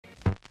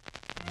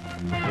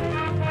Jordan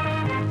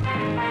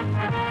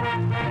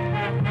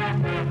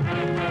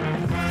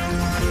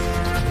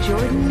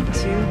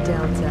to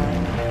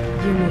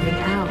Delta. You're moving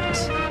out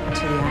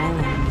to the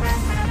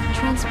island.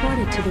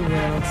 Transported to the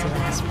world's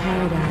last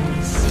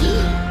paradise.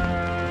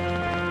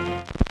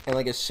 And,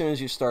 like, as soon as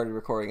you started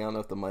recording, I don't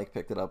know if the mic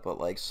picked it up, but,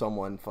 like,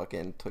 someone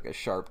fucking took a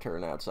sharp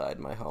turn outside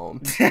my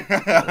home. And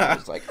it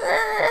was like...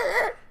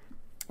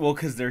 Well,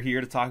 because they're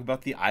here to talk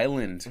about the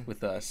island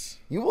with us.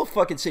 You will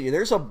fucking see.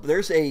 There's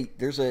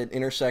an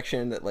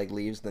intersection that, like,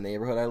 leaves the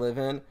neighborhood I live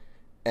in,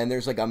 and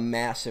there's, like, a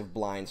massive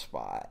blind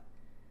spot.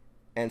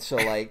 And so,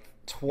 like,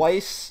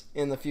 twice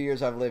in the few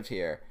years I've lived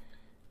here,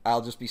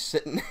 I'll just be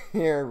sitting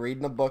here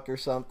reading a book or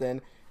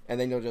something, and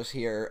then you'll just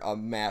hear a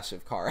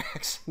massive car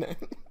accident.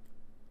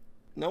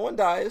 No one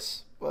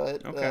dies,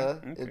 but okay.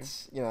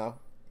 It's, you know,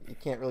 you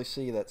can't really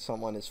see that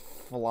someone is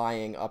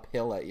flying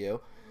uphill at you.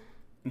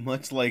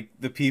 Much like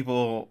the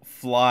people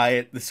fly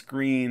at the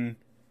screen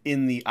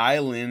in The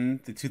Island,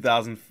 the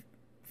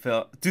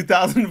 2005.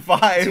 2000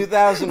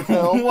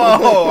 film.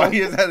 Whoa, I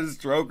just had a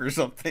stroke or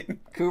something.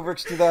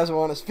 Kubrick's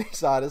 2001 A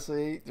Space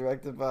Odyssey,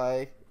 directed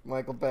by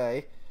Michael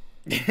Bay.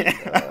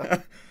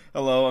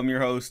 Hello, I'm your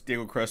host,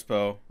 Diego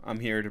Crespo. I'm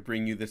here to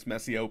bring you this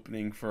messy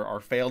opening for our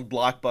failed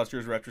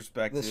Blockbusters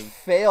retrospective. This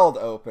failed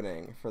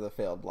opening for the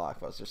failed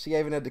Blockbusters. See, I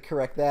even had to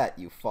correct that,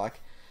 you fuck.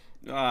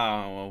 Oh,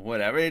 well,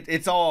 whatever.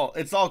 It's all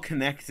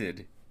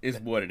connected,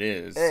 is what it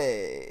is.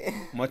 Hey.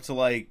 Much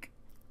like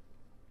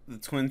the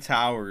Twin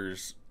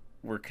Towers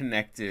were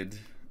connected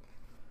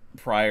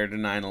prior to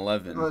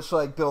 9/11. Much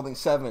like Building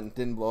 7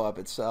 didn't blow up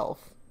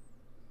itself.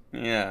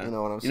 Yeah. You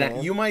know what I'm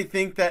saying? You might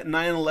think that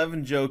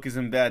 9/11 joke is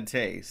in bad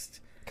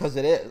taste. Because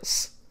it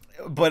is.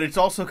 But it's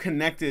also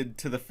connected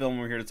to the film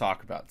we're here to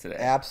talk about today.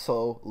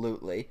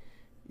 Absolutely.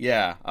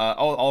 Yeah.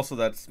 Also,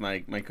 that's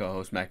my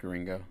co-host, Matt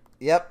Garingo.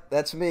 Yep,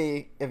 that's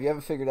me. If you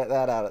haven't figured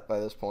that out by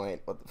this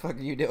point, what the fuck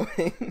are you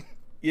doing?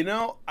 You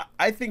know,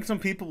 I think some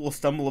people will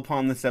stumble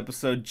upon this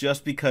episode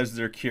just because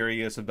they're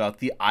curious about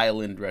the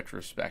Island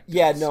retrospective.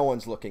 Yeah, no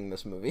one's looking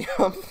this movie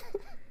up.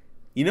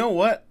 You know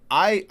what?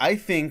 I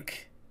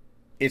think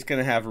it's going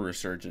to have a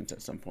resurgence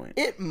at some point.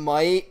 It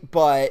might,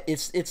 but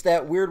it's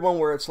that weird one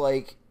where it's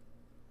like...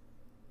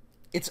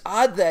 It's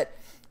odd that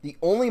the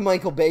only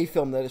Michael Bay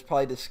film that is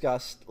probably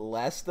discussed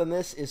less than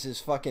this is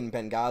his fucking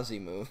Benghazi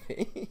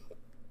movie.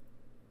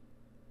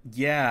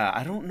 Yeah,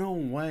 I don't know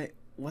what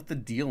the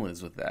deal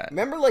is with that.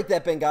 Remember, like,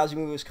 that Benghazi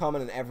movie was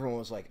coming and everyone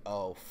was like,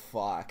 oh,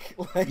 fuck.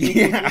 Like,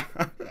 yeah.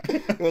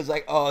 It was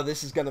like, oh,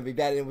 this is going to be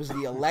bad. And it was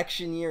the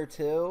election year,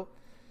 too.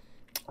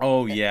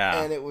 Oh,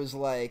 yeah. And it was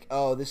like,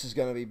 oh, this is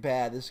going to be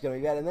bad. This is going to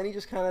be bad. And then he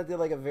just kind of did,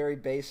 like, a very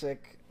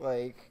basic,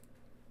 like,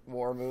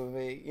 war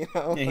movie, you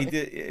know? Yeah, he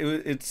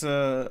did.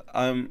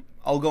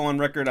 I'll go on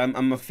record.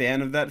 I'm a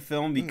fan of that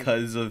film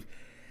because of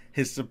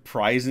his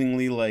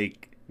surprisingly,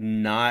 like,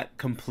 not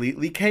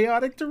completely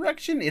chaotic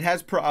direction. It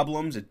has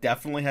problems. It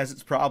definitely has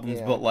its problems.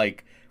 Yeah. But,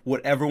 like, what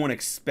everyone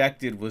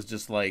expected was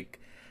just, like,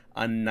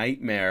 a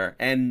nightmare.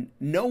 And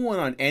no one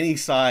on any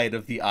side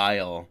of the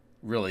aisle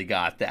really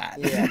got that.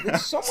 Yeah. Did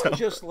someone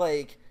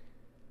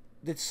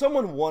did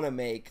someone want to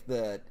make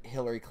the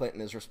Hillary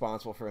Clinton is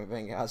responsible for a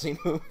Benghazi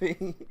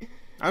movie?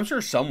 I'm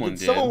sure someone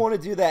did. Someone want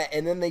to do that,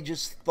 and then they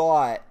just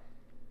thought,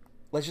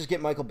 let's just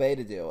get Michael Bay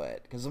to do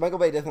it. Because Michael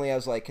Bay definitely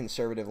has, like,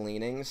 conservative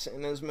leanings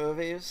in his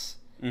movies.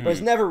 Mm-hmm. But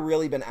has never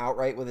really been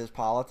outright with his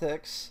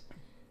politics.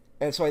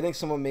 And so I think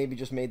someone maybe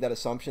just made that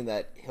assumption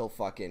that he'll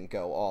fucking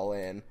go all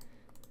in.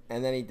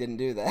 And then he didn't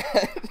do that.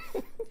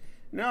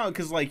 No,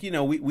 because, like, you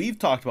know, we've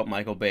talked about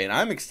Michael Bay, and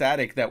I'm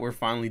ecstatic that we're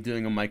finally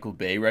doing a Michael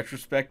Bay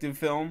retrospective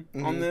film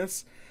on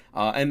this.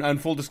 And on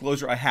full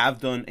disclosure, I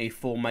have done a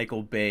full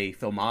Michael Bay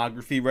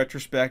filmography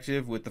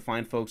retrospective with the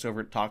fine folks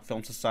over at Talk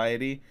Film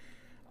Society.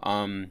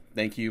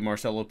 Thank you,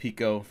 Marcelo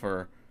Pico,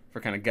 for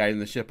kind of guiding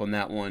the ship on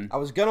that one. I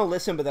was going to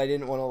listen, but I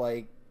didn't want to,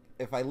 like,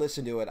 if I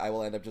listen to it, I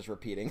will end up just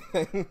repeating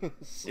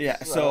things.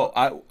 Yeah, so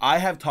I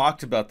have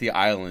talked about The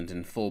Island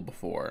in full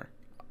before.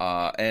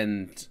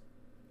 And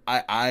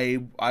I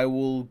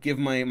will give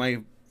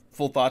my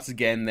full thoughts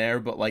again there,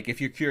 but, like, if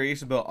you're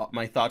curious about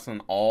my thoughts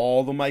on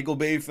all the Michael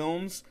Bay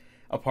films,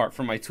 apart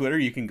from my Twitter,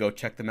 you can go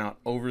check them out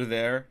over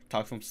there.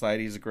 Talk Film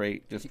Society is a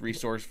great just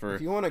resource for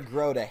if you want to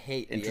grow to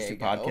hate interesting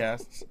Diego,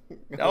 podcasts.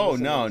 Oh,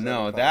 no,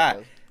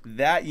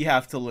 that you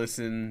have to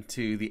listen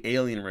to the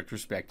Alien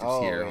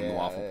retrospectives here on the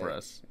Waffle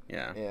Press.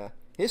 Yeah.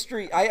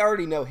 History, I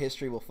already know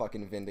history will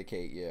fucking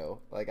vindicate you.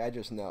 Like, I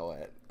just know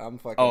it. I'm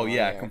fucking Oh, on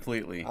yeah, there.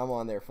 completely. I'm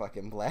on there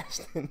fucking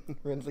blasting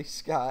Ridley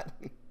Scott.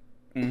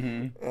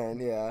 Mm-hmm.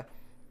 And, yeah.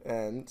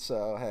 And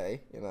so,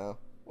 hey, you know,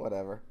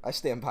 whatever. I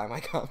stand by my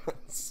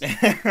comments.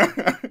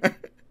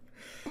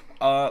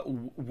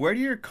 Where do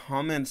your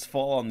comments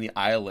fall on The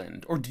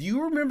Island? Or do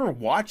you remember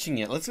watching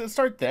it? Let's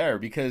start there,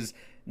 because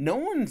no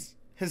one's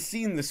has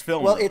seen this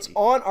film. Well, it's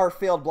on our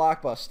failed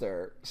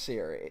blockbuster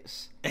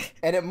series.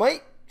 And it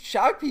might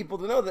shock people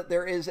to know that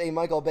there is a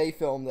Michael Bay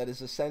film that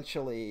is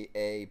essentially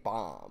a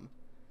bomb.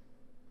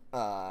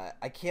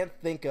 I can't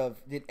think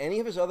of... Did any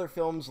of his other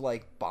films,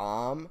 like,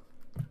 bomb?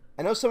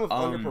 I know some have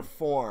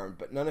underperformed,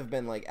 but none have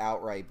been like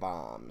outright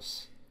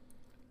bombs.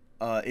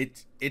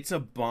 It's a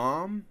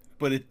bomb,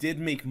 but it did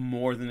make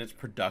more than its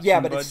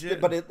production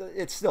budget.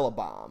 It's still a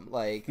bomb.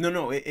 Like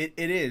no, it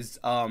is.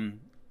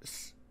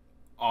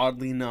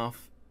 Oddly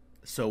enough,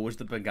 so was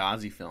the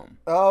Benghazi film.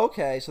 Oh,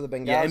 okay. So the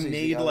Benghazi it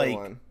made the other like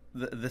one.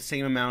 The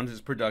same amount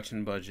as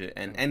production budget,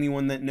 and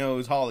anyone that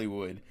knows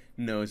Hollywood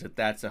knows that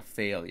that's a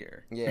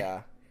failure.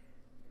 Yeah.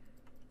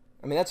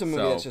 I mean, that's a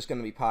movie that's just going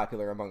to be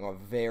popular among a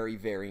very,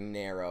 very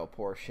narrow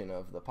portion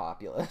of the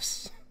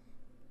populace.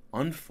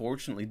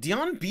 Unfortunately,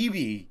 Dion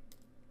Beebe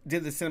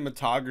did the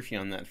cinematography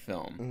on that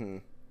film. Mm-hmm.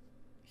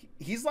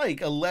 He's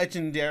like a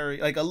legendary,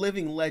 like a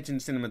living legend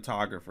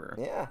cinematographer.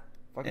 Yeah.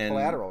 Fucking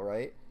Collateral,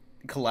 right?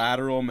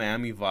 Collateral,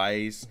 Miami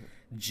Vice,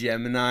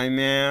 Gemini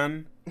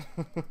Man.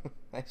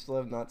 I still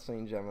have not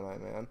seen Gemini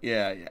Man.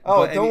 Yeah.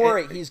 Oh, but, don't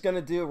worry. He's going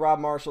to do Rob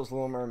Marshall's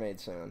Little Mermaid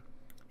soon.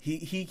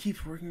 He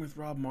keeps working with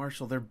Rob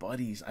Marshall. They're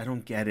buddies. I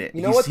don't get it.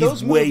 You know what?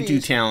 He's way too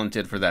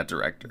talented for that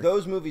director.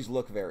 Those movies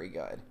look very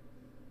good.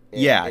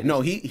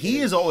 He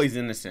is always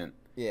innocent.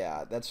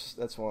 Yeah,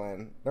 that's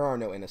why there are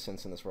no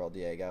innocents in this world,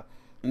 Diego.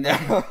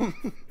 No.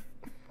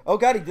 Oh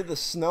God, he did The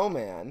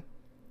Snowman.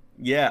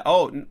 Yeah.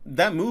 Oh,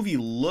 that movie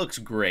looks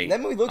great. That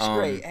movie looks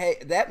great. Hey,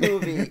 that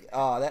movie.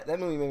 That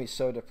movie made me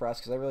so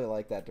depressed because I really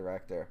like that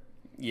director.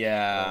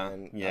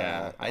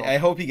 Yeah. I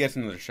hope he gets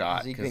another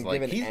shot because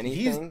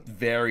he's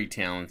very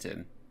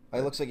talented.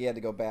 It looks like he had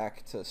to go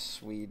back to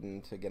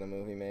Sweden to get a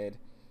movie made.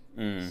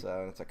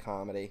 So it's a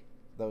comedy.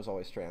 Those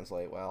always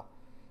translate well.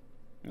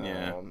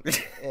 Yeah.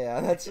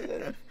 Yeah,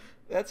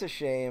 that's a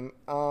shame.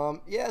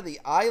 Yeah, The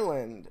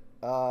Island.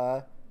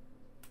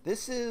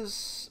 This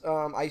is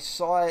I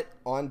saw it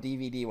on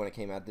DVD when it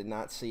came out. Did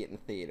not see it in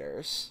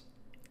theaters.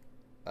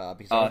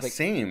 Because I don't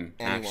think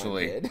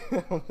actually. Did.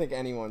 I don't think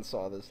anyone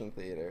saw this in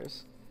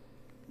theaters.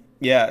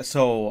 Yeah,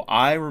 so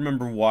I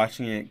remember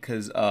watching it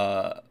because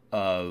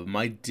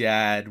my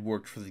dad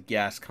worked for the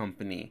gas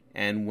company,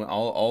 and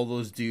all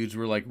those dudes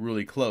were like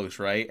really close,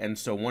 right? And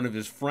so one of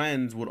his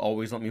friends would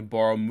always let me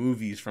borrow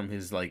movies from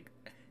his like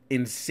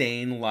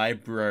insane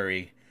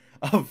library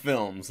of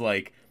films.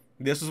 Like,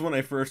 this was when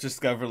I first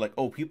discovered, like,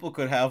 oh, people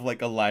could have,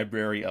 like, a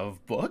library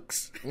of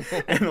books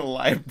and a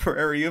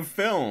library of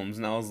films.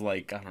 And I was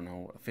like, I don't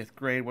know, 5th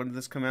grade, when did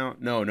this come out?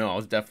 No, I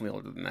was definitely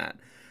older than that.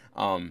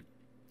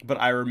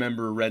 But I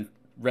remember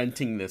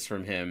renting this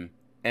from him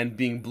and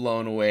being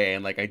blown away,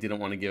 and, like, I didn't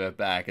want to give it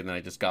back, and then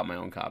I just got my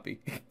own copy.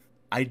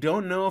 I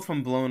don't know if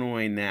I'm blown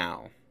away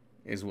now,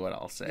 is what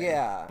I'll say.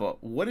 Yeah.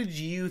 But what did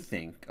you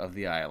think of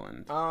The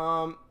Island?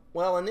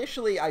 Well,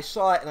 initially I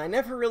saw it, and I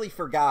never really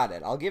forgot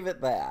it. I'll give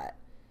it that.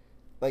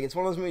 Like, it's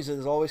one of those movies that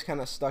is always kind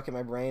of stuck in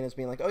my brain as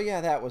being like, oh,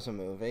 yeah, that was a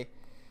movie.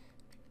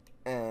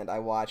 And I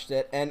watched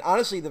it. And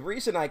honestly, the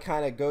reason I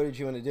kind of goaded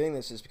you into doing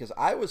this is because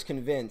I was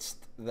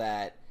convinced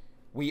that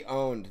we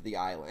owned The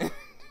Island.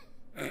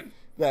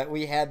 That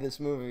we had this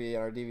movie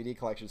in our DVD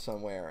collection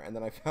somewhere. And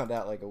then I found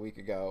out like a week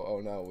ago, oh,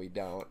 no, we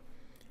don't.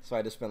 So I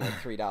had to spend like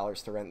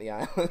 $3 to rent The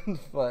Island.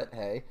 But,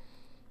 hey,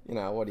 you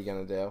know, what are you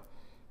going to do?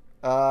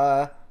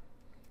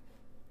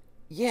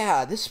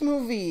 Yeah, this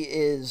movie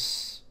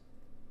is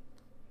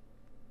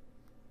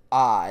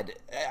odd.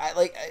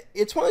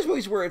 It's one of those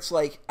movies where it's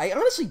like, I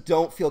honestly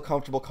don't feel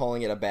comfortable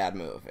calling it a bad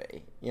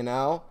movie, you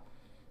know?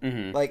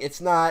 Mm-hmm. Like,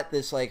 it's not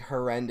this like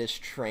horrendous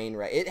train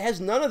wreck. It has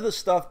none of the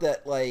stuff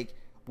that like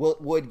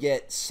would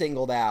get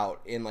singled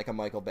out in like a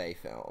Michael Bay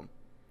film.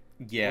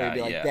 Yeah, you'd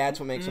be like, that's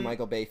what makes a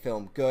Michael Bay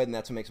film good, and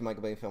that's what makes a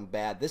Michael Bay film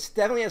bad. This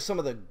definitely has some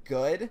of the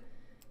good,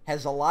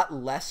 has a lot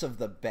less of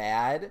the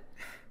bad,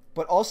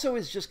 but also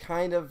is just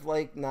kind of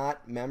like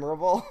not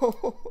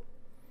memorable.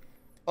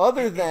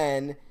 Other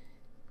than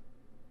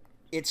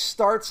it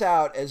starts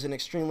out as an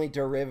extremely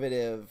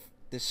derivative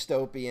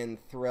dystopian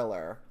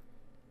thriller,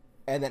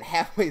 and then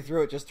halfway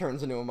through it just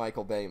turns into a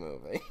Michael Bay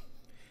movie.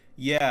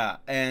 Yeah,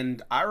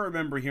 and I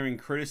remember hearing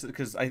criticism,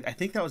 because I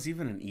think that was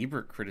even an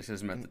Ebert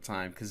criticism at the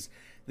time, because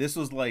this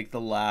was like the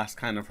last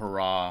kind of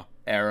hurrah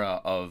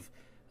era of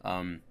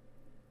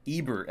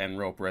Ebert and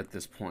Roper at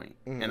this point.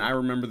 Mm-hmm. And I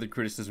remember the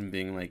criticism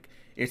being like,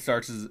 it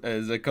starts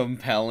as a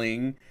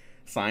compelling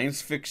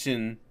science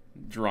fiction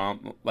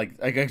drama, like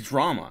a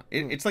drama.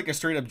 It's like a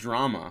straight up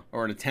drama,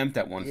 or an attempt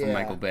at one from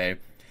Michael Bay,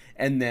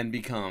 and then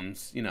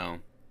becomes, you know,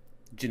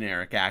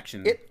 generic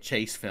action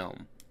chase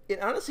film. It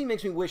honestly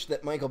makes me wish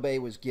that Michael Bay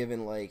was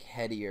given like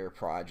headier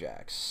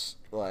projects.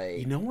 Like,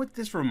 you know what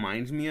this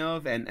reminds me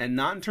of, and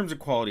not in terms of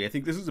quality. I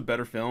think this is a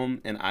better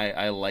film, and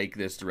I like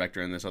this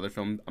director and this other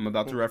film I'm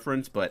about to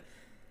reference, but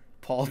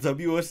Paul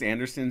W.S.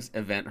 Anderson's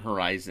Event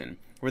Horizon,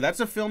 where that's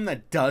a film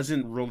that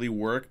doesn't really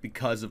work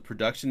because of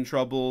production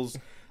troubles.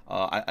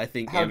 I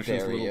think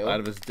Anderson's a little out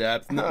of his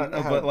depth.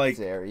 But like,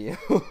 dare you?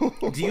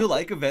 Do you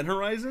like Event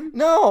Horizon?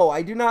 No,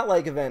 I do not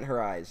like Event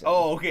Horizon.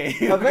 Oh, okay.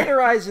 Event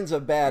Horizon's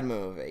a bad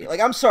movie. Like,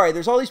 I'm sorry,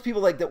 there's all these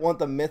people like that want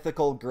the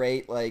mythical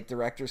great like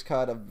director's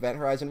cut of Event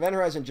Horizon. Event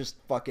Horizon just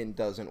fucking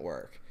doesn't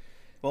work.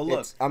 Well,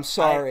 look, I'm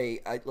sorry.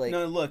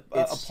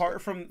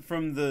 apart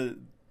from the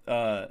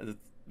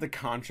the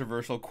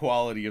controversial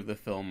quality of the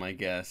film, I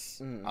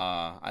guess.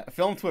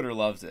 Film Twitter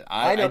loves it.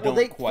 I know. I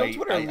don't quite.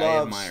 Film Twitter I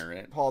loves admire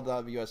it. Paul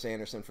W.S.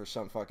 Anderson for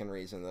some fucking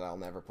reason that I'll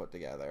never put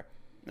together.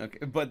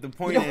 Okay, but the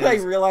point You know is, what I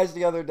realized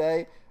the other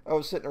day? I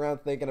was sitting around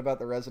thinking about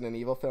the Resident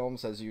Evil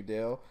films, as you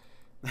do,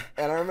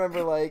 and I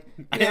remember like,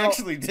 I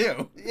actually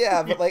do.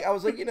 Yeah, but like I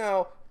was like,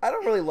 I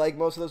don't really like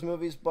most of those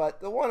movies,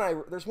 but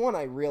there's one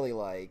I really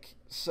like,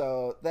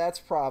 so that's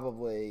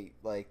probably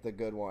like the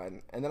good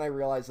one. And then I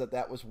realized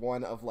that was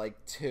one of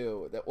like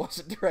two that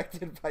wasn't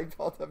directed by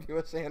Paul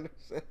W.S.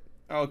 Anderson.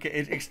 Okay,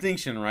 it's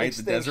Extinction, right?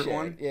 Extinction, The desert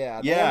one?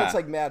 Yeah, the one that's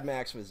like Mad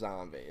Max with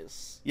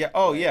zombies. Yeah,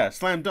 yeah,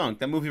 slam dunk.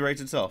 That movie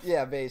writes itself.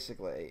 Yeah,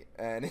 basically.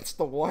 And it's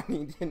the one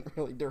he didn't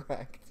really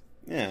direct.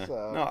 Yeah,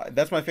 so, no,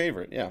 that's my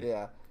favorite, yeah.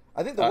 Yeah.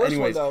 I think the worst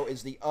one, though,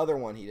 is the other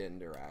one he didn't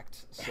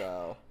direct,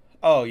 so...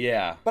 Oh,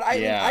 yeah. But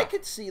I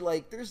could see,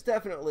 like, there's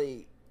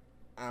definitely...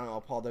 I don't know,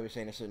 a Paul W.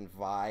 Anderson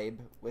vibe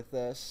with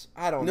this.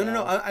 I don't know.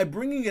 No. I'm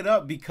bringing it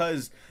up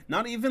because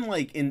not even,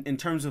 like, in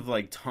terms of,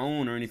 like,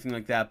 tone or anything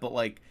like that, but,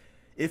 like,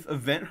 if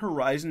Event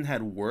Horizon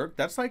had worked,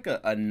 that's like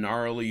a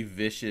gnarly,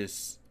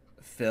 vicious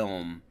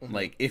film.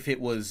 Like, if it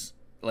was,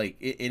 like,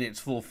 in its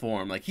full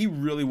form. Like, he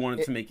really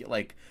wanted to make it,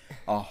 like,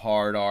 a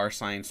hard R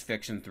science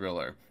fiction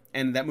thriller.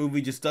 And that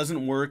movie just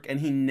doesn't work, and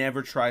he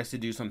never tries to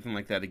do something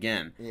like that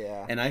again.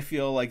 Yeah. And I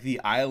feel like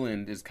The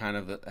Island is kind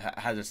of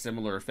has a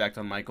similar effect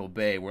on Michael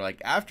Bay, where, like,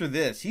 after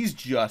this, he's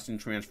just in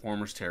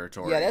Transformers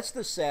territory. Yeah, that's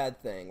the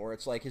sad thing, where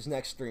it's like his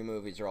next three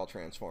movies are all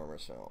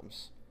Transformers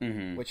films.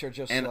 Which are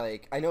just,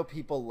 like... I know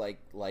people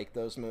like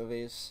those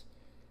movies.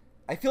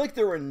 I feel like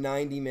there were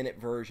 90-minute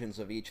versions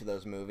of each of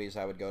those movies.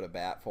 I would go to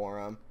bat for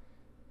them.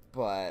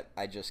 But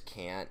I just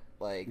can't.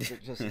 Like,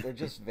 they're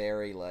just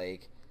very,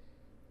 like...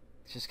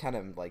 just kind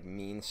of like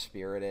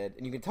mean-spirited,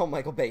 and you can tell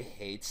Michael Bay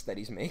hates that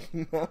he's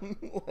making them.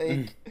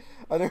 Like,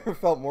 I never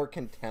felt more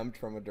contempt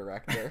from a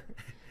director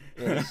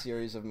in a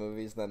series of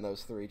movies than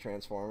those three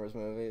Transformers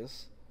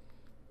movies.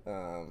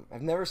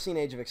 I've never seen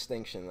Age of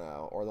Extinction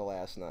though, or The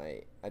Last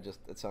Night. At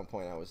some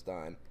point I was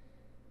done.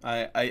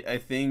 I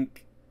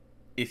think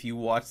if you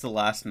watch The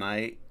Last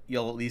Night,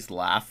 you'll at least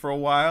laugh for a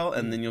while,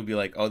 and then you'll be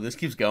like, oh, this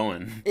keeps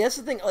going. Yeah, that's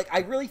the thing. Like, I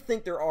really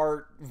think there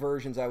are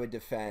versions I would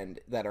defend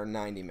that are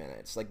 90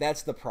 minutes. Like,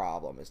 that's the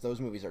problem, is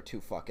those movies are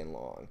too fucking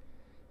long.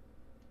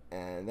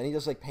 And then he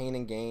does, like, Pain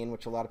and Gain,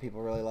 which a lot of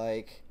people really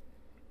like.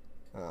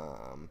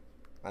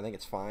 I think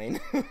it's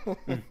fine.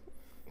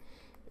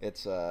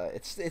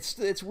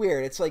 It's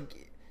weird. It's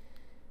like,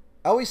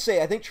 I always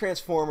say, I think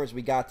Transformers,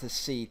 we got to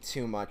see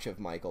too much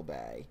of Michael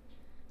Bay.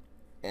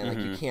 And, like,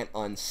 you can't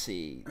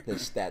unsee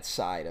that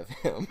side of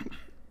him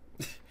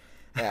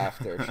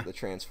after the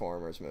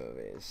Transformers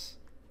movies.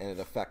 And it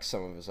affects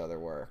some of his other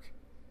work.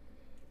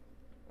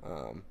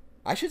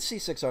 I should see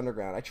Six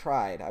Underground. I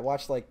tried. I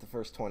watched, like, the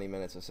first 20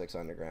 minutes of Six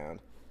Underground.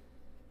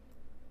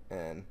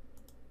 And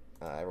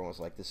everyone was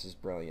like, this is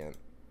brilliant.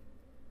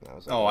 And I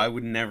was like, I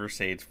would never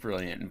say it's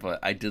brilliant, but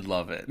I did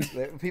love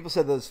it. People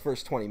said those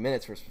first 20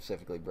 minutes were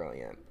specifically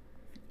brilliant.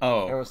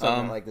 Oh. Everyone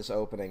said, like, this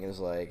opening is,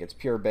 like, it's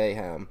pure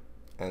Bayhem.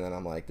 And then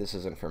I'm like, this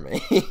isn't for me.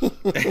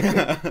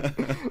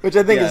 Which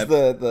I think is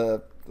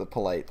the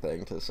polite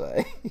thing to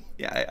say.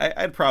 Yeah,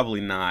 I'd probably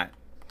not.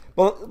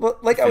 Well,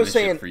 like I was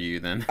saying, for you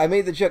then. I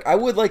made the joke. I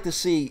would like to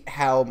see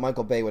how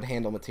Michael Bay would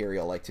handle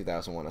material like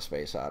 2001: A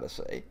Space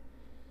Odyssey.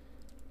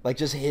 Like,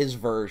 just his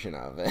version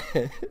of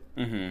it.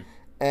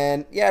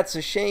 And, yeah, it's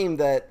a shame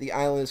that The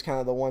Island is kind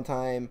of the one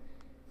time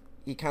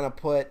he kind of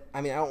put...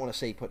 I mean, I don't want to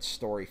say he put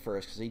story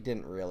first, because he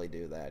didn't really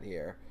do that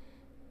here.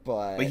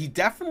 But he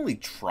definitely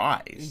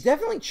tries. He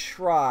definitely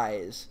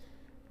tries,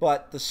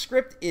 but the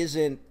script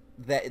isn't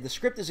that. The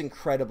script is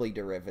incredibly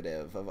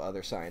derivative of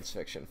other science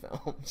fiction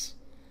films,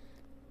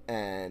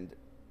 and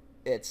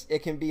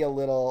it can be a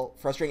little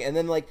frustrating. And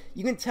then, like,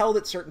 you can tell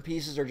that certain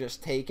pieces are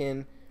just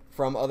taken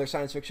from other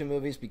science fiction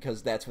movies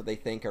because that's what they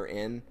think are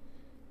in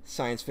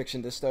science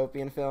fiction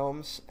dystopian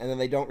films, and then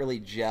they don't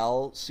really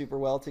gel super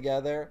well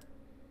together.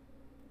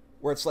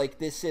 Where it's like,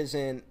 this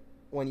isn't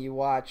when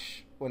you're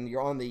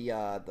on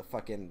the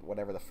fucking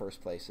whatever the first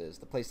place is,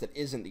 the place that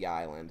isn't the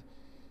island,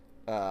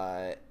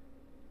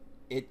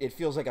 it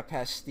feels like a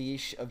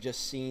pastiche of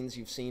just scenes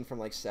you've seen from,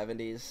 like,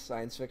 70s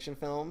science fiction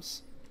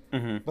films.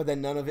 But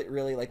then none of it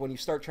really, like, when you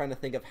start trying to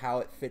think of how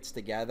it fits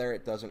together,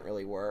 it doesn't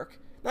really work.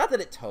 Not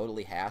that it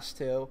totally has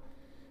to,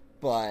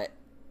 but,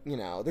 you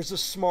know, there's a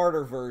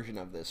smarter version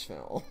of this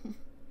film.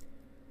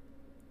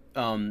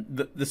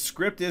 The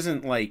script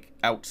isn't, like,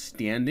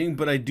 outstanding,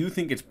 but I do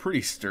think it's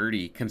pretty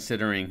sturdy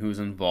considering who's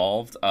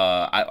involved.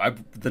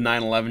 The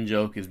 9/11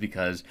 joke is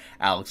because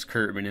Alex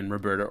Kurtzman and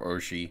Roberta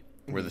Orci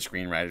were the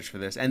screenwriters for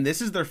this, and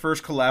this is their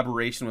first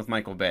collaboration with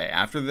Michael Bay.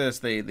 After this,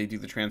 they do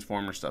the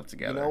Transformers stuff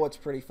together. You know what's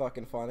pretty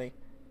fucking funny?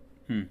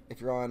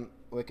 If you're on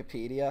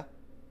Wikipedia,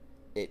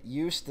 it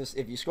used to,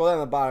 if you scroll down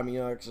the bottom, you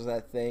know, there's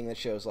that thing that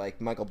shows, like,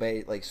 Michael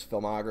Bay, like,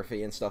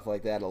 filmography and stuff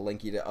like that. It'll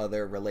link you to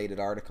other related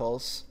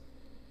articles.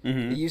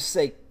 It used to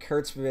say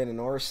Kurtzman and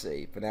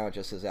Orci, but now it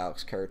just says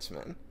Alex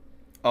Kurtzman.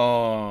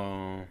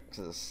 Oh.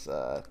 Because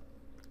I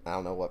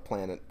don't know what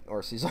planet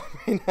Orci's on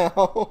right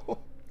now.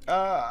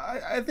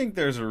 I think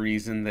there's a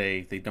reason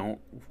they don't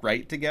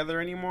write together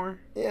anymore.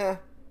 Yeah.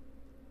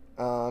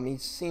 He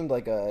seemed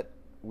like a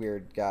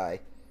weird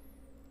guy.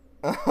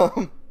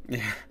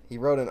 Yeah. He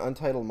wrote an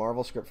untitled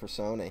Marvel script for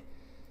Sony.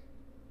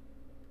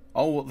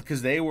 Oh, well,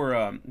 because they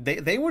were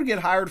they would get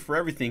hired for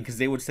everything because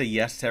they would say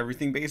yes to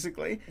everything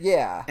basically.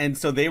 Yeah. And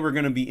so they were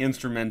going to be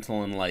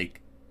instrumental in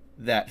like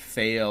that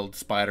failed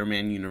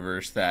Spider-Man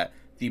universe that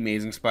the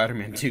Amazing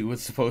Spider-Man 2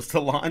 was supposed to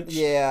launch.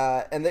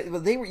 Yeah, and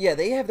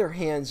they have their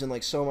hands in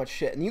like so much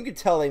shit, and you could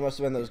tell they must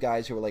have been those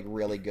guys who were like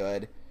really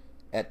good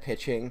at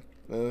pitching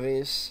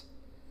movies,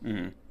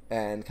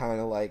 and kind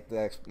of like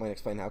that might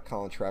explain how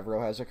Colin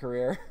Trevorrow has a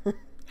career.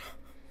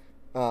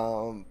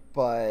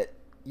 But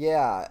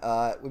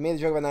yeah, we made the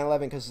joke about 9/11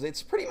 because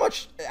it's pretty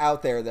much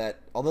out there that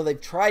although they've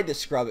tried to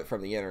scrub it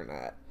from the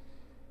internet,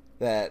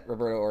 that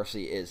Roberto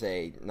Orci is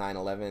a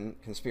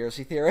 9/11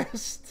 conspiracy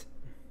theorist.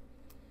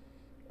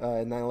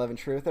 9/11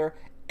 truther,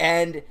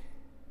 and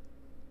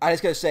I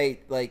just gotta say,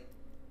 like,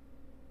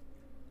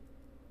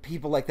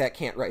 people like that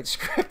can't write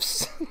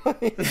scripts.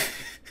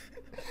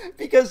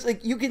 Because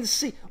like you can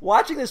see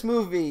watching this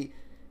movie,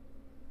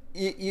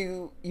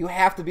 you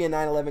have to be a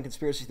 9/11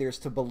 conspiracy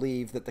theorist to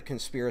believe that the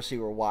conspiracy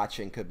we're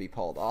watching could be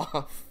pulled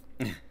off.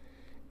 It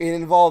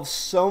involves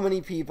so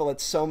many people at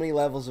so many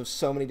levels of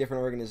so many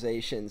different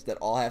organizations that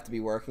all have to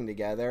be working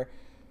together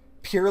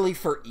purely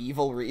for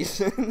evil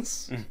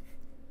reasons.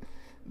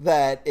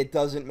 That it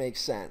doesn't make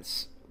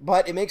sense.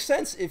 But it makes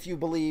sense if you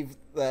believe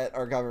that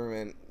our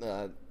government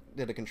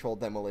did a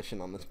controlled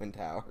demolition on the Twin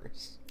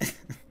Towers.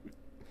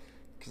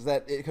 Because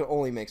it could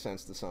only make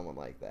sense to someone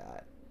like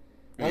that.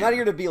 Yeah. I'm not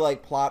here to be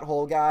like plot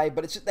hole guy,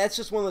 but that's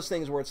just one of those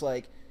things where it's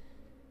like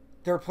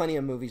there are plenty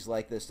of movies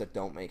like this that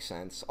don't make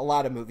sense. A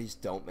lot of movies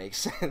don't make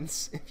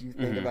sense if you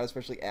think about it,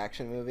 especially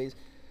action movies.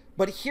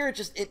 But here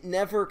it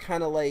never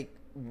kind of like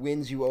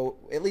wins you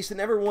at least it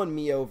never won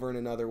me over in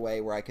another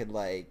way where I could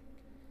like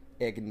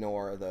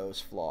ignore those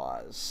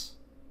flaws.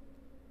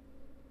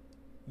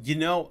 You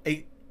know,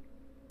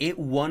 it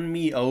won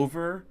me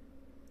over,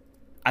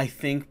 I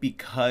think,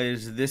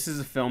 because this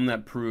is a film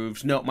that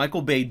proves no,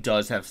 Michael Bay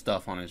does have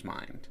stuff on his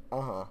mind.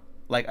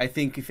 Like, I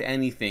think if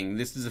anything,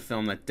 this is a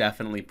film that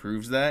definitely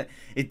proves that.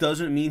 It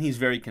doesn't mean he's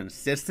very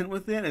consistent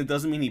with it, and it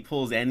doesn't mean he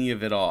pulls any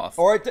of it off.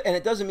 And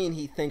it doesn't mean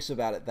he thinks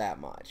about it that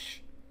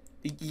much.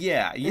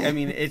 Yeah, I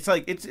mean, it's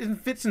like it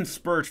fits in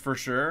spurts for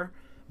sure.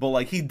 But,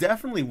 like, he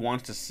definitely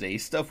wants to say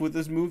stuff with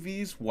his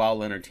movies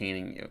while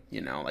entertaining you, you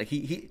know? Like,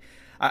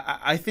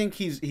 I think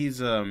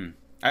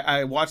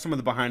I watched some of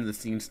the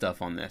behind-the-scenes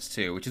stuff on this,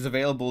 too, which is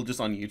available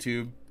just on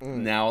YouTube.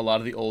 Now, a lot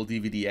of the old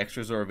DVD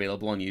extras are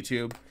available on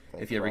YouTube,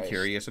 if you're ever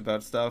curious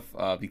about stuff,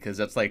 because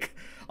that's, like,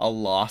 a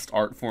lost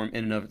art form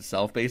in and of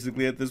itself,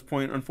 basically, at this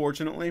point,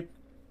 unfortunately.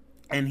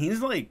 And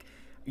he's, like,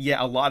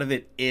 yeah, a lot of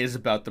it is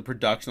about the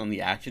production on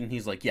the action.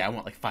 He's like, yeah, I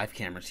want, like, 5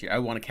 cameras here. I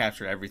want to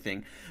capture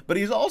everything. But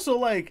he's also,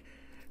 like...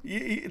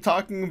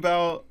 talking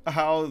about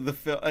how the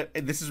film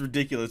this is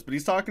ridiculous, but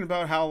he's talking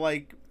about how,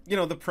 like, you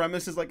know, the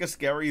premise is like a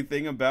scary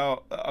thing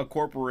about a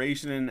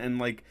corporation and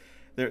like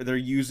they're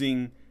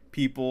using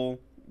people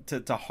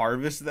to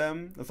harvest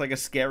them. It's like a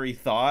scary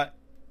thought,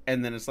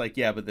 and then it's like,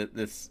 yeah, but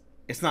this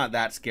it's not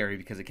that scary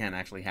because it can't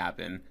actually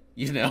happen,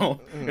 you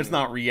know. It's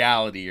not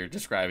reality you're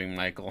describing,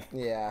 Michael.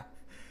 Yeah.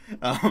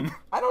 I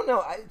don't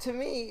know, to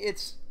me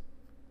it's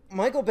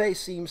Michael Bay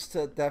seems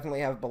to definitely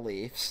have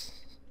beliefs,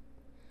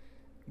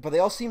 but they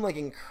all seem like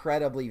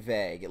incredibly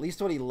vague, at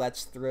least what he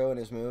lets through in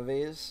his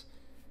movies,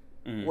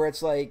 where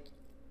it's like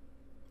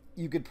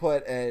you could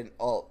put an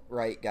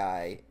alt-right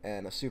guy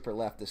and a super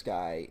leftist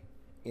guy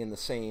in the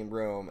same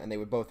room and they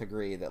would both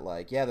agree that,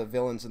 like, yeah, the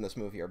villains in this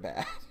movie are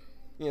bad,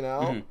 you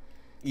know?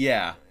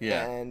 Yeah.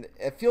 And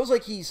it feels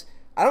like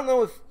I don't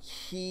know if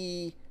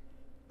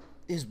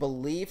his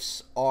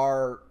beliefs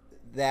are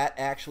that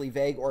actually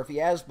vague, or if he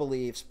has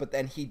beliefs, but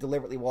then he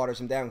deliberately waters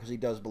them down because he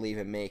does believe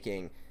in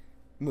making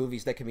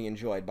movies that can be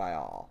enjoyed by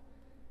all.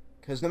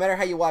 Because no matter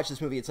how you watch this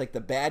movie, it's like the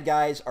bad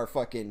guys are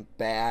fucking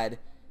bad.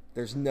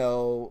 There's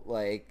no,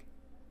 like,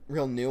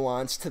 real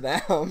nuance to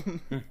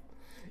them.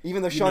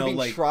 Even though Sean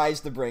Bean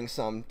tries to bring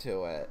some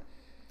to it.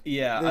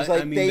 Yeah, there's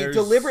like,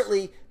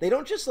 deliberately, they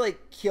don't just,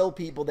 like, kill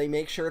people, they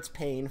make sure it's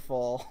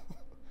painful.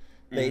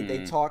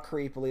 They talk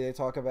creepily, they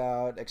talk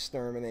about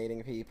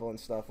exterminating people and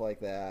stuff like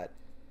that.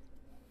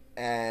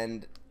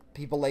 And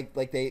people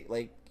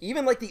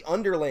even like the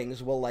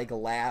underlings will like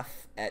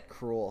laugh at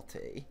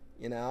cruelty,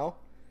 you know?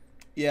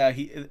 Yeah,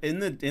 he in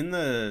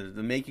the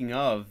making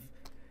of,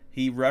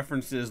 he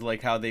references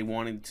like how he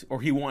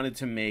wanted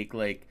to make,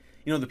 like,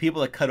 you know, the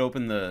people that cut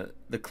open the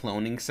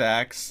cloning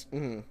sacks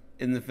in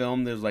the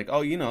film. There's like,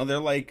 oh, you know, they're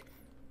like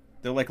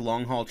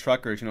long haul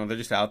truckers, you know, they're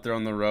just out there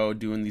on the road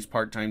doing these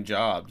part-time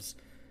jobs.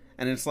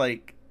 And it's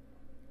like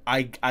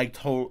I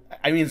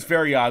mean, it's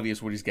very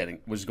obvious what he's going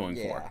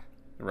for,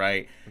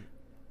 right?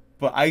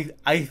 But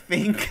I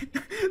think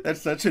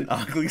that's such an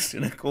ugly,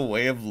 cynical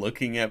way of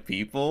looking at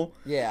people.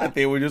 Yeah. That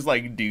they would just,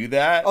 like, do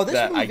that. Oh, this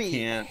that movie I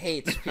can't...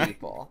 hates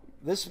people.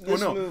 This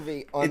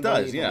movie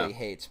unbelievably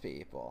hates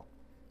people.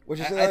 Which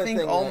is I another think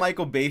thing all that,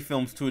 Michael Bay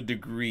films, to a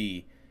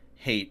degree,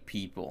 hate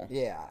people.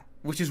 Yeah.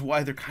 Which is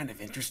why they're kind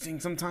of interesting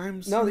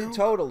sometimes. No, you know?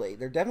 totally.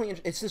 They're definitely.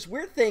 It's this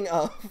weird thing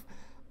of.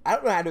 I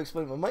don't know how to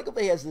explain it, but Michael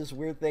Bay has this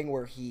weird thing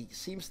where he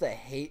seems to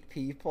hate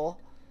people,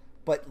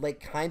 but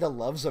like kind of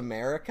loves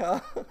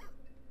America.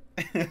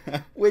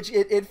 Which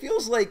it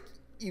feels like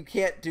you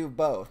can't do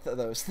both of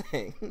those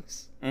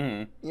things.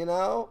 Mm-hmm. You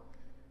know?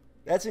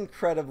 That's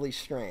incredibly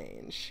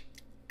strange.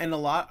 And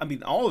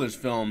all of his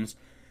films,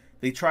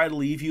 they try to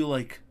leave you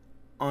like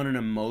on an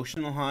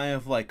emotional high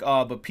of like,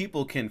 oh, but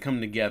people can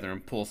come together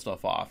and pull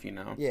stuff off, you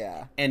know?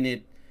 Yeah. And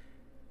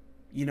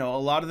a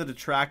lot of the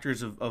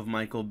detractors of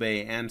Michael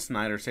Bay and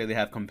Snyder say they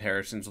have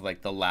comparisons with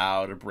like the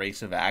loud,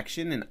 abrasive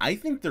action, and I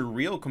think the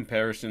real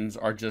comparisons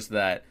are just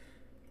that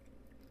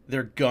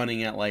they're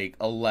gunning at like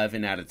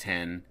 11 out of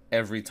 10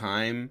 every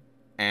time,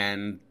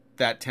 and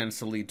that tends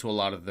to lead to a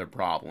lot of their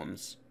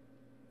problems,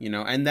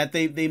 and that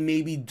they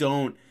maybe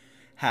don't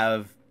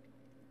have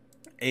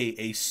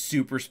a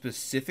super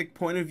specific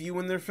point of view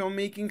in their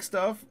filmmaking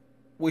stuff,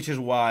 which is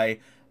why,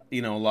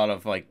 a lot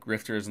of like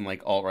grifters and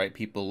like alt-right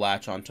people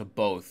latch onto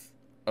both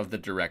of the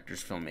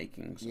director's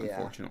filmmakings,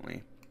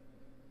 unfortunately.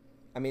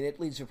 I mean, it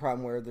leads to a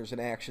problem where there's an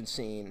action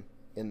scene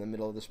in the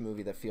middle of this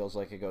movie that feels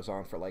like it goes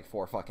on for like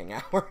 4 fucking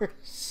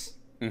hours.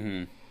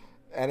 Mm-hmm.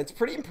 And it's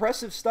pretty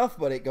impressive stuff,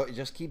 but it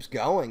just keeps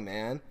going,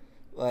 man.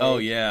 Like, oh,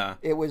 yeah.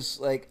 It was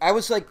like, I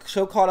was like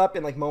so caught up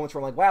in like moments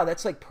where I'm like, wow,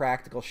 that's like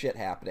practical shit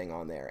happening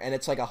on there. And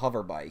it's like a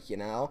hover bike, you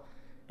know?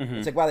 Mm-hmm.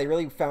 It's like, wow, they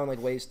really found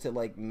like ways to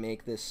like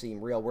make this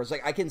seem real. Whereas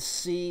like I can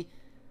see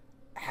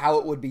how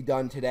it would be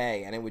done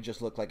today and it would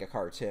just look like a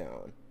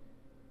cartoon,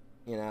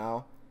 you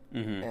know?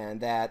 Mm-hmm.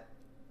 And that's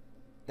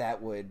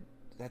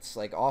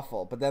like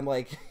awful. But then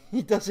like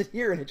he does it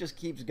here and it just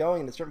keeps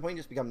going. And at a certain point you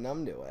just become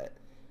numb to it.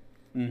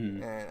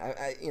 Mm-hmm. And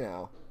I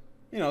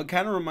it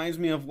kind of reminds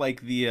me of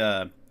like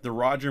the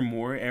Roger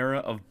Moore era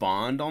of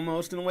Bond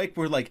almost, in a way,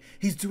 where like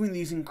he's doing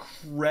these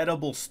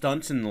incredible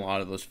stunts in a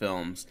lot of those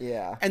films.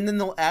 Yeah. And then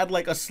they'll add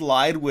like a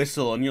slide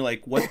whistle and you're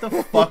like, what the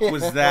fuck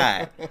was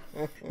that?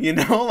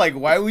 Like,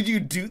 why would you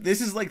do this?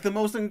 Is like the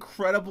most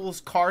incredible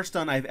car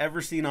stunt I've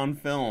ever seen on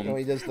film. No,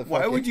 he does the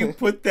why would you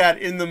put that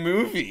in the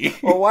movie?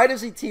 Or why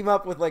does he team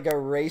up with like a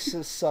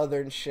racist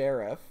southern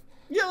sheriff?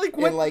 Yeah, like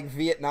what? In like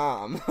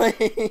Vietnam.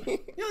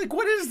 You're like,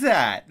 what is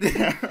that?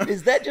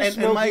 Is that just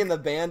Smokey like, and the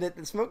Bandit?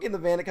 Did Smokey and the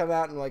Bandit come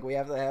out and like we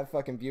have to have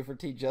fucking Buford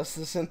T.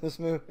 Justice in this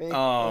movie?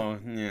 Oh,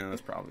 yeah, that's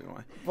probably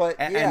why. But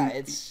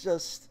it's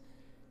just,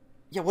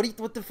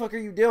 what the fuck are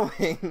you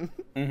doing?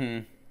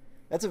 Mm-hmm.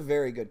 That's a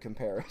very good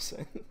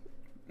comparison.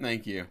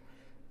 Thank you.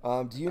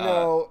 Do you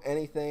know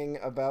anything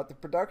about the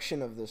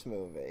production of this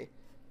movie,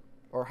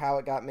 or how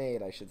it got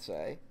made? I should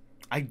say.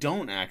 I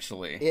don't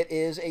actually. It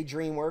is a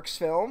DreamWorks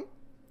film.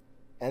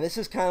 And this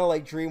is kind of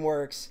like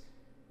DreamWorks.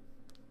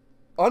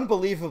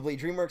 Unbelievably,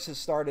 DreamWorks has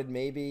started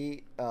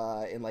maybe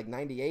in like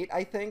 98,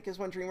 I think, is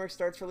when DreamWorks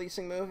starts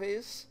releasing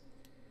movies.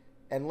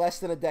 And less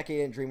than a decade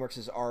in, DreamWorks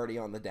is already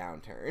on the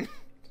downturn.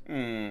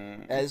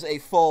 As a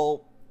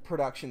full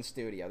production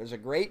studio. There's a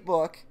great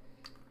book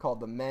called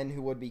The Men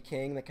Who Would Be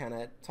King that kind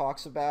of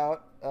talks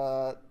about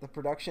the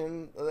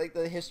production, like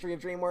the history of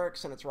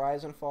DreamWorks and its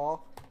rise and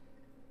fall.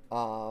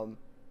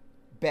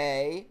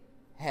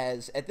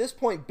 At this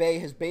point, Bay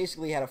has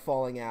basically had a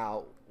falling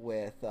out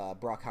with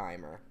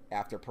Bruckheimer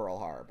after Pearl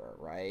Harbor,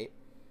 right?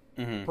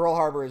 Mm-hmm. Pearl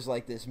Harbor is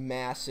like this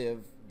massive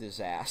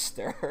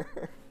disaster.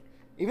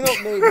 Even though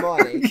it made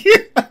money.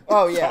 Yeah,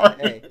 oh,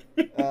 yeah.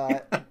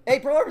 Hey,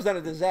 Pearl Harbor's not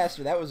a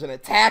disaster. That was an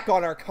attack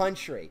on our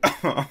country.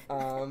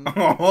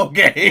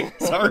 Okay.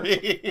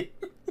 Sorry.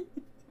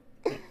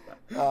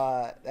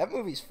 That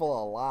movie's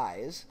full of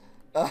lies.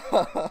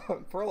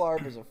 Pearl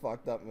Harbor's a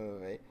fucked up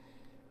movie.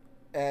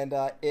 And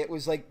it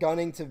was like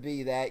gunning to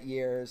be that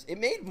year's. It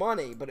made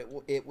money, but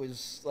it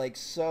was like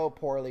so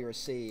poorly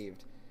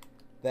received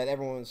that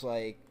everyone was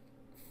like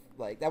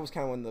that was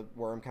kind of when the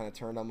worm kind of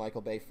turned on Michael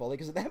Bay fully,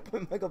 because at that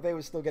point Michael Bay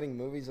was still getting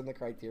movies in the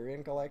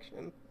Criterion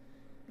Collection,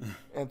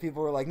 and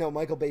people were like, "No,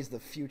 Michael Bay's the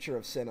future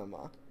of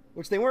cinema,"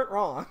 which they weren't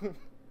wrong.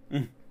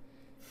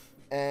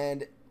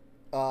 And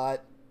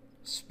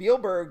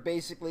Spielberg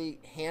basically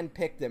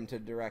handpicked him to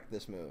direct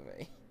this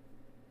movie.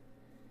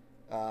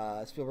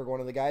 Spielberg, one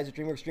of the guys at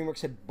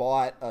DreamWorks had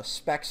bought a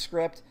spec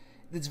script.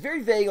 It's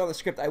very vague on the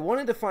script. I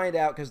wanted to find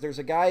out because there's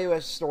a guy who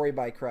has story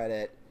by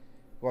credit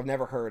who I've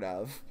never heard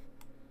of.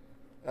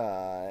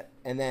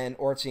 And then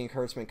Ortsy and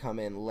Kurtzman come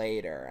in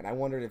later. And I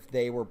wondered if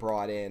they were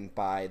brought in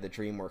by the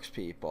DreamWorks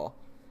people.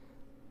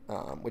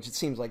 Which it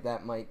seems like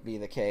that might be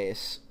the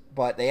case.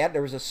 But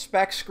there was a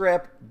spec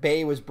script.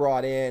 Bay was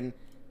brought in.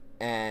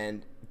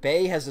 And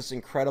Bay has this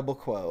incredible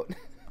quote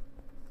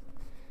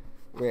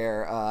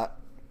where...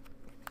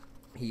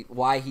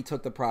 why he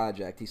took the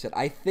project. He said,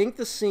 "I think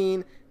the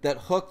scene that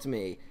hooked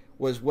me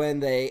was when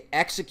they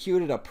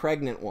executed a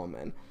pregnant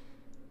woman."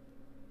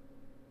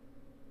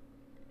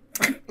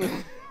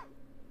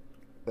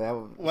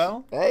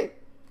 Well, hey,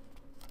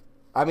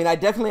 I mean, I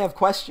definitely have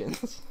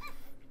questions.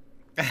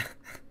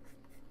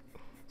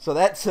 So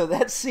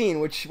that scene,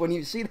 which when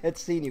you see that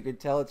scene, you can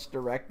tell it's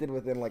directed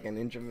within like an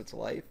inch of its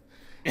life.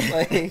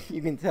 Like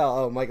you can tell,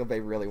 oh, Michael Bay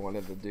really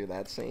wanted to do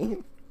that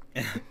scene.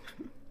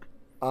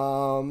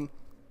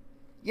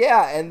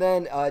 Yeah, and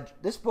then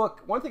this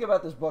book. One thing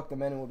about this book, The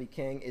Men Who Will Be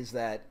King, is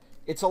that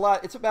it's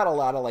about a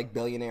lot of like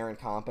billionaire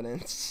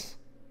incompetence,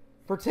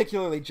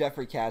 particularly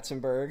Jeffrey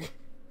Katzenberg,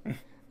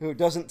 who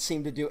doesn't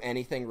seem to do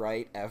anything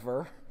right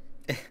ever.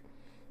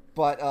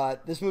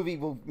 But this movie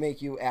will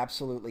make you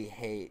absolutely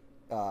hate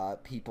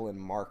people in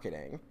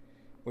marketing,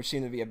 which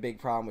seemed to be a big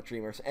problem with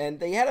Dreamers. And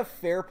they had a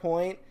fair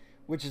point,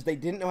 which is they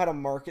didn't know how to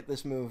market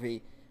this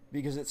movie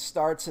because it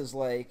starts as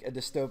like a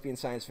dystopian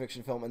science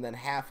fiction film, and then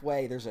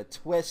halfway there's a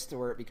twist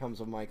where it becomes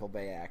a Michael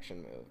Bay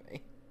action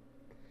movie.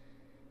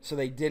 So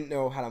they didn't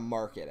know how to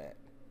market it.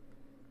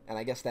 And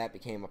I guess that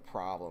became a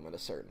problem at a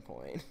certain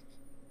point.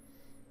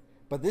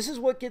 But this is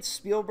what gets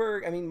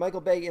Spielberg,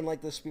 Michael Bay in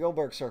like the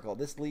Spielberg circle.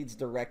 This leads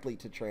directly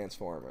to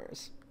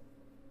Transformers.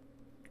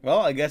 Well,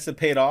 I guess it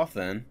paid off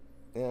then.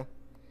 Yeah.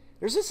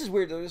 There's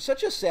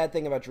such a sad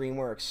thing about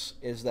DreamWorks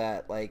is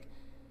that like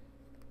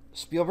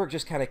Spielberg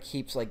just kind of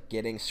keeps like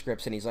getting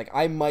scripts and he's like,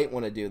 I might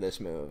want to do this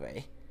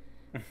movie.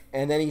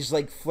 And then he's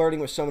like flirting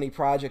with so many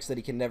projects that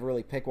he can never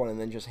really pick one and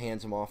then just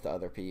hands them off to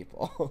other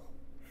people.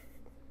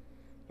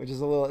 Which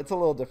is a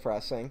little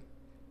depressing.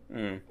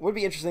 Would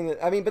be interesting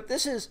but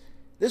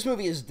this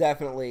movie is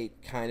definitely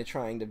kind of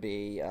trying to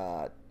be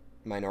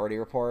Minority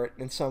Report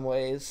in some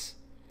ways.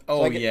 Oh,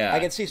 so I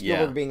can see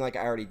Spielberg being like, I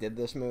already did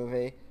this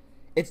movie.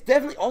 It's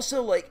definitely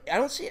also like, I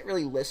don't see it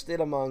really listed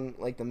among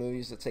like the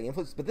movies that say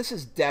influence, but this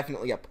is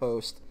definitely a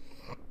post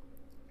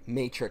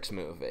Matrix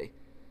movie.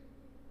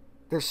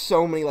 There's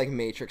so many like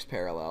Matrix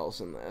parallels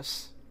in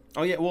this.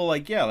 Oh yeah, well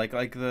like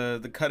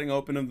the cutting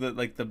open of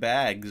the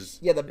bags.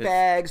 Yeah,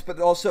 bags, but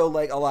also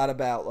like a lot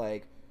about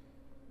like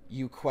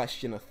you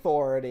question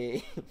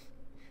authority.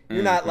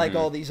 You're not like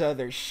all these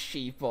other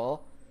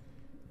sheeple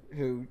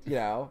who,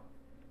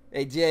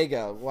 hey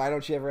Diego, why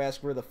don't you ever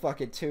ask where the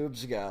fucking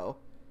tubes go?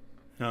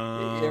 You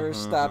ever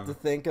stop to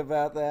think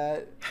about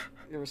that?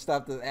 You ever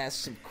stop to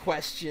ask some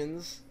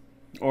questions?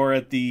 Or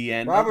at the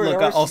end,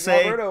 Roberto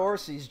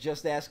Orsi's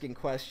just asking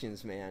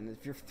questions, man.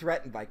 If you're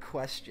threatened by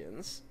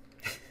questions,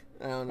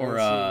 I don't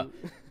know.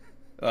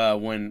 Or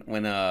when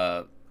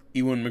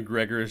Ewan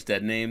McGregor is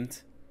dead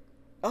named.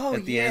 Oh,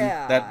 at the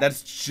end,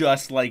 that's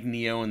just like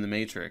Neo in the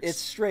Matrix. It's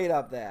straight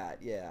up that,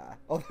 yeah.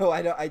 Although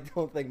I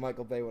don't think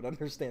Michael Bay would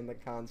understand the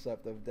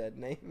concept of dead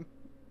name.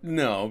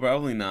 No,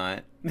 probably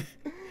not.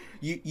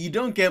 You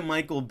don't get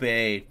Michael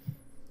Bay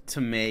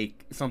to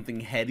make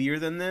something headier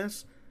than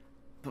this,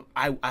 but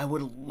I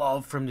would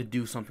love for him to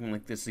do something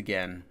like this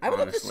again. I would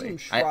honestly. love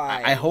to see him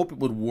try. I hope it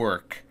would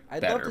work.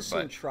 I'd love to see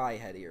him try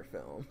headier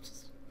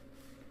films.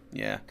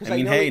 Yeah,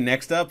 hey,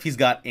 next up he's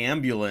got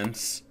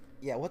Ambulance.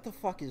 Yeah, what the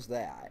fuck is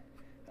that?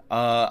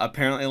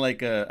 Apparently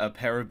like a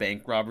pair of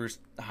bank robbers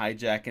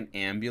hijack an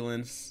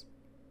ambulance,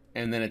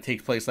 and then it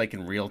takes place like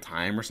in real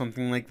time or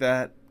something like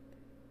that.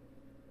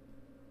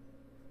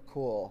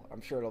 Cool.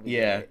 I'm sure it'll be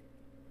great.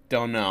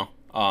 Don't know.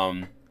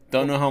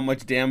 Don't know how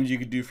much damage you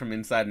could do from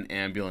inside an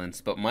ambulance,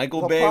 but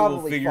Michael Bay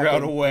will figure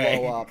out a way.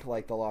 Blow up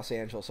like the Los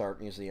Angeles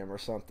Art Museum or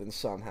something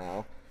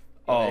somehow.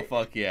 Oh, right?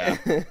 Fuck yeah.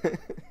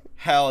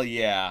 Hell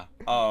yeah.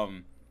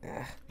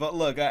 But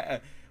look,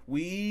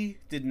 we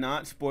did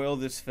not spoil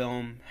this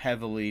film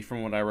heavily,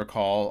 from what I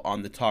recall,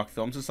 on the Talk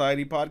Film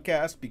Society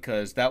podcast,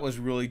 because that was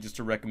really just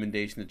a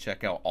recommendation to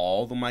check out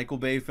all the Michael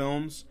Bay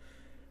films.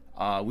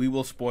 We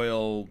will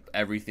spoil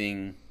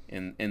everything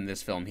in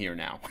this film here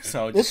now.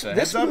 So just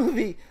this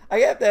movie, I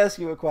have to ask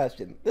you a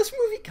question. This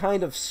movie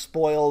kind of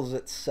spoils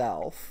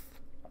itself.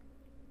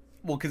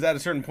 Well, because at a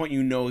certain point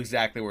you know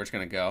exactly where it's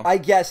going to go. I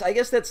guess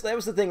that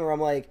was the thing where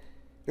I'm like,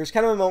 there's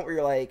kind of a moment where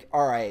you're like,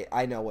 all right,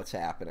 I know what's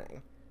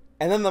happening.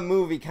 And then the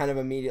movie kind of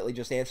immediately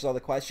just answers all the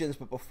questions,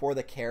 but before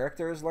the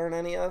characters learn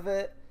any of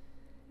it.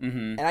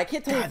 Mm-hmm. And I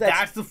can't tell if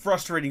that's the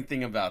frustrating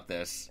thing about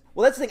this.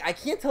 Well, that's the thing. I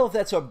can't tell if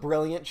that's a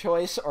brilliant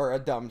choice or a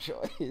dumb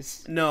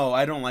choice. No,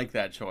 I don't like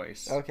that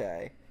choice.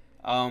 Okay.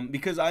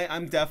 Because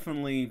I'm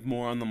definitely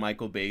more on the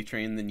Michael Bay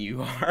train than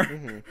you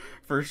are,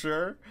 for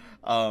sure.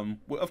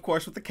 Of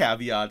course, with the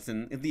caveats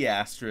and the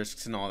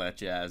asterisks and all that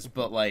jazz.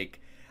 But, like,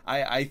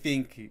 I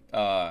think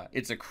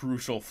it's a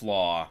crucial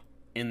flaw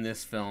in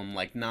this film,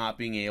 like, not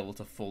being able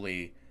to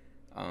fully,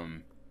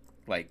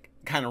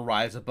 kind of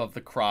rise above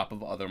the crop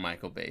of other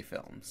Michael Bay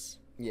films.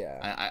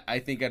 Yeah. I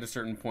think at a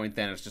certain point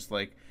then it's just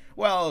like,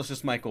 well, it's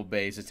just Michael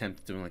Bay's attempt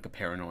at doing, like, a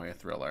paranoia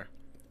thriller.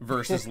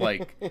 Versus,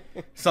 like,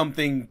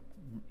 something,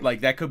 like,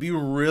 that could be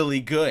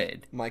really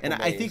good.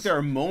 I think there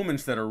are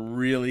moments that are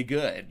really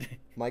good.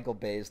 Michael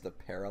Bay's The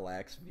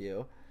Parallax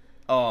View.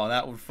 Oh,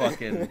 that would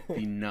fucking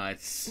be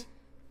nuts.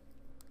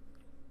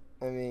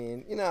 I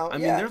mean,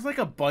 there's like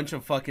a bunch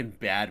of fucking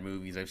bad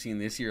movies I've seen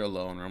this year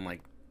alone where I'm like,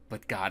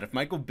 but God, if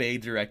Michael Bay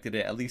directed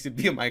it, at least it'd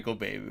be a Michael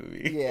Bay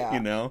movie. Yeah.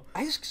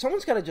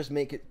 Someone's got to just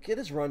get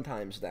his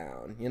runtimes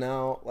down,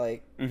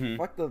 Like,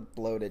 fuck the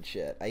bloated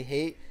shit. I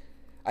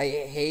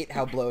hate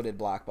how bloated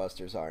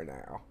blockbusters are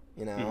now,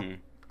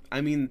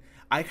 I mean,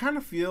 I kind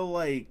of feel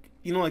like,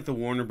 you know, like the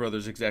Warner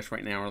Brothers execs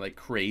right now are like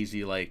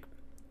crazy, like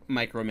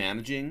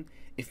micromanaging.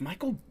 If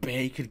Michael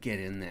Bay could get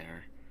in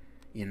there,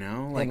 you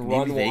know, like And maybe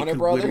run they Warner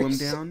could whittle him Brothers?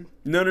 down.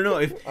 No.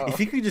 If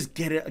he could just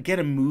get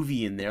a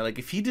movie in there, like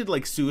if he did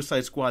like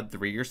Suicide Squad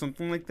 3 or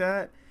something like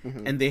that,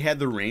 and they had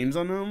the reins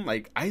on him,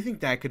 like I think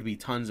that could be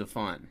tons of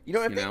fun. You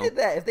know, if they did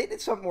that, if they did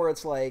something where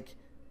it's like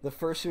the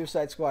first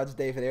Suicide Squad's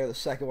David Ayer, the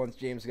second one's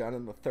James Gunn,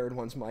 and the third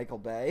one's Michael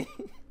Bay,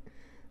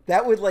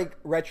 that would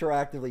like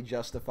retroactively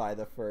justify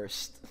the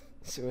first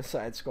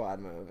Suicide Squad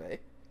movie.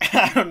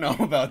 I don't know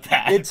about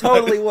that. It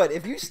totally would.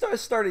 If you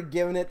started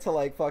giving it to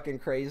like fucking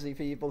crazy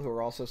people who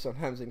are also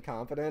sometimes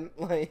incompetent,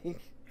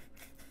 like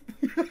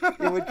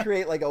it would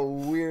create like a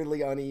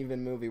weirdly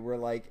uneven movie where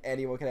like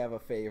anyone could have a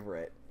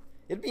favorite.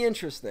 It'd be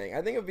interesting.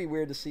 I think it'd be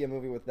weird to see a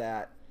movie with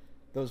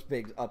those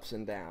big ups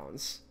and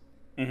downs.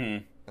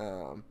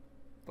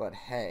 But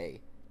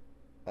hey,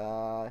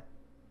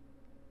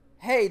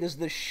 does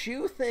the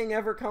shoe thing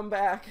ever come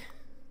back?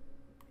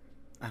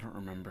 I don't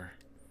remember.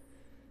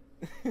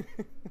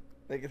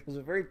 Like, there's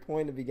a very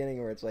point at the beginning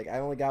where it's like, I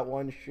only got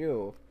one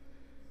shoe.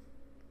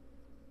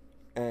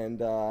 And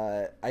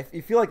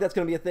you feel like that's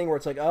going to be a thing where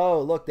it's like,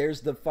 oh, look,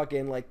 there's the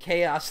fucking, like,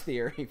 chaos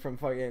theory from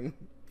fucking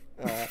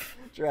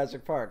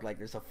Jurassic Park. Like,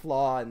 there's a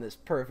flaw in this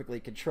perfectly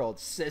controlled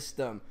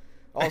system.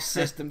 All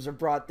systems are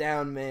brought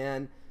down,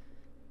 man.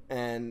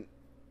 And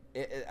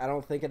I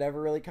don't think it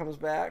ever really comes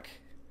back.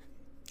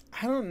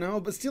 I don't know,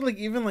 but still, like,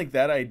 even, like,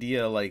 that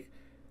idea, like,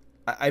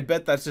 I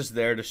bet that's just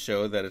there to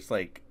show that it's,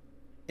 like,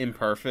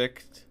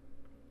 imperfect.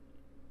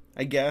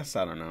 I guess.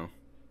 I don't know.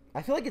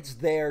 I feel like it's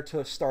there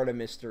to start a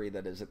mystery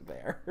that isn't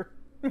there.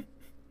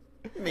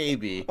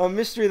 Maybe. A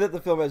mystery that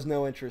the film has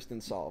no interest in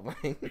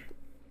solving.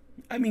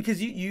 I mean,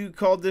 because you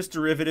called this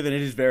derivative, and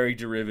it is very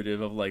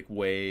derivative of, like,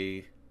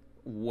 way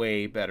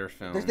better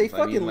films. They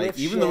fucking like, lift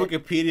even shit. the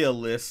Wikipedia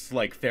lists,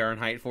 like,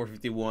 Fahrenheit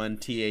 451,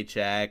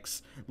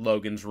 THX,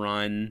 Logan's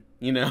Run,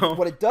 you know?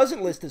 What it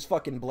doesn't list is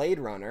fucking Blade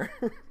Runner.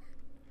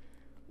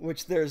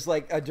 Which there's,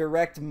 like, a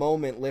direct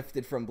moment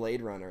lifted from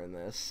Blade Runner in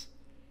this.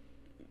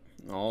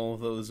 All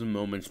those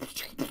moments.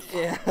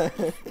 Yeah.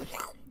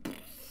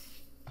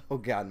 Oh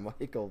god,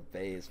 Michael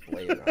Bay's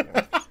Blade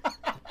Runner.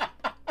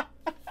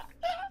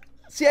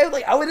 See,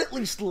 I would at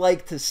least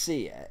like to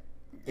see it,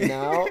 you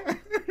know?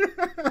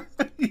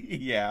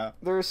 Yeah.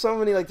 There are so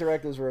many, like,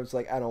 directors where it's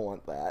like, I don't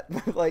want that.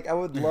 But, like, I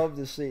would love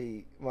to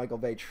see Michael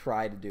Bay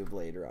try to do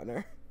Blade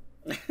Runner.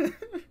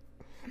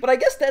 But I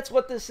guess that's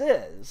what this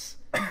is.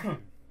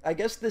 I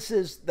guess this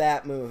is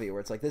that movie where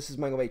it's like, this is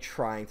Michael Bay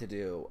trying to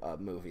do a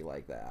movie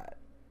like that.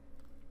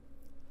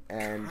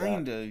 And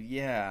kind of,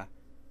 yeah.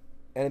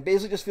 And it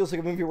basically just feels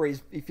like a movie where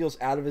he feels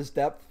out of his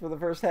depth for the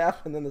first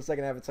half, and then the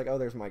second half it's like, oh,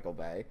 there's Michael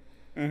Bay.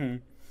 Mm-hmm.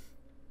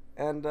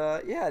 And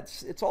yeah,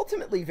 it's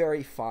ultimately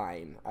very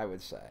fine, I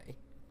would say.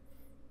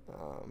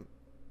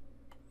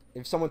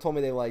 If someone told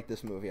me they liked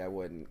this movie, I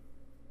wouldn't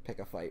pick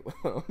a fight with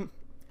them.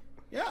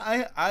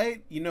 Yeah,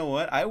 I you know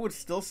what? I would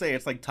still say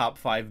it's like top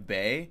 5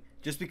 Bay,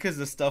 just because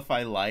the stuff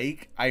I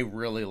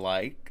really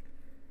like.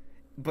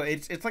 But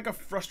it's like a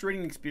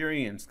frustrating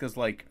experience, because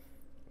like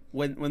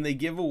when they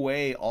give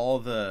away all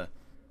the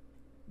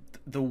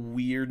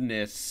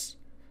weirdness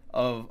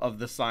of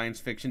the science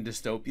fiction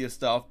dystopia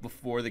stuff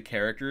before the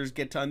characters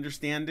get to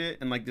understand it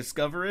and like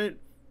discover it,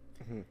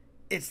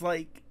 it's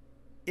like,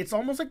 it's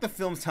almost like the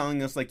film's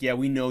telling us like, yeah,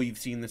 we know you've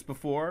seen this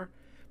before,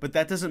 but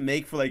that doesn't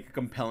make for like a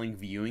compelling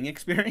viewing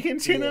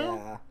experience, you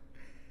know?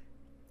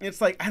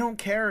 It's like, I don't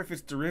care if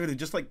it's derivative,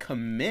 just like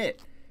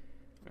commit,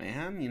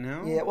 man, you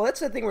know? Yeah, well, that's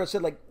the thing where I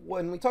said, like,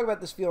 when we talk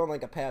about this feeling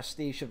like a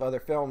pastiche of other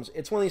films,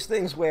 it's one of these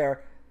things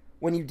where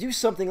when you do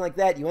something like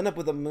that, you end up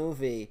with a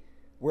movie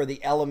where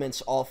the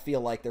elements all feel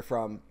like they're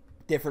from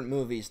different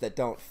movies that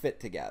don't fit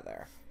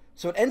together.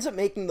 So it ends up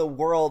making the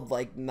world,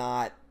 like,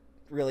 not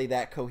really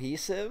that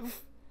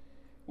cohesive,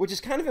 which is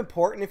kind of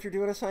important if you're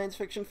doing a science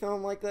fiction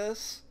film like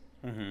this.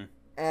 Mm-hmm.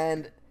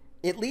 And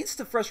it leads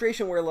to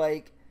frustration where,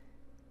 like,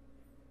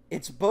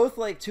 it's both,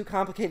 like, too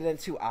complicated and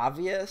too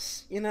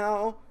obvious, you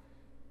know?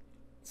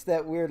 It's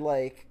that weird,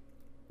 like,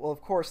 well,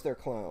 of course they're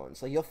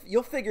clones. Like,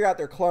 you'll figure out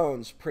they're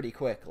clones pretty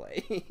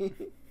quickly.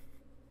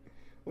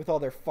 With all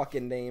their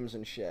fucking names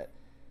and shit.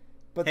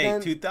 But hey,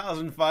 then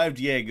 2005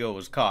 Diego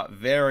was caught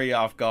very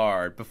off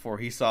guard before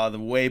he saw the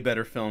way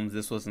better films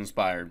this was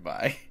inspired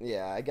by.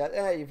 Yeah, I got.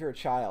 If you're a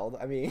child,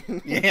 I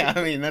mean. Yeah,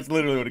 I mean that's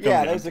literally what it comes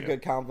down to. Yeah, that's a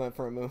good compliment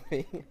for a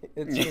movie.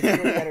 It's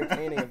really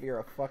entertaining if you're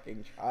a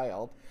fucking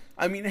child.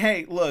 I mean,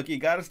 hey, look, you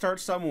got to start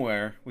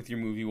somewhere with your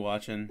movie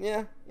watching.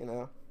 Yeah, you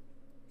know.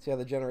 See how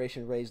the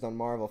generation raised on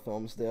Marvel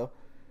films do.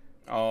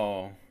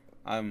 Oh,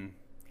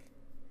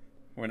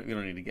 we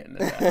don't need to get into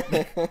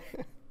that.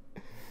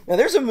 Now,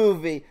 there's a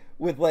movie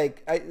with,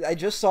 like, I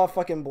just saw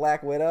fucking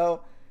Black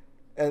Widow,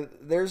 and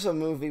there's a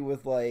movie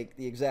with, like,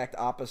 the exact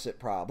opposite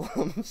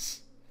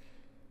problems.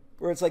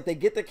 Where it's like they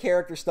get the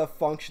character stuff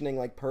functioning,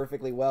 like,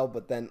 perfectly well,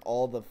 but then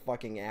all the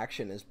fucking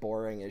action is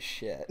boring as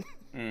shit.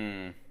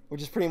 Mm.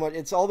 Which is pretty much,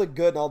 it's all the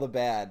good and all the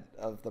bad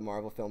of the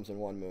Marvel films in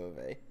one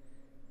movie.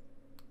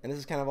 And this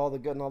is kind of all the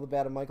good and all the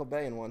bad of Michael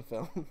Bay in one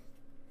film.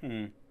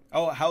 Hmm.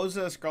 Oh, how's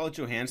Scarlett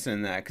Johansson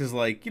in that? Because,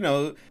 like, you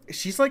know,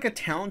 she's like a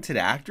talented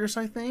actress,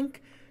 I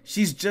think.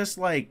 She's just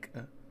like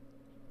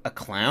a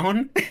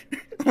clown,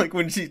 like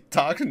when she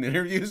talks in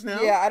interviews now.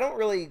 Yeah, I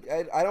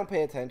don't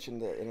pay attention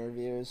to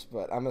interviews,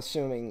 but I'm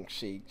assuming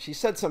she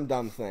said some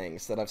dumb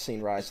things that I've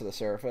seen rise to the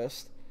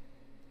surface.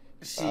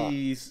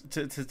 She's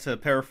to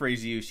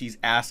paraphrase you, she's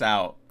ass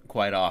out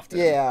quite often.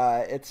 Yeah,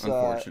 it's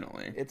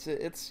unfortunately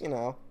it's you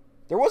know,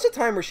 there was a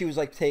time where she was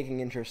like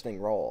taking interesting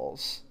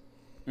roles.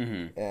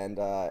 Mm-hmm. And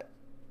I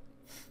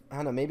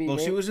don't know, maybe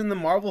she was in the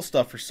Marvel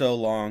stuff for so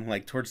long,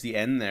 like towards the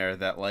end there,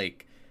 that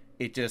like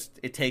it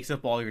takes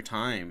up all your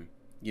time,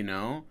 you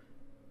know?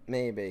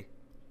 Maybe.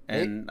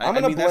 And I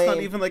mean that's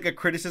not even like a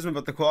criticism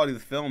about the quality of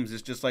the films,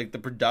 it's just like the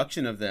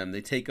production of them.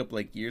 They take up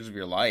like years of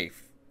your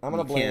life.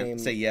 You can't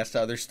say yes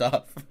to other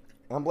stuff.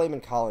 I'm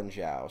blaming Colin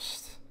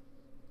Joust.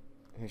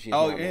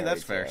 Yeah,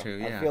 that's fair too.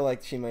 Yeah. I feel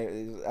like she might.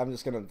 I'm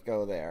just gonna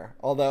go there.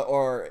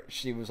 Or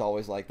she was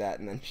always like that,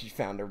 and then she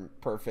found her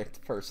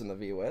perfect person to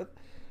be with,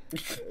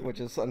 which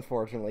is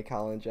unfortunately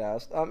Colin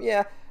Joust.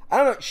 Yeah, I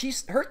don't know.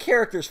 Her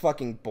character's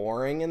fucking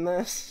boring in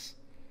this.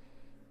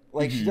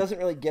 Like she doesn't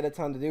really get a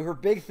ton to do. Her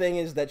big thing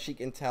is that she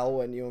can tell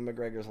when Ewan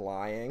McGregor's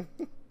lying.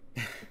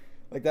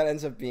 Like that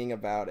ends up being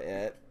about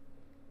it.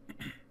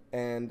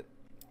 And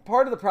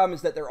part of the problem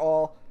is that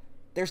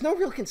there's no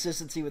real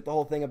consistency with the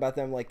whole thing about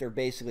them. Like they're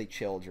basically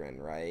children,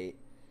 right?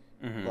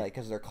 Mm-hmm. Like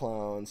because they're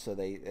clones, so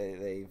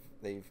they're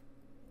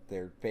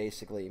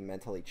basically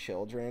mentally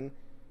children.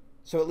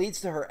 So it leads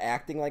to her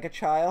acting like a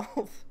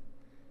child,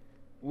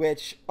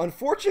 which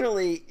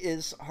unfortunately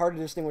is hard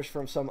to distinguish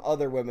from some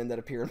other women that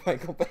appear in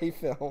Michael Bay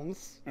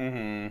films.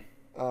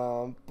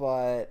 Mm-hmm.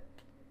 But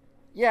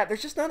yeah,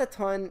 there's just not a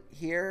ton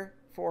here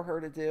for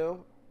her to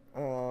do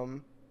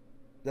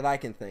that I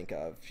can think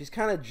of. She's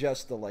kind of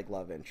just the like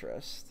love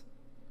interest.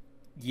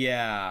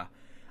 Yeah,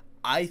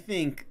 I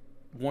think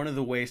one of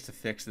the ways to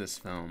fix this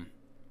film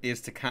is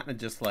to kind of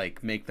just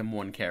like make them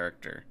one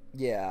character.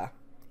 Yeah,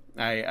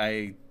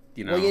 I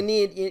you know. Well, you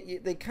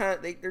need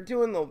they're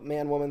doing the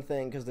man woman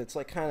thing because it's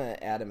like kind of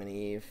Adam and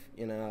Eve,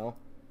 you know.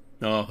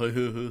 Oh,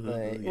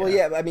 like, yeah. Well,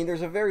 yeah. I mean,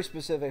 there's a very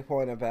specific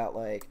point about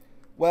like,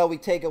 well, we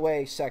take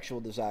away sexual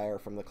desire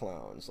from the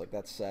clones, like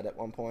that's said at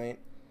one point,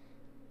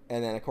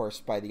 and then of course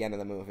by the end of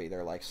the movie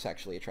they're like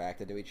sexually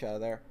attracted to each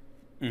other.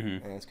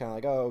 Mm-hmm. And it's kind of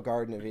like, oh,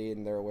 Garden of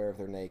Eden, they're aware of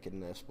their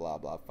nakedness, blah,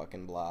 blah,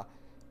 fucking blah.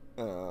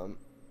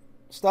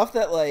 Stuff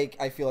that, like,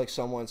 I feel like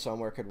someone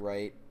somewhere could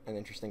write an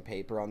interesting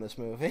paper on this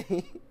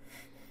movie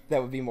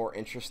that would be more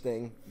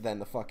interesting than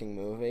the fucking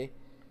movie.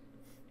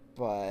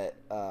 But,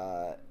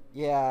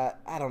 yeah,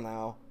 I don't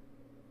know.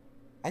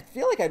 I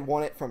feel like I'd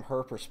want it from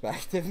her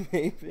perspective,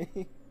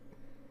 maybe.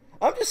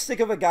 I'm just sick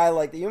of a guy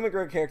like the Ewan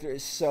McGregor character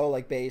is so,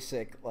 like,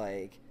 basic,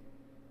 like,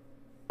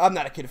 I'm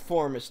not a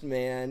conformist,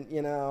 man,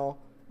 you know?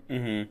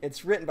 Mm-hmm.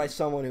 It's written by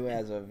someone who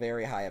has a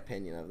very high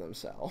opinion of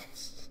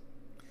themselves.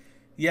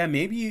 Yeah,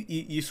 maybe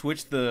you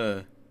switch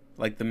the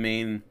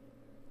main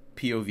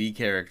POV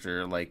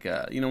character, like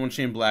you know when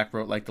Shane Black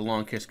wrote like The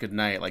Long Kiss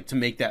Goodnight, like to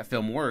make that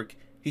film work,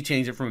 he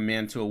changed it from a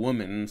man to a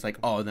woman, and it's like,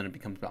 oh, then it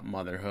becomes about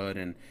motherhood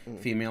and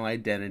female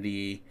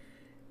identity,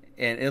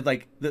 and it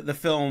like the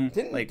film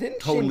didn't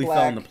totally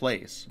fell into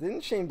place.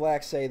 Didn't Shane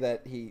Black say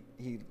that he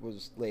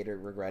was later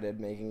regretted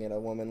making it a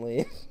woman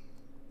lead?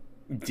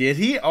 Did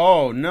he?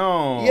 Oh,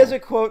 no. He has a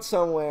quote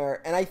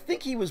somewhere, and I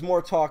think he was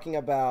more talking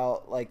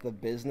about, like, the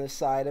business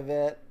side of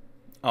it.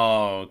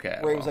 Oh, okay.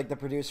 Where he was like, the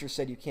producer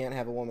said you can't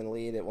have a woman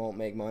lead, it won't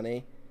make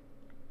money.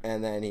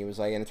 And then he was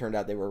like, and it turned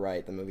out they were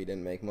right, the movie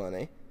didn't make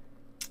money.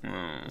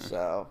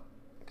 So,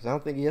 because I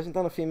don't think he hasn't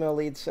done a female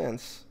lead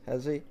since,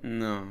 has he?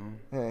 No.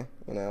 You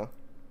know.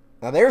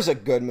 Now, there's a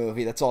good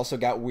movie that's also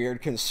got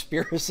weird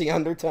conspiracy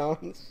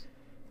undertones.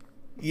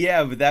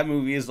 Yeah, but that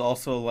movie is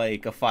also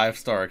like a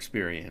 5-star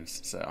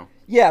experience, so.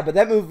 Yeah, but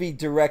that movie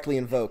directly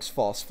invokes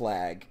false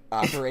flag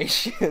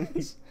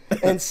operations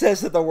and says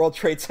that the World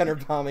Trade Center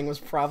bombing was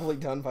probably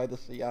done by the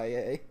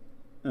CIA.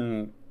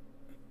 How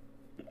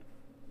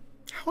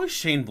is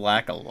Shane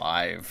Black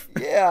alive?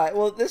 Yeah,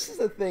 well, this is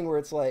the thing where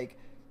it's like,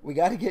 we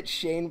got to get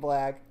Shane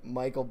Black,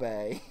 Michael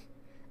Bay,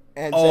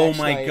 and Zack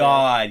Snyder.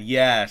 God,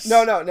 yes.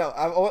 No.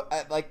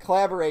 I like,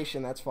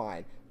 collaboration, that's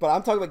fine. But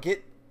I'm talking about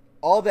get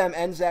all of them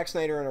and Zack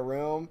Snyder in a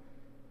room,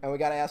 and we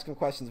got to ask them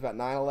questions about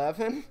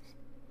 9/11.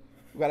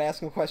 We got to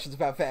ask them questions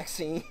about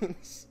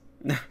vaccines.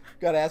 We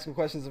got to ask them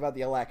questions about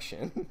the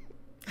election.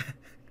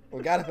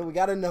 we got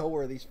to know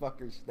where these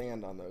fuckers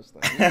stand on those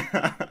things.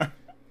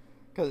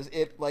 Because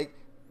it, like,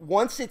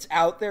 once it's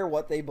out there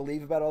what they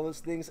believe about all those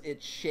things,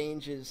 it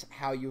changes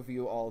how you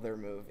view all their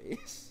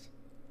movies.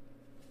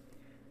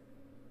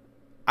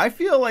 I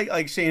feel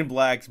like Shane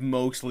Black's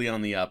mostly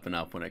on the up and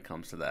up when it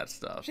comes to that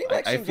stuff.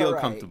 I feel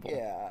comfortable.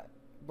 Yeah,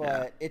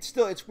 but it's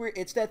weird.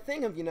 It's that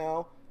thing of, you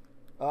know,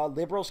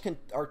 liberals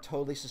are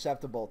totally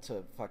susceptible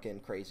to fucking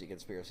crazy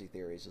conspiracy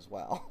theories as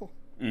well.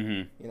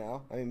 Mm-hmm. You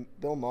know, I mean,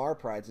 Bill Maher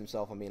prides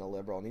himself on being a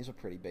liberal, and he's a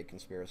pretty big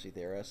conspiracy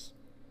theorist.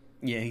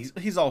 Yeah,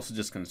 he's also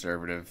just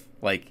conservative.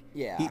 Like,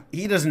 Yeah.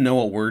 he doesn't know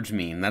what words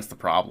mean. That's the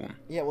problem.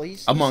 Yeah, well,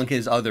 he's among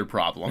his other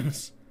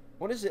problems.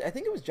 What is it? I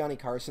think it was Johnny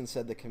Carson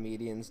said the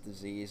comedian's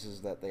disease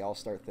is that they all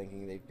start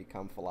thinking they've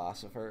become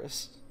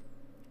philosophers.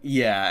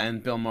 Yeah,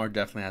 and Bill Maher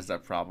definitely has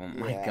that problem.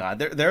 My Yeah. God,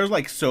 there's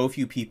like so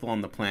few people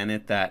on the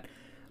planet that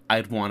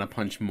I'd want to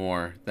punch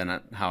more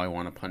than how I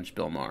want to punch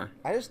Bill Maher.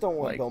 I just don't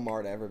want Like- Bill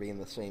Maher to ever be in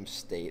the same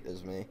state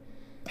as me.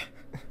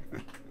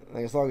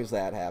 Like, as long as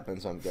that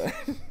happens, I'm good.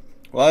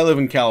 Well, I live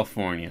in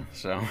California,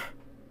 so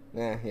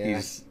Yeah.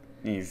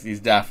 he's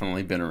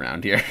definitely been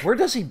around here. Where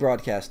does he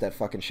broadcast that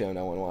fucking show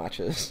no one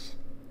watches?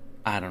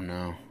 I don't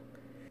know.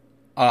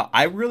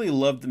 I really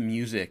love the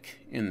music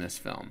in this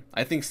film.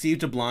 I think Steve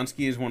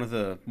Jablonsky is one of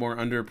the more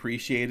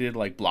underappreciated,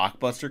 like,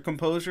 blockbuster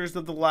composers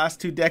of the last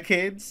 2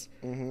 decades.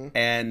 Mm-hmm.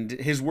 And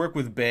his work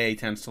with Bay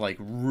tends to, like,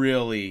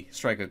 really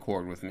strike a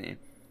chord with me.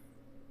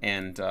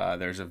 And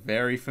there's a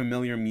very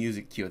familiar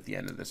music cue at the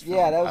end of this film.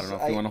 Yeah, that was- I don't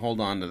know if you want to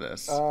hold on to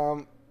this.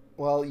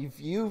 Well,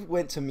 you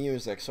went to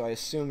music, so I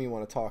assume you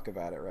want to talk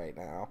about it right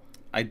now.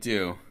 I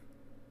do.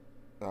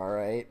 All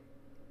right.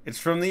 It's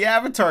from the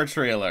Avatar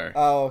trailer.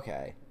 Oh,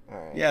 okay. All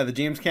right. Yeah, the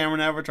James Cameron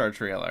Avatar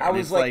trailer. I And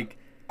was it's like,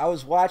 I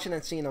was watching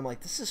that scene. I'm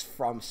like, this is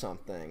from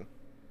something.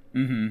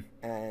 mm-hmm.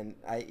 And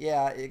I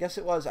guess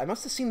it was. I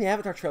must have seen the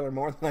Avatar trailer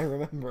more than I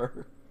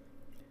remember.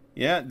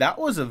 Yeah, that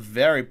was a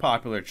very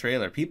popular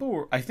trailer.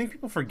 I think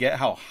people forget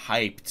how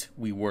hyped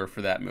we were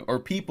for that movie, or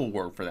people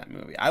were for that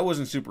movie. I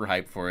wasn't super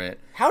hyped for it.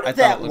 How did I that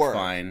thought it looked work?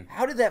 fine.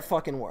 How did that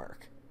fucking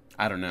work?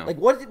 I don't know. Like,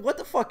 what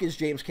the fuck is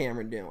James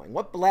Cameron doing?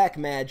 What black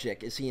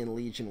magic is he in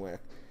legion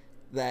with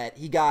that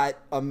he got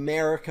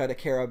America to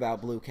care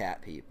about blue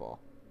cat people?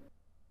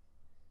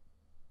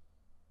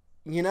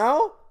 You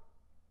know?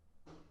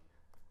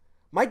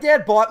 My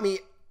dad bought me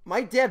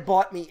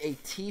a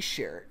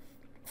t-shirt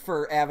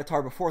for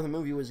Avatar before the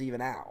movie was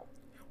even out.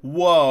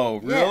 Whoa,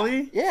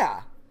 really?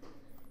 Yeah.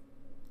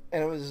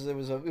 And it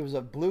was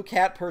a blue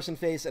cat person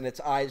face and its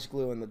eyes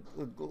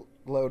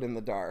glowed in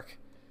the dark.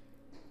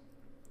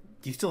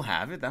 Do you still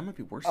have it? That might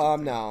be worse.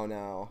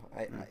 No.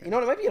 Okay. You know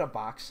what? It might be in a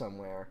box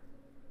somewhere.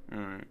 All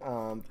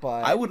right.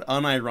 But I would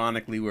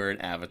unironically wear an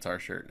Avatar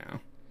shirt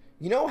now.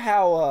 You know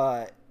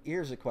how?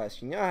 Here's a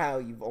question. You know how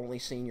you've only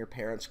seen your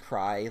parents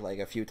cry like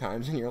a few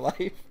times in your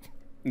life?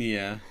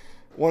 Yeah.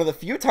 One of the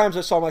few times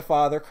I saw my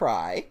father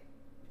cry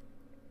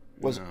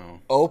was No.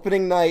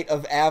 opening night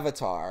of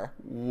Avatar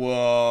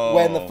Whoa.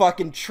 when the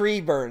fucking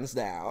tree burns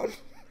down.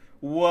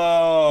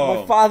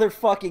 Whoa. My father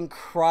fucking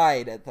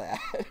cried at that.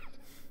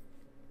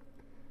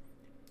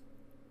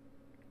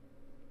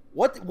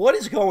 What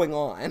is going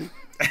on?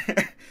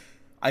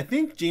 I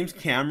think James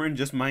Cameron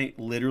just might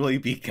literally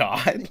be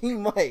God. He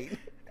might.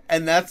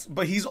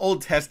 But he's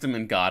Old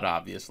Testament God,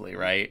 obviously,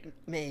 right?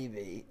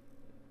 Maybe.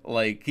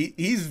 Like,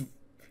 he's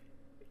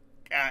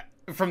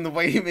from the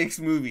way he makes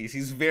movies,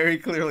 he's very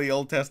clearly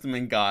Old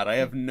Testament God. I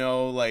have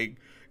no, like,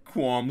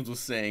 qualms with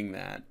saying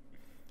that.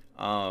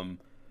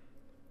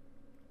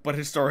 But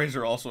his stories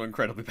are also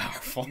incredibly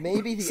powerful.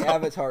 Maybe the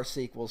Avatar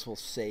sequels will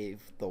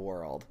save the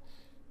world.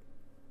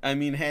 I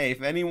mean, hey,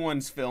 if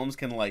anyone's films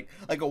can, like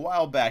a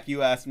while back,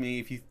 you asked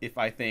me if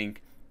I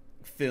think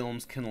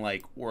films can,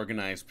 like,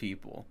 organize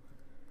people.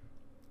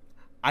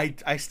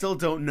 I still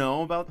don't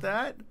know about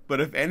that,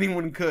 but if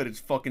anyone could, it's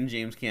fucking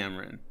James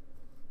Cameron.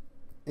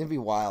 It'd be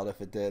wild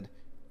if it did.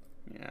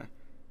 Yeah.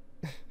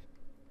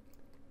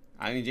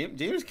 I mean,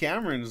 James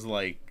Cameron's,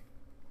 like,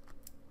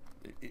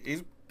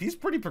 he's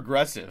pretty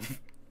progressive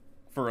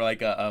for,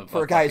 like, a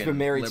guy who's been fucking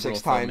married liberal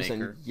 6 times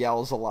filmmaker. and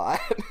yells a lot.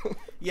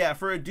 Yeah,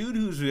 for a dude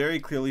who's very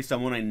clearly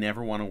someone I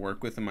never want to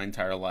work with in my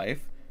entire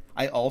life,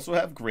 I also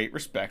have great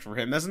respect for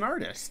him as an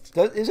artist.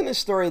 Isn't his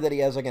story that he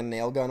has like a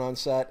nail gun on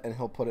set and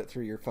he'll put it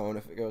through your phone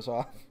if it goes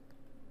off?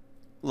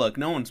 Look,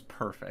 no one's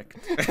perfect.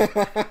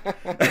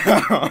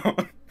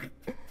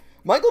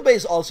 Michael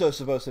Bay's also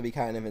supposed to be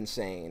kind of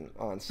insane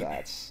on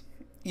sets.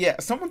 Yeah,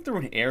 someone threw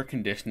an air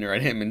conditioner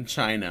at him in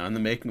China on the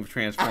making of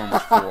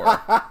Transformers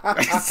 4.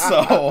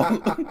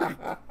 So...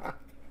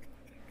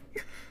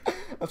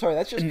 I'm sorry,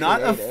 that's just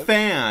not creative. a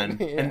fan,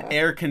 Yeah. an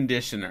air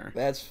conditioner.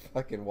 That's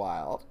fucking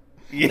wild.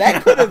 Yeah.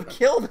 That could have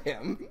killed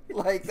him.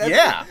 Like,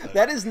 Yeah.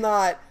 That is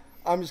not,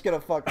 I'm just going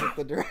to fuck with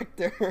the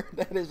director.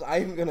 That is,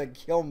 I'm going to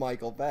kill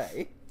Michael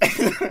Bay.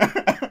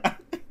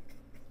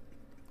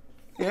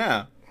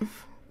 Yeah.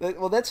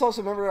 Well, that's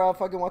also, remember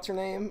fucking, what's her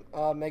name?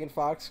 Megan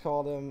Fox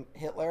called him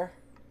Hitler.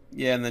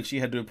 Yeah, and then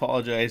she had to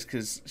apologize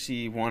because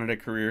she wanted a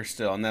career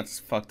still, and that's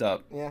fucked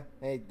up. Yeah,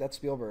 hey, that's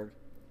Spielberg.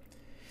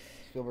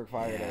 Spielberg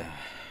fired her.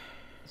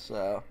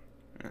 So,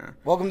 Yeah.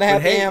 welcome to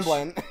But Happy hey,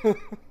 Amblin.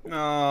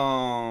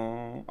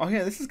 Oh,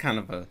 yeah, this is kind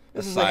of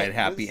a side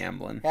Happy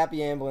Amblin. Happy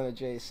Amblin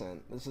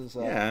adjacent. This is,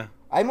 Yeah.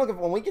 I'm looking,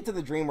 when we get to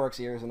the DreamWorks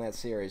years in that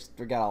series,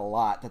 we got a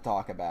lot to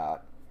talk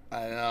about.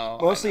 I know.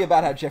 Mostly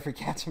about how Jeffrey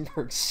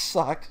Katzenberg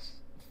sucks,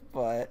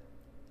 but...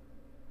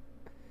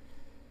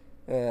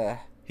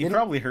 He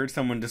probably heard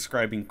someone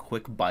describing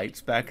quick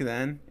bites back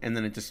then, and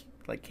then it just,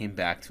 like, came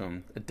back to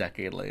him a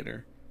decade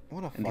later.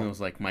 What a And he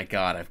was like, my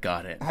God, I've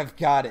got it. I've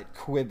got it,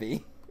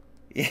 Quibi.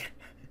 Yeah.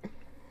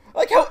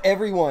 Like how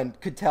everyone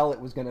could tell it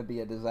was going to be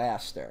a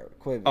disaster.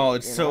 Quibi, Oh,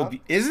 it's so...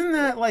 Isn't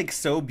that, like,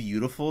 so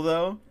beautiful,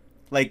 though?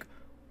 Like,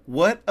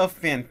 what a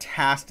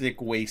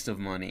fantastic waste of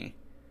money.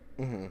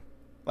 Mm-hmm.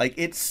 Like,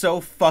 it's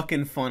so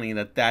fucking funny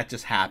that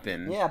just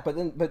happened. Yeah,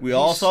 but we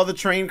all saw the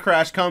train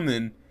crash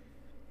coming.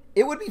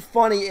 It would be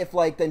funny if,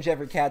 like, then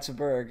Jeffrey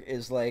Katzenberg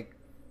is, like,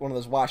 one of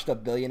those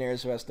washed-up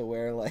billionaires who has to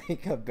wear,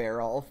 like, a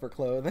barrel for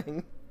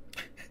clothing.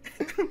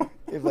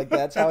 If, like,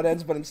 that's how it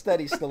ends, but instead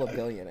he's still a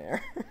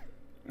billionaire.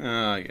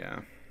 Oh, yeah.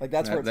 Like,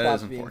 that's where it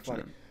stops being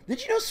funny.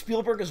 Did you know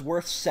Spielberg is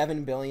worth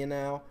 $7 billion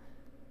now?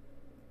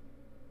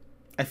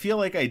 I feel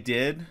like I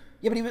did.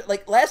 Yeah, but he was,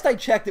 like, last I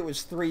checked, it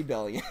was $3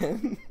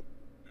 billion.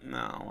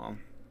 No, well...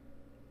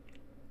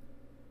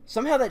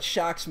 Somehow that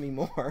shocks me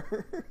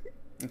more.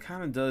 It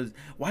kind of does.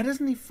 Why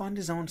doesn't he fund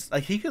his own...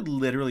 Like, he could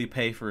literally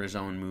pay for his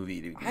own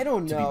movie to I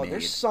don't know.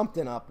 There's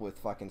something up with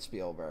fucking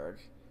Spielberg.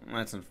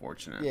 That's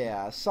unfortunate.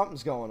 Yeah,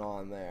 something's going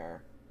on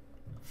there.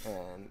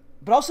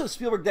 But also,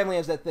 Spielberg definitely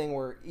has that thing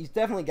where he's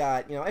definitely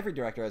got... You know, every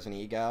director has an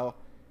ego.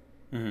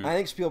 Mm-hmm. I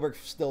think Spielberg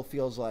still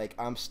feels like,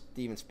 I'm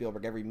Steven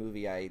Spielberg. Every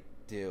movie I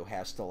do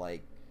has to,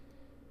 like,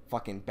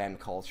 fucking bend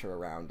culture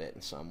around it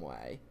in some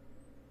way.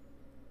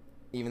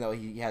 Even though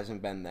he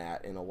hasn't been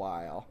that in a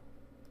while.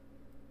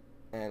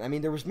 And, I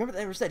mean, there was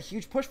that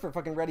huge push for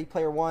fucking Ready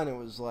Player One. It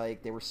was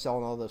like, they were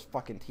selling all those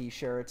fucking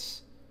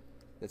t-shirts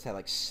that had,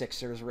 like,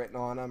 Sixers written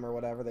on them or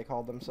whatever they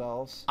called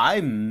themselves. I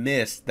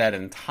missed that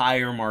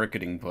entire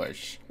marketing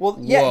push. Well,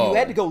 yeah, Whoa. You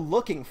had to go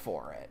looking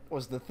for it,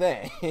 was the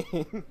thing.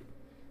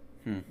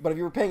 But if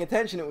you were paying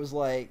attention, it was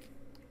like,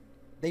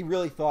 they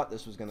really thought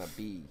this was going to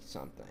be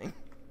something.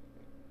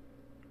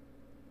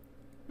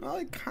 Well,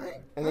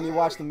 and then you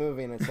watch the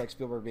movie, and it's like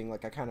Spielberg being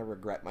like, I kind of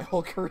regret my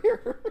whole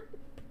career.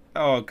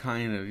 Oh,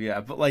 kind of,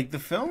 yeah. But, like, the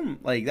film,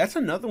 like, that's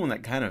another one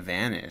that kind of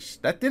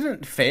vanished. That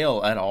didn't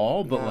fail at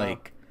all, but,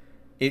 like,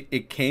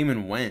 it came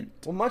and went.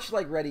 Well, much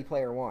like Ready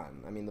Player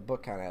One. I mean, the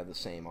book kind of had the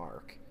same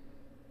arc.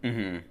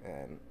 Mm-hmm.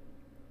 And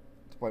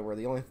to the point where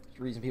the only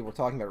reason people were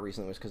talking about it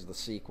recently was because the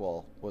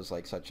sequel was,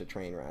 like, such a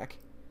train wreck.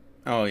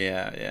 Oh,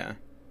 yeah.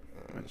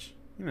 Which,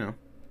 you know.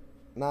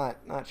 Not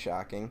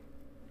shocking.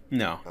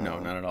 No,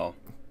 not at all.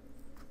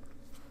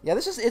 Yeah,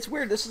 it's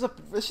weird. This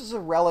is a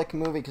relic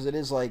movie because it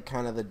is like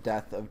kind of the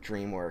death of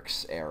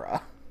DreamWorks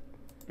era.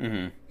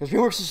 Mm-hmm. Because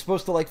DreamWorks is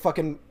supposed to like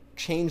fucking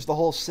change the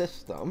whole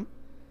system,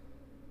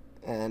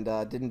 and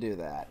didn't do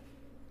that.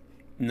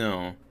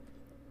 No,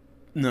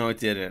 it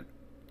didn't.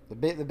 The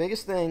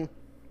biggest thing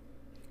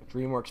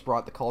DreamWorks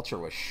brought the culture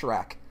was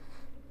Shrek,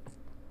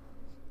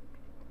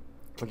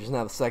 which is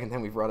now the second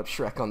time we've brought up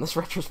Shrek on this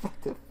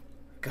retrospective.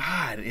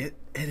 God, it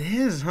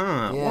is,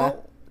 huh? Yeah.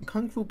 Well,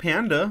 Kung Fu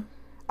Panda.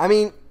 I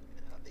mean.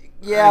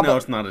 Yeah, I know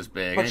it's not as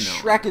big. But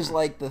Shrek is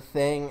like the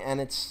thing, and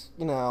it's,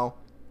 you know,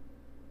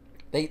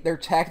 they're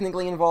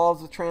technically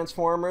involved with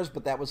Transformers,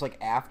 but that was like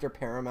after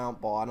Paramount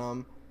bought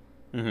them.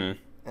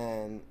 Mm-hmm.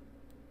 And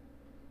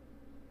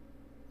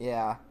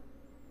yeah,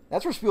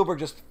 that's where Spielberg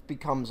just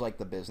becomes like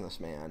the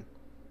businessman,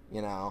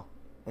 you know,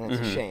 and it's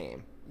a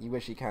shame. You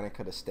wish he kind of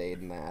could have stayed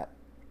in that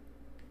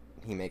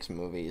he makes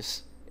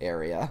movies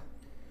area.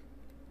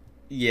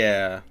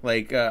 Yeah,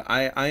 like,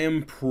 I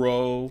am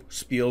pro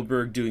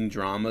Spielberg doing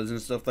dramas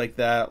and stuff like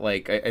that.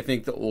 Like, I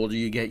think the older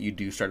you get, you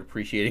do start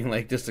appreciating,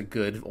 like, just a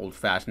good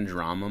old-fashioned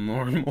drama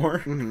more and more.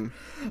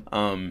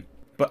 Mm-hmm.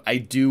 But I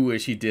do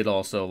wish he did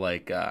also,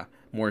 like,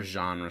 more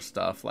genre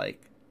stuff.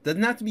 Like,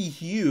 doesn't have to be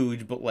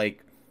huge, but,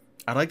 like,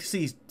 I'd like to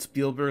see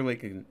Spielberg,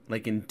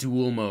 like in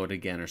duel mode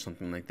again or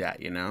something like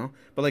that, you know?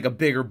 But, like, a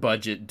bigger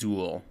budget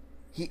duel.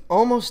 He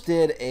almost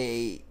did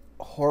a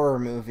horror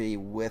movie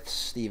with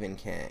Stephen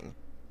King.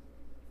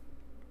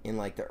 In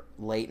like the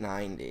late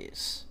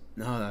 90s.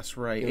 No, that's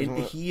right.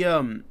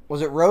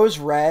 Was it Rose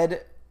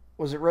Red?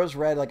 Was it Rose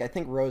Red? Like I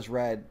think Rose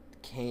Red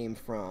came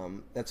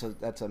from that's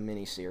a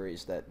mini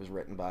series that was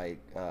written by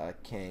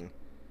King.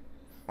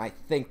 I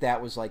think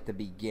that was like the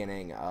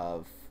beginning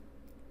of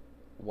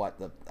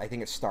I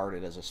think it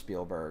started as a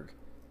Spielberg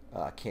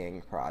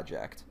King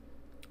project.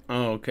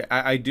 Oh, okay.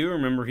 I do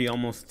remember he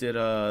almost did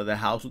The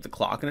House with the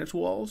Clock in Its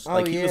Walls. Oh,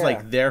 like, he was,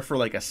 like, there for,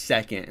 like, a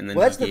second, and then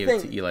he gave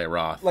it to Eli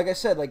Roth. Like I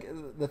said, like,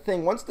 the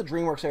thing, once the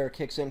DreamWorks era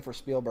kicks in for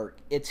Spielberg,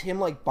 it's him,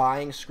 like,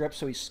 buying scripts,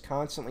 so he's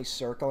constantly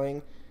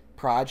circling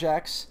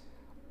projects,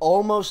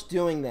 almost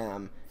doing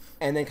them,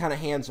 and then kind of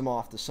hands them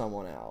off to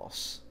someone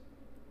else.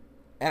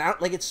 And,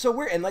 like, it's so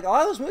weird. And, like, a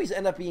lot of those movies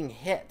end up being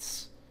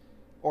hits.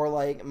 Or,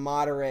 like,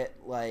 moderate,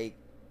 like,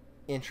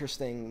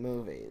 interesting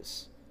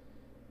movies.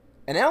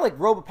 And now, like,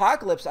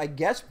 Robopocalypse, I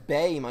guess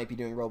Bay might be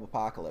doing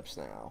Robopocalypse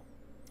now.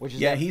 Which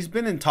is he's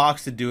been in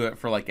talks to do it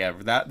for, like,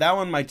 ever. That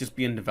one might just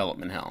be in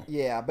development hell.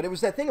 Yeah, but it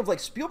was that thing of,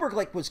 like, Spielberg,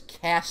 like, was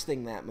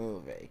casting that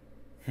movie.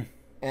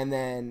 And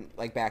then,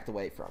 like, backed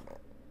away from it.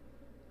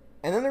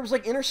 And then there was,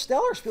 like,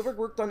 Interstellar. Spielberg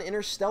worked on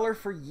Interstellar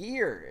for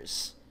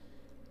years.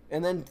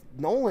 And then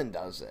Nolan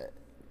does it.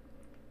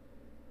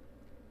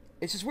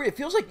 It's just weird. It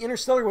feels like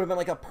Interstellar would have been,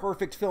 like, a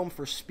perfect film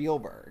for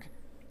Spielberg.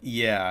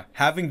 Yeah.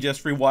 Having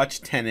just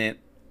rewatched Tenet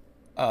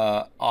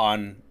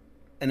on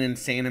an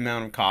insane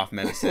amount of cough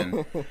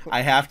medicine,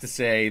 I have to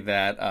say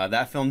that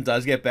that film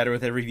does get better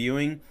with every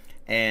viewing,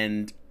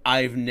 and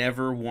I've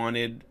never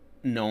wanted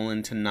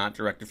Nolan to not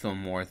direct a film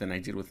more than I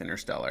did with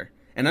Interstellar.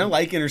 And I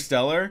like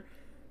Interstellar.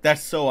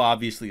 That's so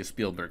obviously a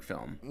Spielberg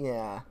film.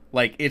 Yeah.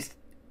 Like, it's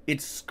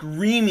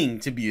screaming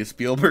to be a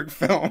Spielberg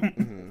film.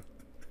 Mm-hmm.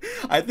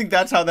 I think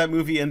that's how that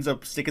movie ends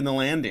up sticking the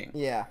landing.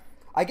 Yeah.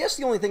 I guess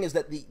the only thing is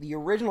that the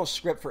original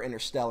script for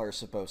Interstellar is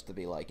supposed to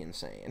be, like,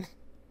 insane.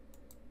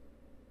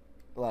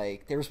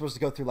 Like, they were supposed to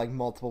go through, like,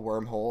 multiple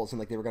wormholes, and,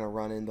 like, they were going to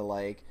run into,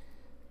 like,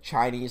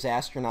 Chinese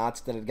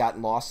astronauts that had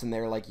gotten lost in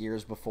there, like,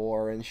 years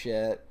before and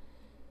shit.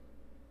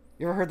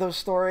 You ever heard those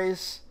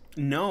stories?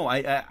 No,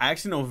 I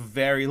actually know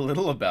very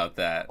little about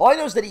that. All I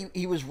know is that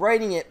he was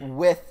writing it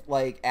with,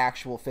 like,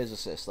 actual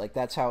physicists. Like,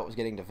 that's how it was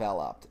getting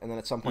developed. And then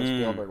at some point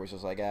Spielberg was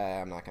just like,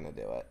 I'm not going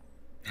to do it.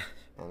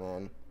 And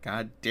then...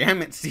 God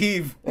damn it,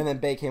 Steve. And then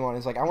Bay came on and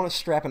was like, I want to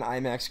strap an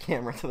IMAX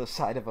camera to the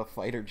side of a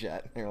fighter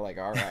jet. And they were like,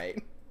 all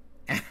right.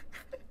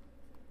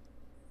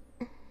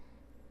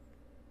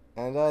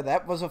 And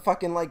that was a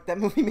fucking, like, that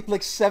movie made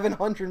like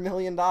 $700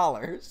 million.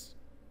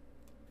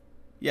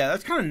 Yeah,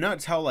 that's kind of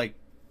nuts how, like,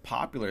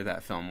 popular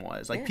that film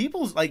was. Like,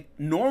 people's, like,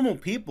 normal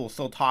people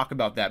still talk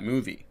about that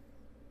movie.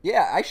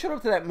 Yeah, I showed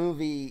up to that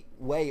movie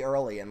way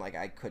early and, like,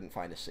 I couldn't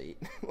find a seat.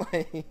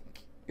 Like,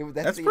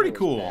 that's pretty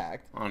cool,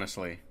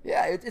 honestly.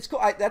 Yeah, it's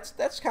cool.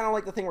 That's kind of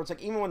like the thing where it's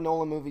like, even when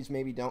Nolan movies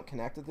maybe don't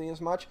connect with me as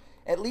much,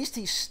 at least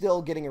he's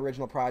still getting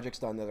original projects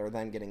done that are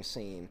then getting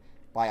seen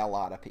by a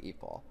lot of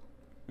people.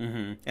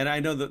 Mm-hmm. And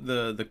I know that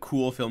the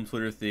cool film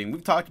Twitter thing,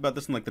 we've talked about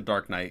this in, like, the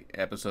Dark Knight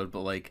episode,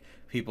 but, like,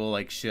 people,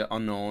 like, shit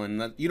on Nolan.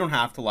 That you don't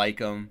have to like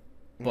him,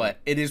 but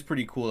it is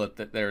pretty cool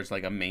that there's,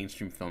 like, a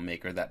mainstream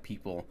filmmaker that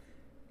people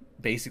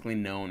basically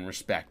know and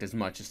respect as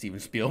much as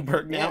Steven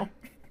Spielberg now.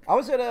 Yeah. I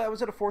was at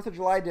a 4th of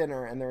July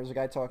dinner, and there was a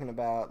guy talking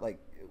about, like,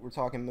 we're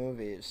talking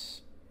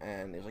movies,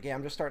 and he was like, yeah,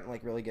 I'm just starting to,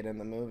 like, really get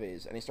into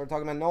movies. And he started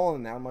talking about Nolan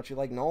and how much you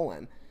like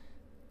Nolan.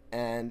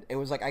 And it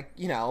was like,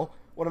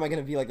 what am I going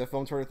to be, like, the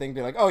film Twitter thing,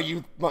 be like, oh,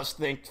 you must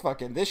think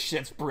fucking this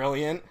shit's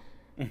brilliant.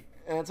 And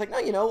it's like,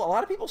 no, a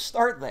lot of people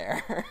start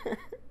there.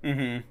 Mm-hmm.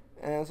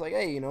 And it's like,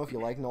 hey, if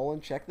you like Nolan,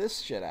 check this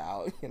shit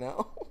out,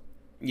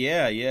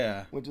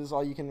 Yeah. Which is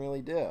all you can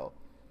really do.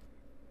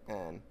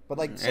 But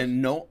like,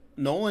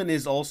 Nolan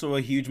is also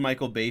a huge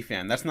Michael Bay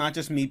fan. That's not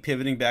just me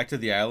pivoting back to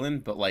The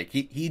Island, but, like,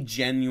 he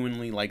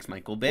genuinely likes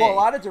Michael Bay. Well, a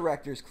lot of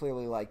directors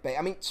clearly like Bay.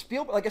 I mean,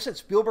 Spielberg, like I said,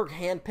 Spielberg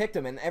handpicked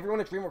him, and everyone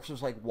at DreamWorks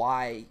was like,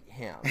 "Why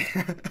him?"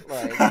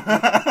 Like,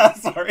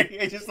 sorry,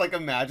 I just, like,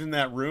 imagine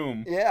that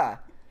room. Yeah,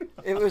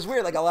 it was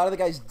weird. Like, a lot of the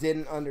guys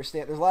didn't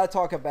understand. There's a lot of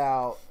talk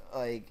about,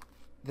 like,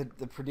 the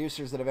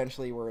producers that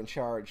eventually were in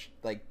charge,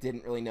 like,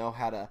 didn't really know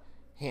how to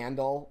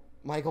handle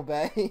Michael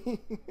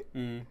Bay.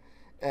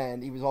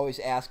 And he was always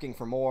asking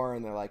for more,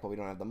 and they're like, well, we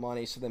don't have the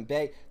money. So then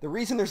Bay... The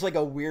reason there's, like,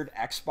 a weird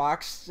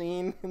Xbox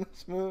scene in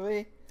this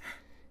movie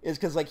is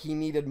because, like, he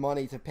needed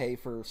money to pay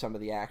for some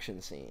of the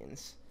action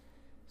scenes.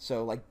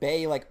 So, like,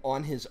 Bay, like,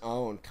 on his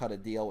own cut a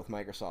deal with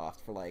Microsoft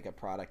for, like, a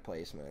product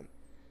placement.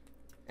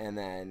 And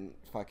then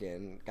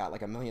fucking got,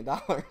 like, $1 million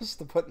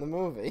to put in the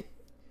movie.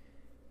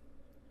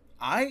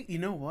 You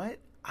know what?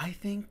 I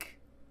think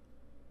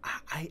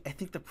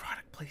the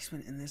product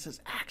placement in this is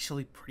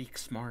actually pretty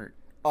smart.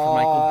 For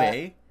Michael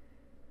Bay?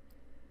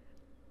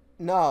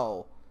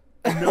 No.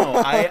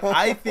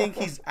 I think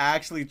he's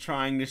actually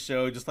trying to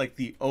show just, like,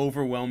 the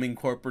overwhelming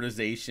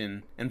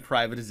corporatization and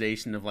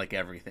privatization of, like,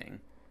 everything.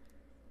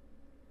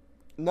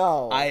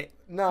 No.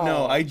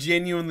 No, I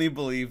genuinely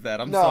believe that.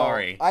 I'm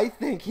sorry. I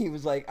think he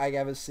was like, I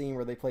have a scene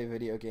where they play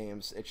video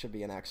games. It should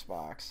be an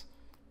Xbox.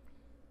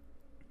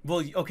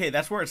 Well, okay,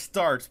 that's where it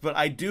starts, but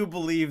I do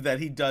believe that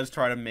he does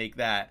try to make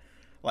that,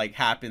 like,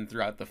 happen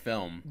throughout the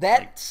film. That,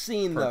 like,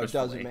 scene, though,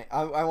 doesn't make...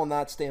 I will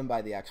not stand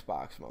by the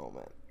Xbox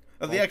moment.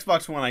 The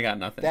Xbox one, I got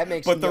nothing. That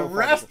makes But the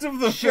rest of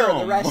the film... Sure,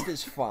 the rest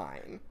is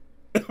fine.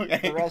 Okay.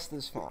 The rest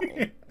is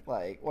fine.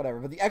 Like, whatever.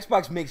 But the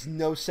Xbox makes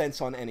no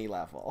sense on any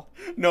level.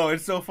 No,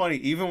 it's so funny.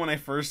 Even when I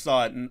first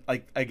saw it, and,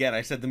 like, again,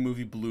 I said the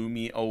movie blew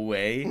me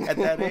away at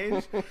that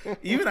age.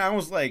 Even I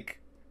was like,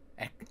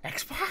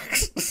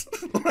 Xbox?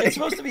 Like... It's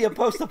supposed to be a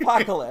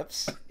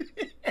post-apocalypse.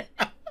 Yeah.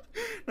 And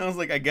I was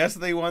like, I guess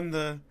they won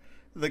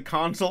the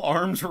console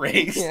arms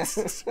race.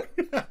 Yes.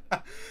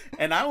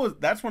 And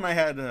that's when I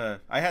had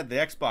the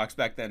Xbox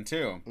back then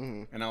too.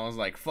 Mm-hmm. And I was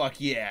like, fuck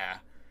yeah.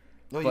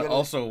 No, but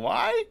also,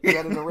 why? You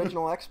had an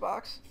original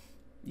Xbox?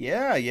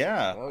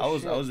 Yeah. Oh,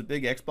 I was a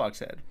big Xbox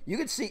head. You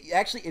could see,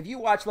 actually, if you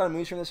watch a lot of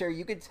movies from this era,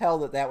 you could tell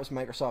that was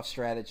Microsoft's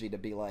strategy to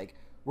be like,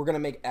 we're going to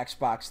make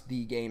Xbox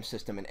the game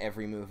system in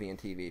every movie and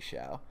TV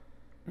show.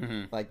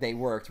 Mm-hmm. Like, they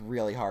worked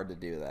really hard to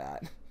do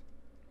that.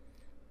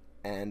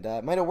 And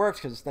it might have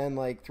worked, because then,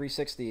 like,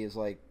 360 is,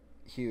 like,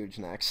 huge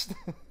next.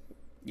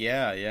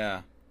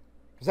 Yeah.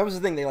 Because that was the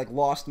thing, they, like,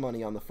 lost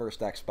money on the first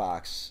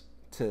Xbox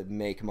to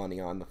make money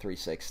on the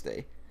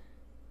 360.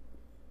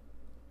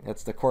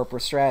 That's the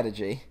corporate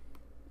strategy.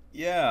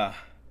 Yeah.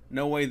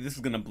 No way this is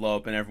going to blow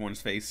up in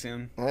everyone's face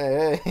soon.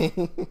 Hey.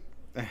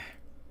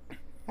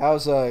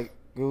 How's,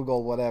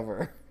 Google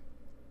whatever?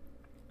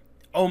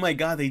 Oh my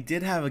god, they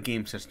did have a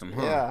game system,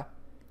 huh? Yeah.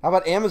 How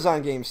about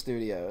Amazon Game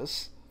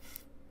Studios?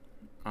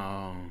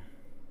 Oh.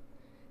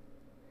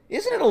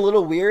 Isn't it a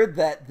little weird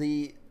that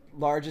the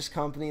largest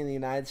company in the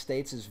United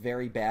States is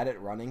very bad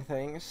at running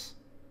things?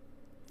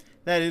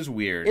 That is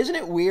weird. Isn't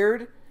it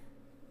weird?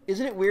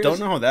 Isn't it weird? Don't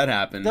know how that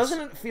happens. Doesn't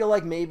it feel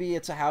like maybe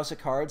it's a house of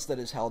cards that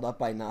is held up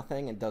by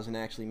nothing and doesn't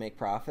actually make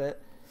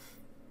profit?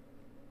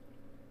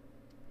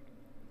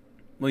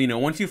 Well,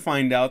 once you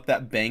find out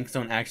that banks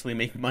don't actually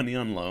make money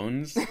on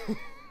loans,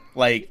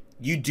 like,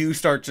 you do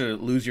start to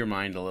lose your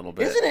mind a little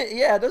bit. Isn't it?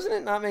 Yeah, doesn't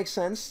it not make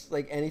sense,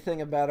 like,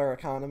 anything about our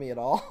economy at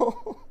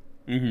all?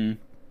 Mm-hmm.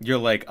 You're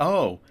like,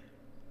 oh,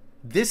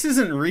 this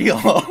isn't real.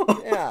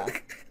 Yeah.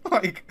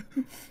 Like,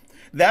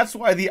 that's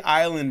why the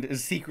island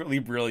is secretly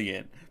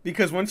brilliant.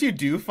 Because once you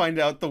do find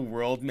out the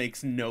world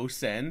makes no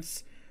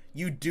sense,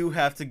 you do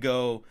have to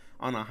go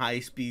on a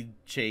high-speed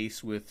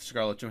chase with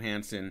Scarlett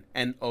Johansson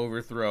and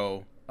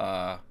overthrow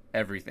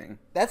everything.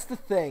 That's the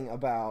thing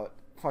about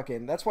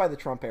that's why the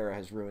Trump era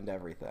has ruined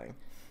everything.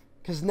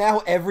 Because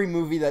now every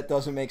movie that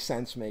doesn't make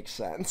sense makes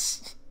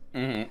sense.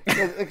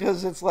 Mm-hmm.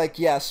 Because it's like,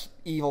 yes,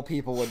 evil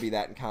people would be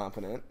that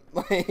incompetent.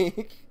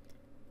 Like,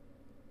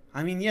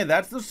 I mean, yeah,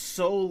 that's the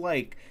so,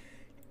 like,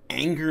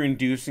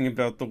 anger-inducing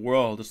about the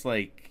world. It's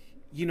like,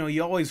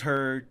 you always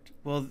heard,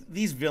 well,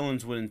 these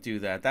villains wouldn't do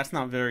that. That's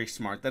not very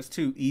smart. That's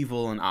too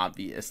evil and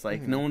obvious.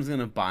 Like, no one's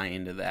gonna buy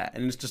into that.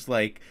 And it's just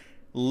like,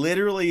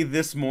 literally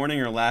this morning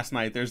or last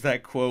night, there's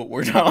that quote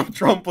where Donald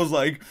Trump was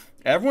like,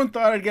 everyone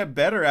thought I'd get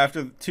better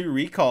after two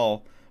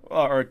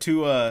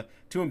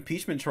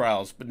impeachment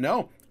trials, but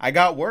no, I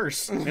got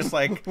worse. And it's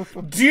like,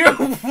 dude,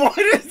 what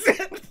is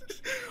it?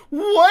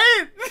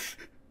 What?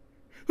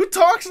 Who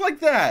talks like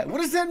that?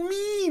 What does that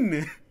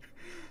mean?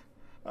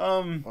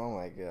 oh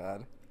my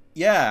god.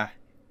 Yeah.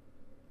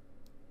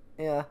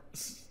 Yeah.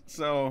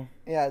 So.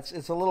 Yeah,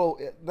 it's a little.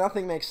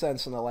 Nothing makes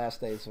sense in the last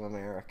days of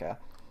America.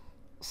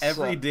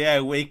 Every day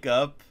I wake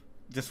up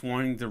just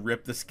wanting to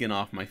rip the skin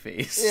off my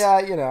face. Yeah,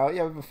 I've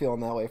been feeling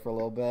that way for a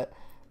little bit.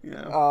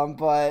 Yeah.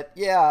 But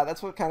yeah,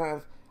 that's what kind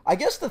of. I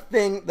guess the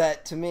thing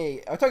that, to me,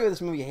 I'm talking about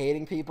this movie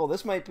hating people.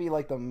 This might be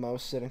like the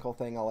most cynical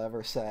thing I'll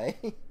ever say.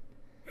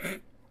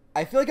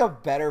 I feel like a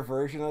better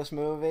version of this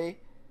movie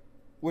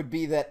would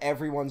be that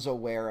everyone's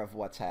aware of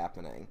what's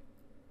happening,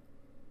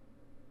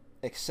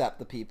 except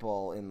the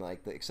people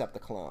except the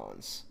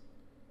clones.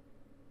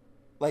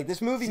 Like,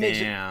 this movie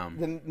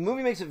the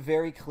movie makes it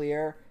very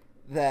clear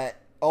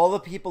that all the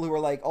people who are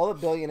like, all the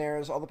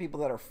billionaires, all the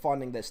people that are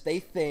funding this, they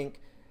think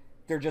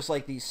they're just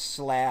like these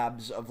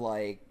slabs of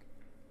like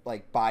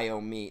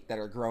bio meat that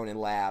are grown in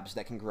labs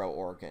that can grow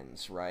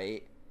organs,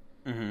 right?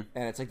 Mm-hmm.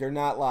 And it's like, they're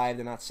not live,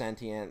 they're not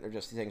sentient, they're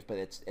just these things, but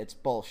it's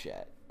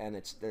bullshit. And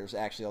there's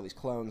actually all these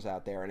clones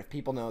out there, and if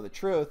people know the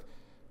truth,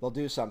 they'll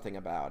do something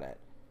about it.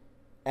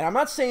 And I'm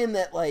not saying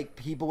that like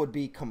people would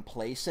be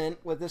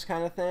complacent with this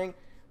kind of thing,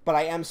 but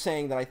I am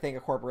saying that I think a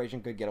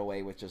corporation could get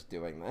away with just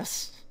doing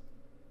this.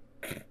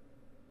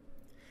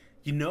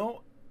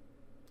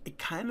 It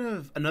kind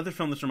of, another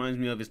film this reminds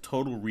me of is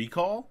Total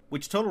Recall,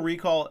 which Total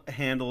Recall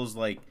handles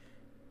like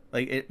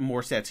it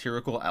more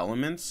satirical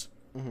elements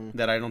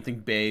that I don't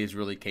think Bay is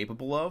really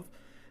capable of.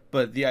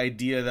 But the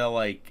idea that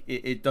like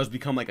it does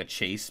become like a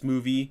chase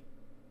movie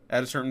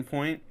at a certain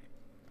point,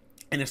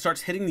 and it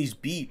starts hitting these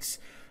beats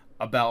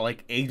about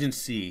like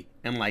agency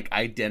and like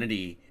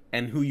identity,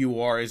 and who you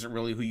are isn't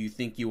really who you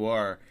think you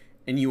are,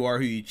 and you are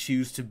who you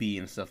choose to be,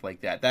 and stuff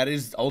like that. That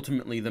is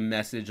ultimately the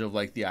message of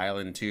like The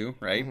Island too,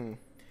 right? Mm-hmm.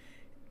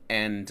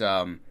 And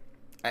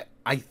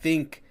I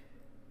think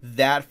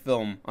that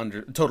film,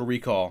 under Total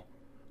Recall,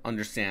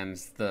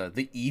 understands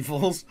the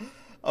evils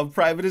of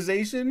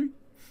privatization,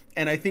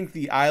 and I think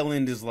The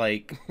Island is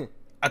like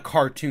a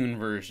cartoon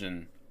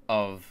version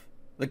of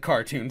the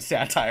cartoon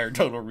satire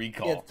Total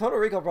Recall. Yeah, Total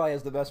Recall probably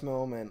has the best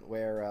moment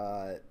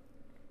where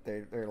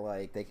they're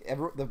like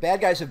the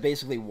bad guys have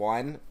basically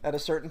won at a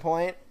certain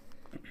point,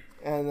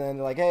 and then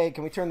they're like, "Hey,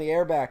 can we turn the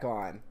air back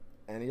on?"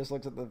 And he just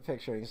looks at the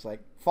picture and he's like,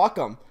 "Fuck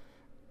them."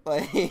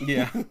 Like,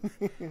 yeah,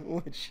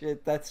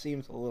 that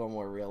seems a little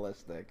more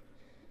realistic.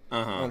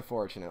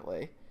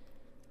 Unfortunately.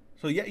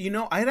 So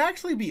yeah, I'd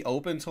actually be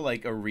open to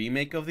like a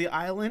remake of The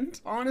Island.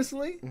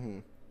 Honestly,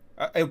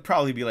 it would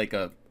probably be like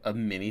a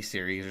mini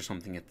series or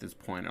something at this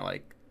point, or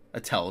like a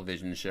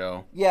television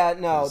show. Yeah,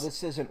 no,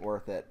 this isn't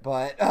worth it.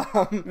 But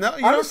no,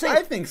 honestly,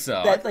 I think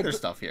so. I think there's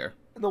stuff here.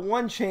 The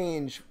one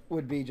change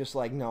would be just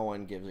like no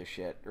one gives a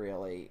shit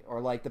really, or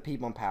like the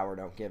people in power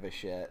don't give a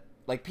shit.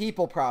 Like,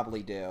 people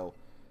probably do.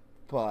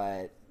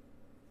 But,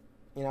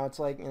 it's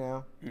like,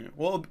 Yeah.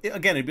 Well,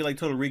 again, it'd be like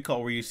Total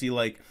Recall, where you see,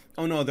 like,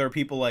 oh no, there are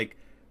people, like,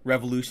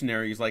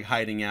 revolutionaries, like,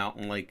 hiding out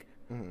and, like,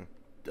 in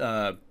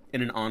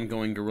an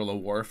ongoing guerrilla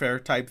warfare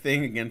type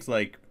thing against,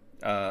 like,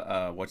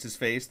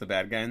 what's-his-face, the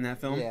bad guy in that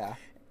film? Yeah.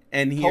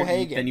 And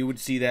then you would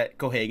see that,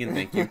 Cohagen,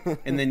 thank you.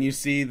 And then you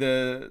see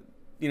the,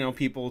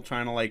 people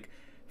trying to, like,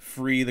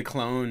 free the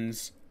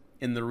clones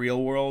in the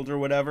real world or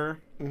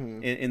whatever.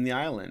 In the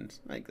island,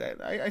 like that.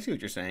 I see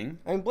what you're saying.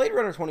 I mean, Blade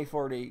Runner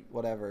 2040,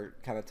 whatever,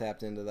 kind of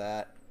tapped into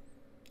that.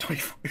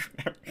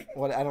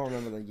 What, I don't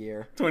remember the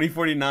year.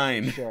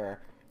 2049. Sure.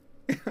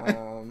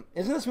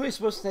 Isn't this movie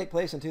supposed to take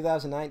place in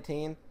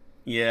 2019?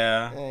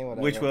 Yeah,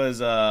 which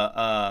was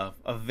a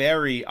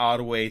very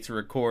odd way to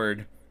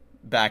record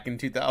back in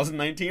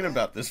 2019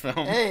 about this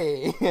film.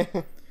 Hey,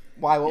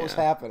 why? What was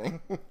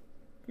happening?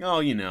 Oh,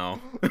 you know.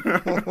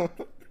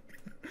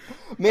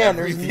 Man,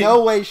 there's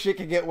no way shit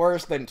could get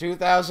worse than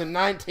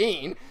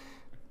 2019.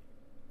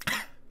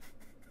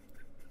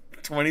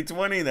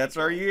 2020, that's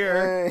our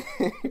year.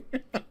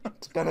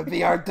 It's gonna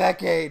be our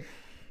decade.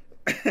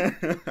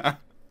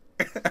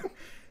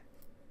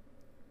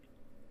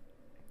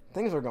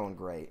 Things are going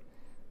great.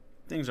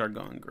 Things are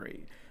going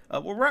great.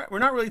 We're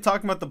not really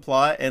talking about the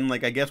plot, and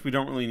like I guess we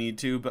don't really need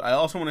to, but I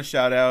also want to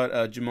shout out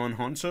Jimon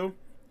Honso,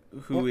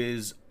 who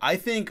is, I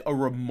think, a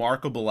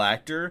remarkable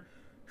actor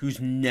who's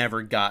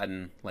never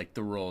gotten like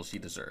the roles he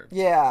deserved.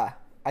 Yeah,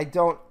 I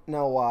don't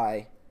know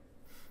why,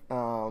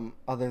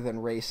 other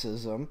than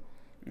racism.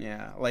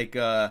 Yeah, like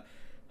I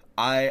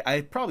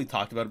probably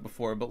talked about it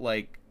before, but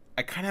like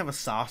I kind of have a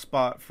soft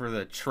spot for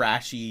the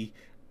trashy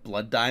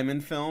Blood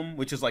Diamond film,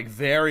 which is like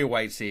very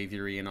white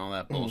saviory and all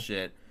that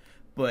bullshit.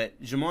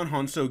 But Jimon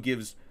Honso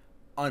gives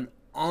an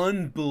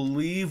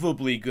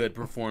unbelievably good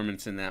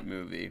performance in that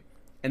movie.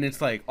 And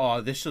it's like, oh,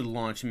 this should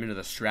launch him into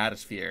the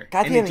stratosphere.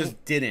 And it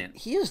just didn't.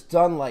 He has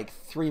done like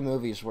 3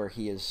 movies where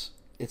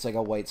it's like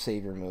a white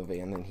savior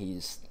movie, and then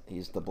he's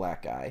the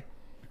black guy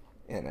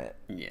in it.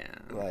 Yeah.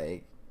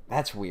 Like,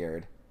 that's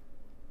weird.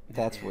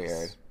 That's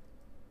weird.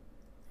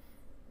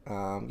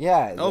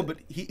 Yeah. Oh, but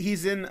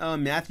he's in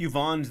Matthew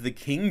Vaughn's The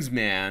King's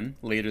Man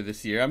later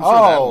this year. I'm sure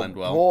that'll end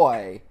well. Oh,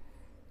 boy.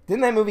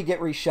 Didn't that movie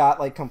get reshot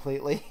like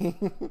completely?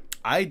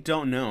 I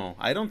don't know.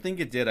 I don't think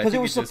it did. Because it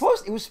was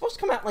supposed to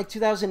come out in like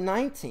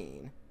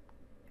 2019.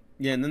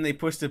 Yeah, and then they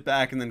pushed it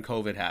back, and then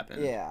COVID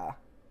happened. Yeah.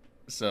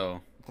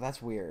 So. But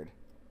that's weird.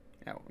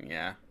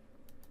 Yeah.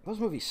 Those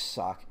movies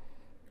suck.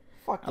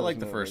 Fuck those I like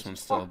the movies. first one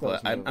still,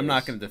 but I'm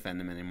not going to defend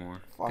him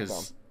anymore.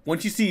 Because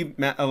once you see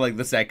like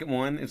the second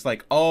one, it's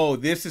like, oh,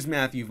 this is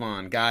Matthew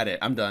Vaughn. Got it.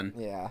 I'm done.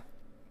 Yeah.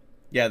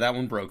 Yeah, that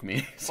one broke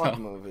me. Fuck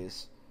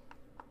movies.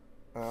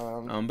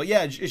 But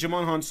yeah,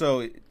 Jimon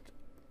Honso,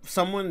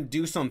 someone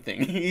do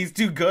something. He's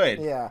too good.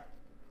 Yeah.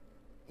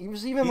 He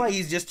was even like...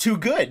 He's just too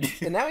good.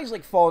 And now he's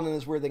like falling in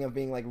this weird thing of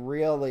being like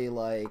really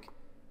like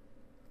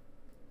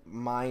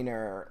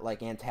minor,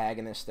 like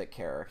antagonistic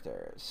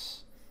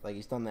characters. Like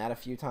he's done that a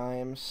few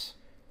times.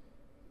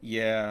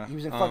 Yeah. He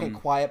was in fucking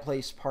Quiet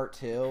Place Part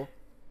 2.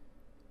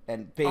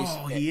 And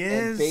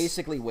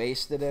basically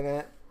wasted in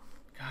it.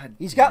 God,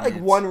 he's got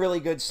like one really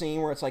good scene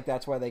where it's like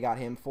that's why they got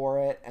him for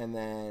it, and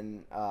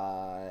then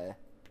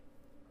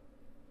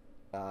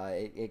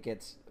it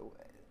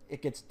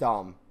gets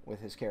dumb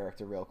with his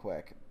character real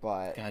quick.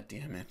 But God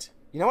damn it!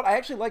 You know what? I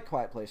actually like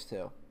Quiet Place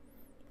too.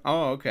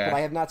 Oh, okay. But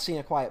I have not seen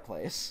A Quiet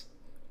Place,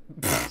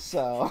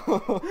 so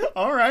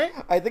all right.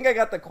 I think I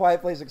got the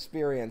Quiet Place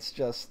experience.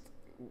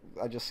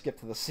 I just skipped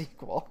to the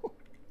sequel.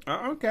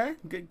 Okay,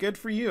 good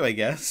for you, I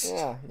guess.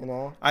 Yeah, you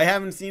know. I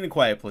haven't seen A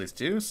Quiet Place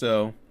too,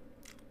 so.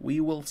 We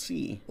will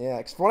see. Yeah,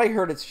 because from what I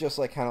heard, it's just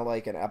like kind of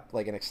like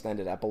an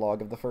extended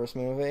epilogue of the first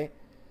movie.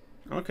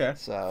 Okay.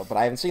 So, but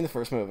I haven't seen the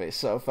first movie,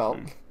 so it felt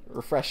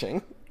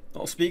refreshing.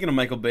 Well, speaking of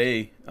Michael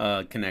Bay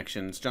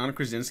connections, John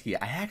Krasinski,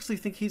 I actually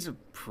think he's a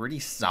pretty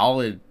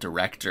solid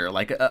director,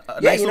 like a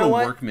nice little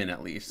workman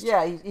at least.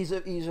 Yeah, he's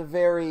a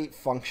very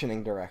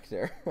functioning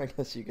director, I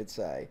guess you could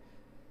say.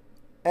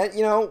 And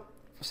you know,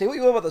 say what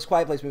you will about those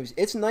Quiet Place movies,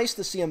 it's nice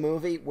to see a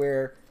movie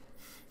where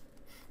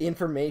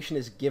information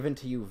is given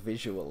to you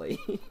visually,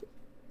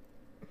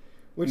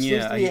 which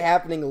seems to be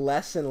happening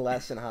less and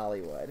less in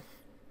Hollywood.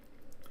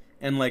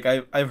 And like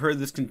I've heard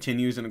this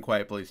continues in A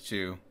Quiet Place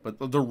too,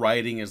 but the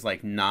writing is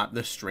like not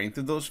the strength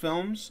of those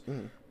films.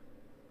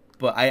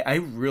 But I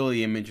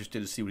really am interested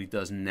to see what he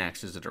does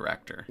next as a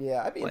director.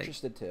 Yeah, I'd be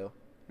interested too.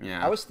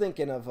 Yeah, I was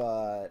thinking of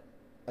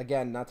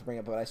again, not to bring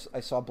up, but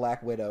I saw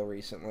Black Widow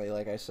recently,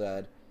 like I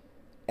said,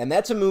 and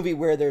that's a movie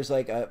where there's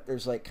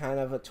kind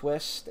of a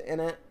twist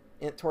in it.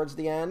 Towards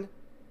the end,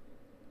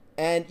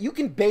 and you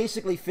can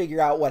basically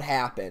figure out what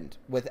happened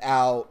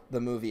without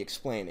the movie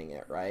explaining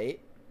it, right?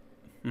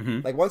 Mm-hmm.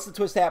 Like once the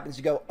twist happens,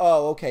 you go,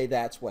 "Oh, okay,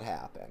 that's what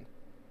happened."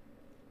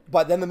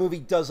 But then the movie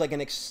does like an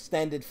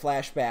extended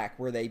flashback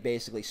where they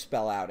basically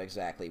spell out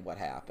exactly what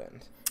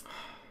happened,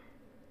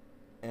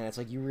 and it's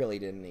like you really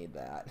didn't need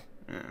that.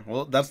 Yeah.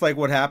 Well, that's like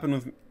what happened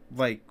with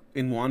like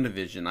in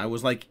WandaVision. I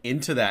was like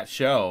into that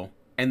show,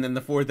 and then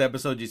the 4th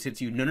episode just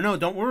hits you. No,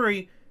 don't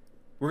worry.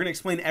 We're going to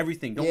explain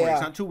everything. Don't worry. It's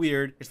not too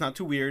weird. It's not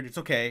too weird. It's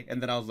okay.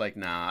 And then I was like,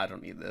 nah, I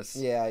don't need this.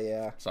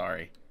 Yeah.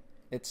 Sorry.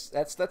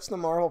 That's the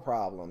Marvel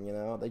problem, you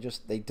know?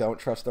 They don't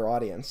trust their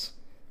audience.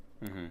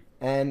 Mm-hmm.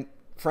 And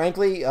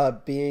frankly,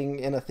 being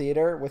in a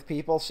theater with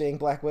people seeing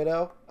Black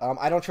Widow,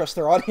 I don't trust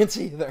their audience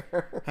either.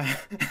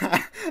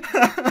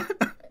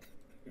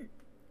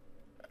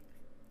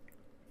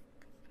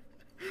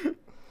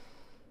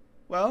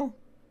 Well,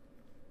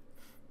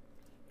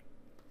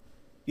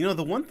 you know,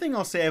 the one thing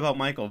I'll say about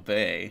Michael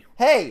Bay...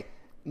 Hey,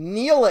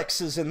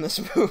 Neelix is in this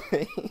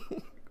movie.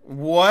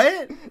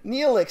 What?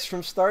 Neelix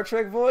from Star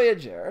Trek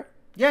Voyager.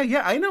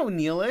 Yeah, I know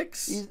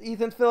Neelix. He's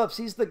Ethan Phillips.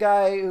 He's the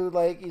guy who,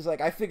 like, he's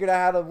like, I figured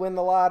out how to win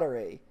the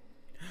lottery.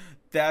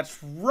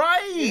 That's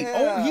right.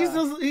 Yeah.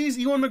 Oh, he's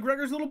Ewan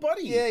McGregor's little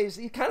buddy. Yeah,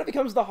 he kind of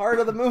becomes the heart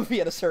of the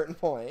movie at a certain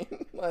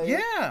point. Like,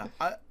 yeah.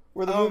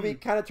 Where the movie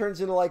kind of turns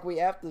into, like, we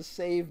have to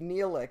save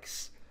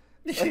Neelix.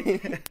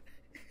 Like,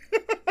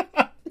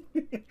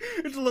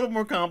 it's a little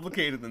more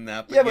complicated than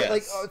that. But yeah, but yes.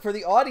 like for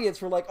the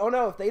audience, we're like, oh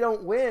no, if they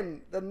don't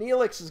win, then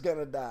Neelix is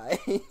gonna die,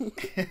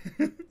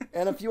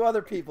 and a few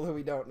other people who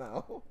we don't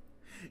know.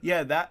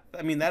 Yeah, that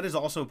is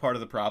also part of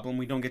the problem.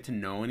 We don't get to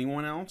know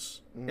anyone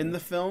else in the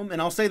film,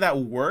 and I'll say that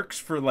works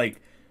for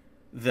like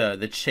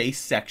the chase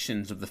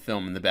sections of the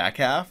film in the back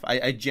half.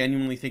 I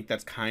genuinely think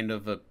that's kind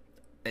of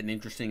an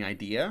interesting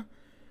idea.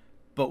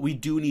 But we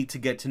do need to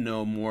get to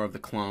know more of the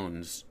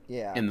clones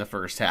in the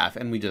first half,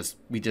 and we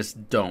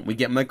just don't. We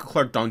get Michael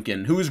Clark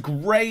Duncan, who is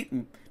great.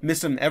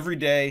 Miss him every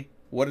day.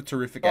 What a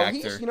terrific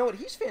actor. You know what?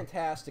 He's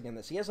fantastic in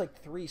this. He has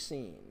like 3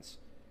 scenes,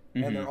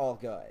 and they're all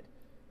good.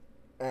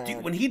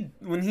 Dude, when he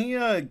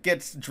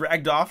gets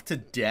dragged off to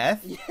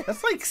death,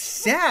 that's like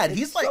sad.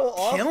 He's like so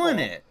killing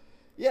awful. it.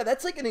 Yeah,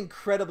 that's like an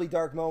incredibly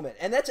dark moment,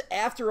 and that's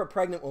after a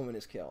pregnant woman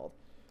is killed.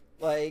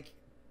 Like,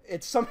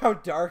 it's somehow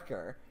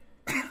darker.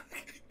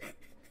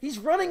 He's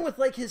running with,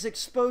 like, his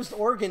exposed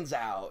organs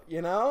out,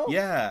 you know?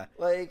 Yeah.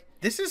 Like...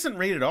 This isn't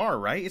rated R,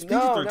 right? It's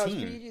PG-13. No, it's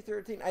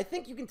PG-13. I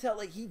think you can tell,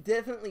 like, he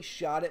definitely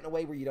shot it in a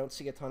way where you don't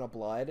see a ton of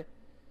blood.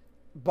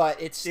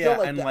 But it's still,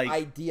 the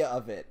idea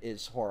of it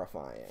is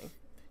horrifying.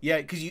 Yeah,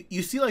 because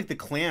you see, like, the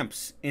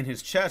clamps in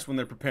his chest when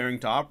they're preparing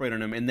to operate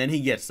on him, and then he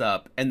gets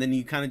up, and then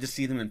you kind of just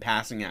see them in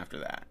passing after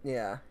that.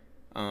 Yeah.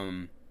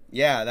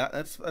 Yeah,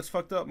 that's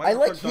fucked up.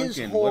 Michael Clark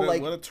Duncan, whole,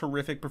 what a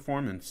terrific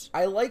performance.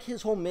 I like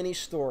his whole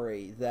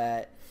mini-story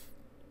that...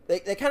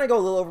 They kind of go a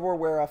little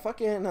overboard where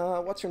fucking,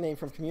 what's her name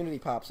from Community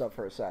pops up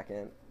for a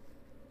second.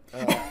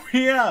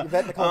 Yeah.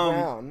 Yvette Nicole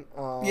Brown.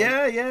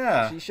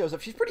 Yeah. She shows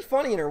up. She's pretty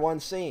funny in her one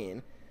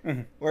scene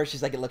where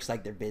she's like, it looks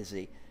like they're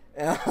busy.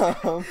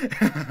 And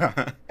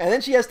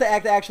then she has to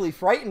act actually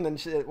frightened, and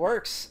it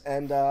works.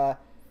 And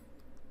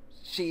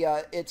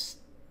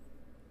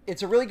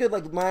it's a really good,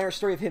 like, minor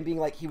story of him being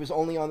like, he was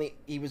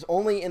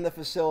only in the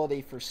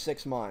facility for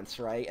 6 months,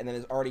 right? And then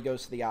it already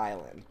goes to the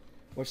island,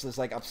 which is,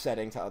 like,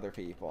 upsetting to other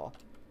people.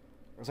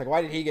 It's like,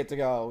 why did he get to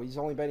go? He's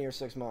only been here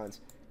 6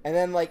 months. And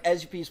then, like,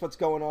 as you piece what's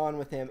going on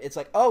with him, it's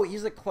like, oh,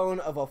 he's a clone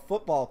of a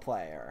football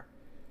player.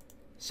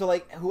 So,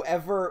 like,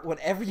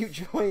 whenever you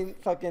join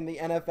fucking the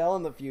NFL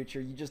in the future,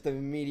 you just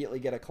immediately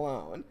get a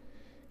clone.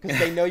 Because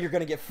they know you're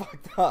going to get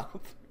fucked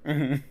up.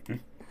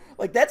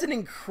 Like, that's an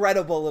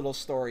incredible little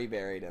story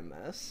buried in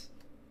this.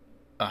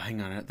 Hang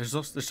on. There's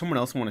someone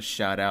else I want to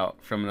shout out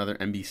from another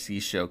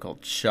NBC show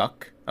called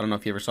Chuck. I don't know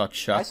if you ever saw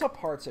Chuck. I saw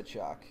parts of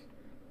Chuck.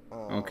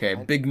 Okay,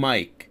 Big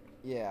Mike.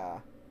 Yeah.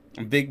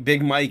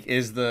 Big Mike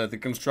is the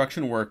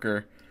construction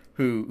worker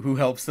who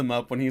helps them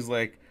up when he's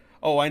like,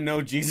 oh, I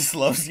know Jesus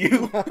loves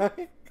you.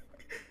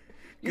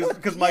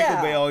 Because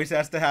Michael Bay always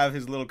has to have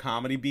his little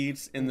comedy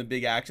beats in the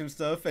big action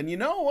stuff. And you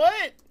know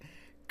what?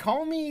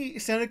 Call me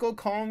cynical,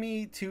 call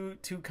me too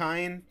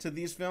kind to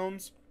these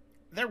films.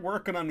 They're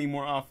working on me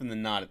more often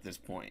than not at this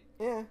point.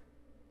 Yeah.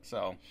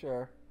 So.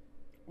 Sure.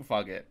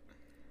 Fuck it.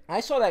 I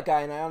saw that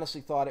guy, and I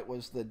honestly thought it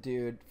was the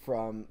dude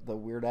from the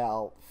Weird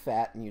Al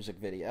Fat music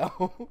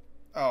video.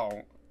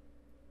 Oh.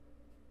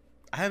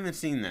 I haven't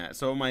seen that,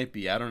 so it might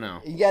be. I don't know.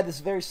 He had this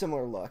very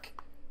similar look.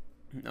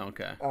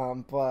 Okay.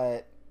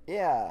 But,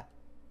 yeah.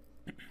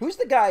 Who's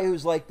the guy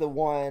who's, like, the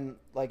one,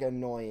 like,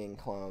 annoying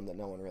clone that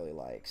no one really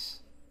likes?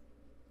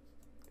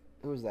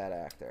 Who's that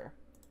actor?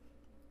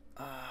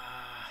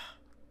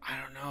 I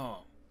don't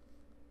know.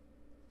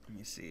 Let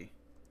me see.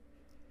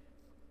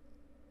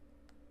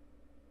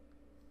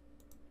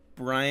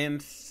 Brian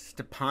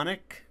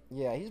Stepanek?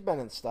 Yeah, he's been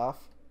in stuff.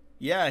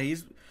 Yeah,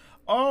 he's...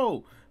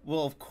 Oh,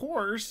 well, of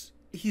course,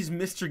 he's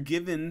Mr.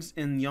 Givens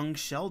in Young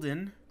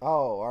Sheldon.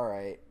 Oh, all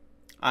right.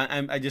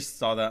 I just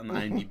saw that on the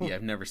IMDb.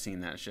 I've never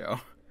seen that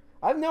show.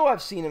 I know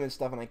I've seen him in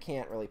stuff, and I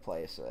can't really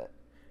place it.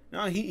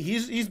 No,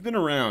 he's been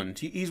around.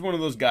 He's one of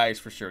those guys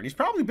for sure. And he's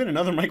probably been in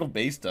other Michael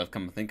Bay stuff,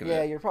 come to think of it.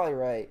 Yeah, you're probably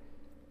right.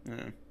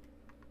 Yeah.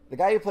 The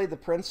guy who played the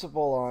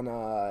principal on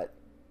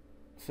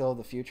Phil of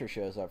the Future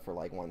shows up for,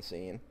 like, one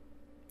scene.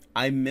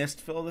 I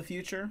missed Phil of the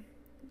Future.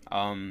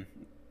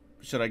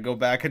 Should I go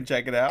back and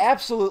check it out?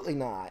 Absolutely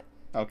not.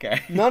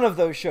 Okay. None of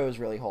those shows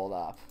really hold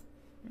up.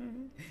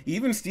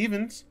 Even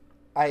Stevens.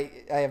 I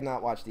have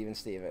not watched Even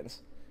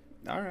Stevens.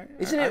 All right.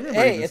 Isn't it?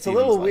 Hey, it's a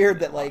little weird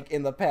that, like,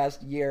 in the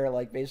past year,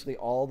 like, basically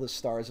all the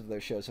stars of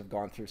those shows have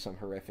gone through some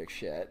horrific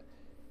shit.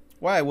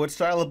 Why? What's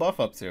Shia LaBeouf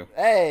up to?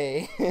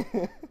 Hey.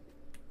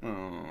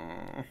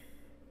 Oh,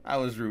 I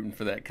was rooting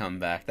for that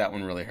comeback. That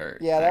one really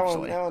hurt. Yeah, that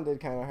actually. one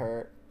did kind of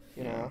hurt.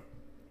 You know.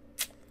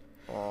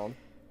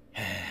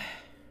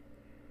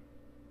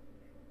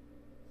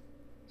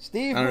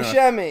 Steve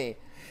Buscemi.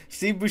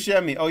 Steve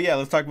Buscemi. Oh, yeah,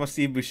 let's talk about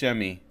Steve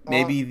Buscemi.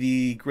 Maybe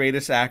the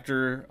greatest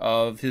actor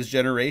of his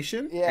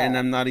generation, and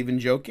I'm not even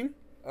joking.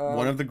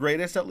 One of the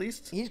greatest, at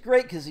least. He's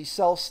great because he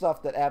sells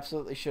stuff that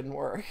absolutely shouldn't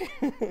work.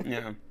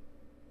 Yeah.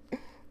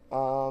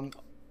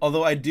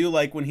 Although I do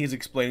like when he's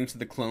explaining to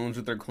the clones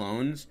that they're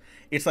clones.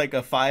 It's like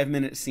a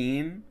 5-minute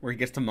scene where he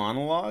gets to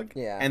monologue.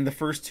 Yeah. And the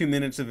first 2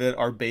 minutes of it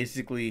are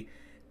basically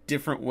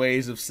different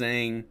ways of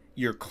saying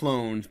you're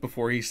clones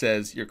before he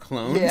says you're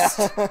clones.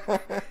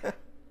 Yeah.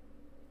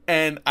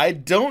 And I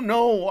don't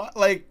know what,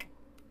 like,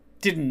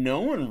 did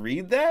no one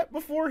read that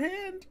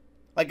beforehand?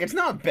 Like, it's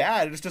not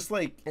bad. It's just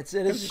like, it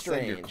is just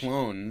strange. said you're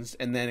clones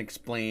and then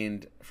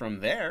explained from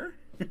there.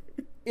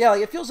 Yeah,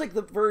 like, it feels like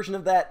the version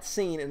of that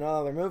scene in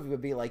another movie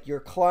would be like, you're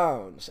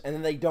clones, and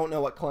then they don't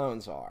know what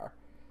clones are.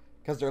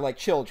 Because they're like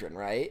children,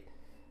 right?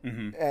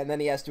 Mm-hmm. And then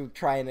he has to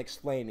try and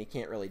explain, he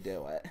can't really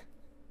do it.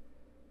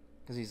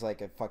 Because he's like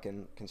a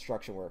fucking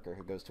construction worker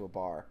who goes to a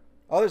bar.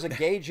 Oh, there's a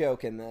gay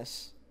joke in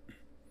this.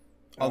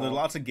 Oh, there are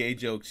lots of gay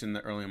jokes in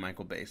the early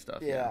Michael Bay stuff.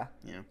 Yeah.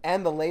 Yeah.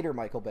 And the later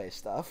Michael Bay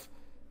stuff.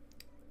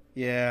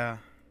 Yeah.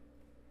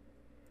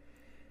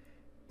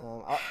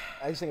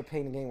 I just think of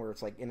Pain and Gain where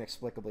it's like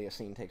inexplicably a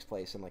scene takes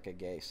place in like a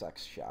gay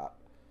sex shop.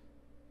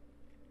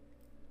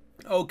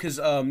 Oh, because,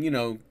 you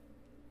know,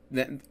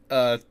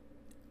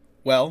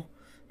 well,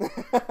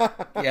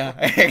 yeah,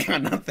 I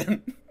got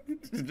nothing.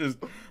 It's just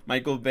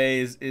Michael Bay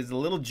is a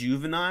little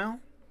juvenile.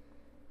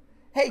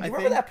 Hey, do you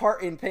remember that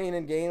part in Pain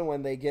and Gain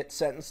when they get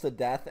sentenced to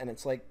death and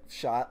it's like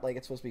shot like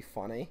it's supposed to be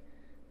funny?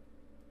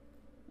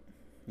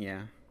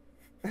 Yeah.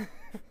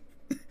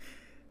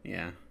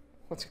 Yeah.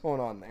 What's going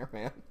on there,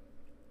 man?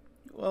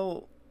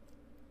 Well,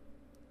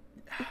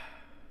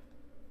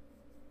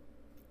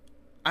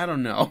 I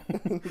don't know.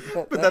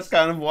 But that's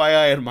kind of why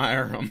I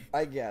admire him.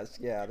 I guess,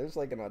 yeah. There's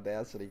like an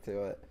audacity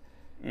to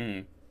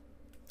it.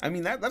 I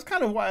mean, that's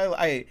kind of why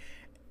I,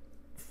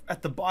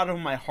 at the bottom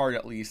of my heart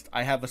at least,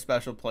 I have a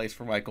special place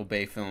for Michael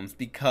Bay films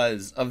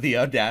because of the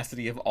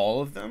audacity of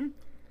all of them.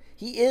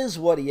 He is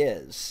what he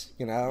is,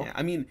 you know? Yeah,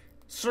 I mean,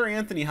 Sir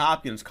Anthony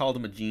Hopkins called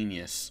him a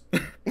genius.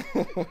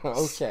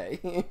 Okay.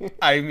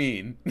 I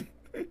mean,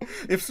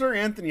 if Sir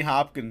Anthony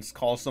Hopkins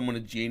calls someone a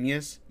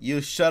genius, you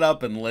shut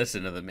up and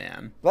listen to the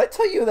man. Did I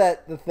tell you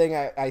that the thing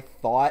I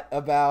thought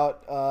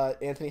about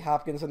Anthony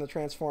Hopkins in the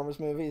Transformers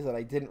movies that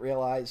I didn't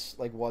realize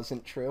like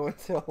wasn't true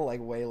until like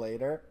way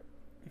later?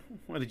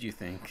 What did you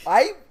think?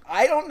 I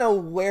don't know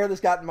where this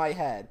got in my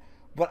head,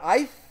 but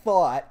I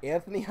thought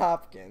Anthony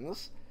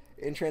Hopkins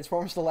in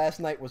Transformers: The Last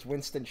Knight was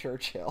Winston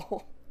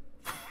Churchill.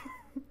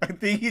 I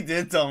think you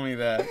did tell me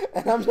that.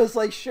 And I'm just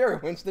like, sure,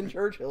 Winston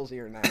Churchill's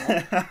here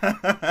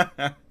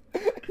now.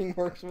 He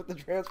works with the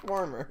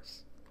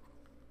Transformers.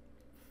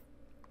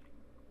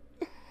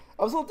 I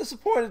was a little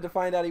disappointed to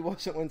find out he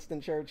wasn't Winston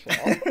Churchill.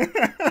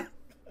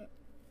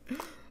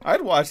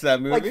 I'd watch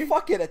that movie. Like,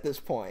 fuck it at this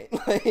point.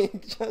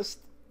 Like, just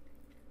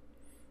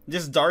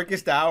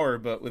Darkest Hour,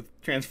 but with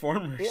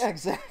Transformers. Yeah,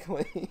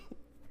 exactly.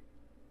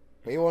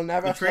 We will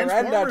never the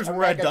Transformers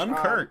were at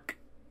Dunkirk.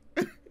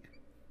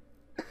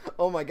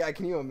 Oh my god,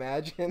 can you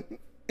imagine?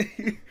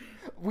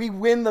 We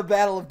win the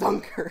Battle of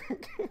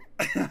Dunkirk.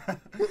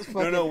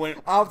 No,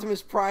 when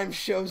Optimus Prime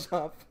shows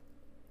up.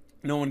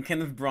 No, when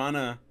Kenneth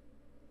Branagh,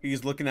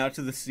 he's looking out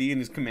to the sea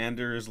and his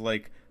commander is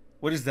like,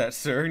 "What is that,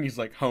 sir?" And he's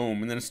like,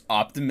 "Home." And then it's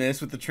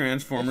Optimus with the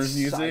Transformers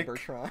music.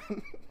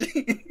 Cybertron.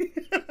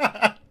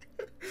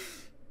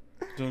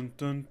 Dun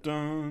dun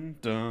dun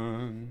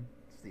dun.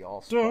 It's the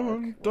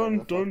All-Spark.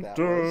 Dun dun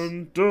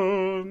dun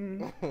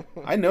dun.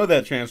 I know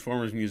that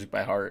Transformers music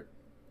by heart.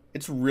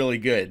 It's really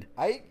good.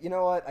 You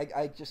know what?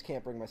 I just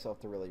can't bring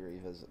myself to really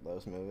revisit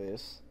those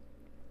movies.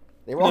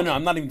 No,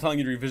 I'm not even telling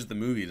you to revisit the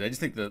movies. I just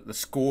think the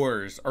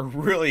scores are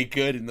really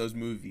good in those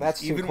movies.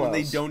 That's too even close. when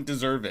they don't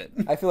deserve it.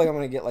 I feel like I'm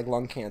going to get like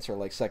lung cancer,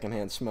 like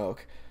secondhand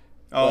smoke.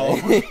 Oh.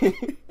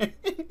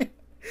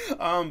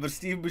 But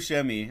Steve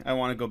Buscemi, I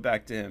want to go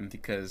back to him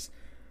because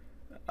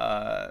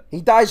he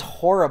dies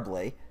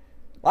horribly.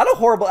 A lot of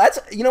horrible.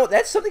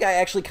 That's something I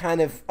actually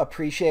kind of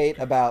appreciate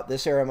about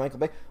this era of Michael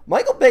Bay.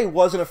 Michael Bay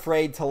wasn't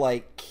afraid to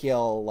like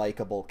kill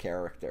likable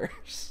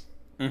characters.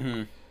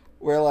 Mm-hmm.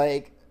 Where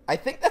like I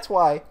think that's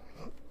why,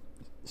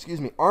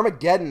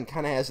 Armageddon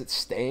kind of has its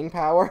staying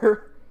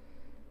power.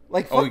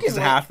 Like because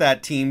half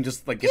that team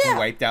just like gets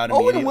wiped out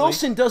immediately. Owen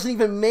Wilson doesn't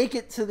even make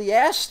it to the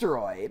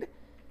asteroid.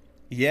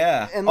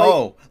 Yeah. And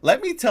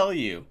let me tell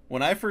you,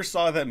 when I first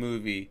saw that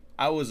movie,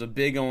 I was a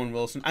big Owen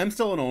Wilson. I'm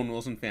still an Owen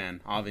Wilson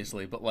fan,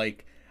 obviously, but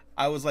like,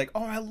 I was like,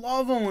 oh, I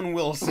love Owen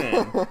Wilson.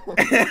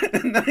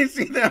 And then I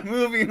see that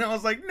movie, and I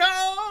was like,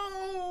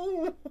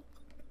 no.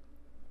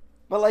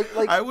 But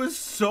like, I was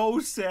so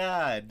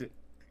sad.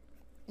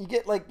 You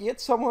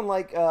get someone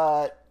like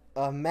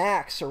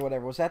Max or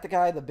whatever. Was that the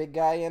guy, the big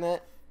guy in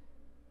it?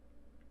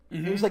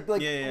 Mm-hmm. He was like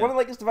one of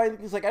like his divine.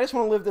 He's like, I just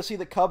want to live to see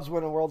the Cubs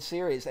win a World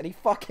Series, and he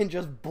fucking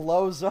just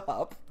blows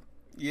up.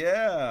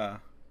 Yeah.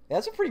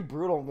 That's a pretty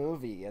brutal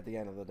movie at the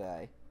end of the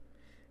day.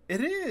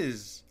 It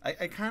is.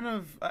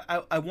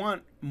 I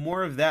want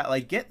more of that.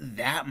 Like, get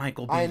that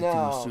Michael Bay to do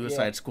a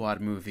Suicide Squad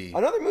movie.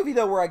 Another movie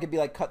though where I could be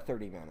like, cut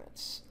 30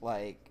 minutes,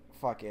 like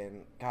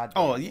fucking goddamn.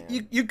 Oh,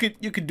 you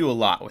could do a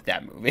lot with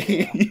that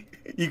movie.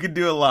 You could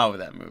do a lot with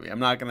that movie. I'm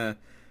not gonna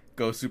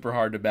go super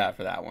hard to bat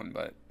for that one,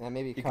 but And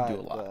maybe you caught can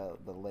do a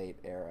lot. the late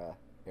era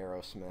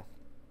Aerosmith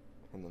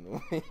in the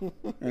movie.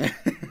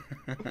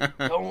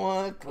 Don't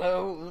want to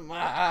close my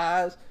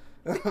eyes.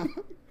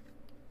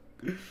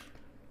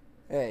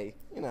 Hey,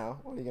 you know,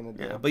 what are you gonna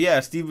do? Yeah, but yeah,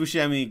 Steve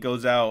Buscemi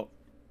goes out.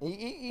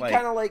 He like,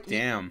 kind of like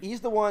damn.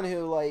 He's the one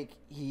who like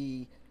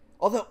he.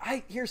 Although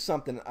here's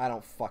something I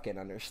don't fucking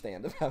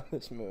understand about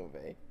this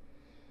movie.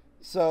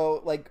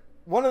 So like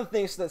one of the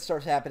things that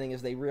starts happening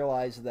is they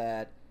realize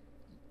that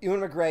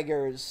Ewan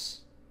McGregor's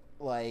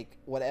like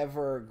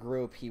whatever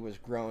group he was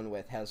grown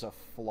with has a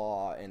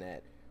flaw in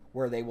it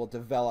where they will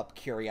develop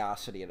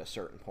curiosity at a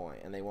certain point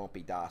and they won't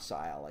be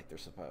docile like they're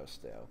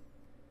supposed to.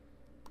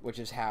 Which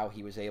is how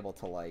he was able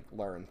to like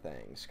learn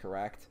things,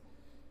 correct?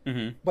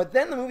 Mm-hmm. But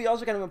then the movie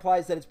also kind of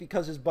implies that it's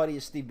because his buddy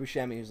is Steve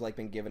Buscemi who's like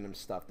been giving him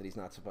stuff that he's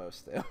not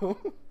supposed to.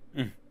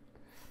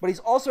 But he's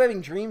also having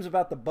dreams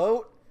about the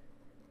boat.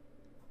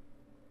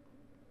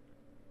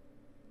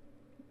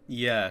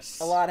 Yes.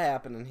 A lot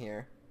happening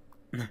here.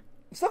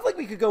 Stuff like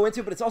we could go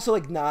into, but it's also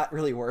like not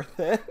really worth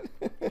it.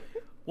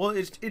 Well,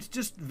 it's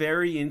just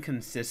very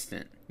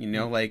inconsistent, you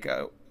know. Like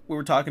we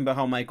were talking about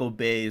how Michael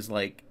Bay is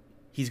like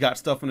he's got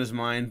stuff in his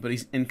mind, but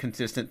he's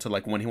inconsistent to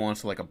like when he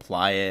wants to like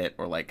apply it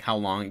or like how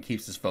long it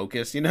keeps his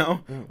focus, you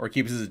know, or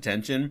keeps his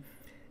attention,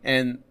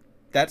 and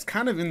that's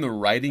kind of in the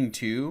writing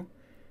too,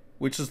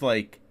 which is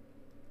like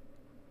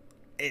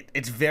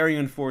it's very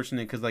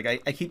unfortunate because like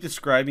I keep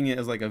describing it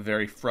as like a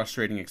very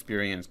frustrating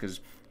experience because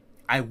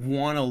I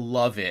want to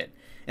love it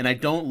and I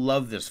don't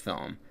love this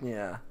film.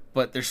 Yeah.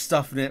 But there's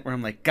stuff in it where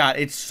I'm like, God,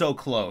 it's so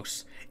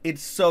close.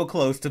 It's so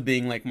close to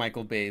being like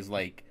Michael Bay's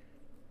like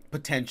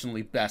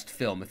potentially best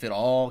film if it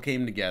all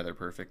came together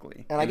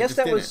perfectly. And I guess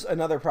that was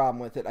another problem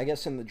with it. I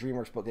guess in the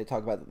DreamWorks book they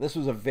talk about that this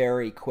was a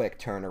very quick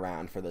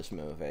turnaround for this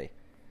movie.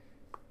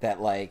 That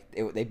like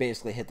they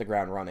basically hit the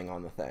ground running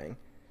on the thing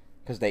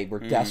because they were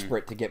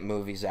desperate to get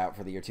movies out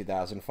for the year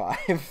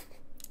 2005.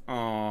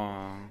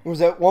 Aww. It was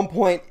at one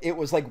point it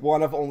was like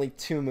one of only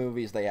 2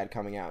 movies they had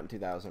coming out in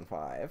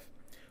 2005.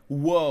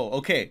 Whoa,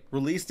 okay.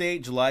 Release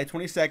date, July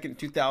 22nd,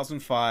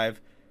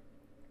 2005.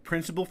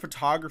 Principal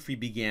photography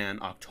began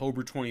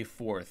October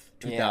 24th,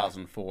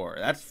 2004.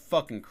 Yeah. That's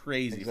fucking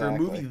crazy. Exactly.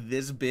 For a movie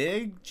this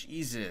big?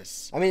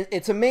 Jesus. I mean,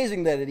 it's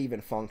amazing that it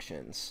even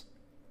functions.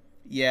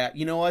 Yeah,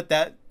 you know what?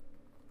 That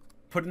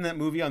putting that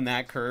movie on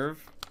that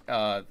curve,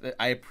 I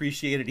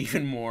appreciate it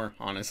even more,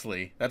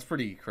 honestly. That's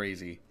pretty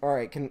crazy. All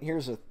right,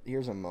 here's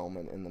a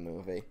moment in the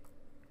movie.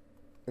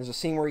 There's a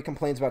scene where he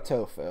complains about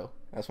tofu.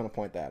 I just want to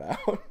point that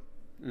out.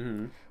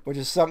 Mm-hmm. Which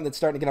is something that's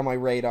starting to get on my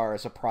radar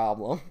as a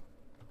problem.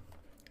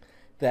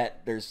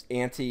 That there's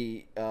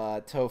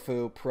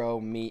anti-tofu,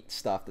 pro-meat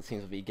stuff that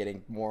seems to be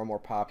getting more and more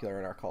popular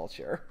in our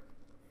culture.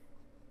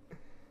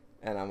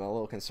 And I'm a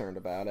little concerned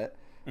about it.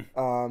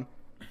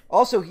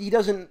 Also,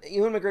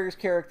 Ewan McGregor's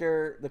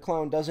character, the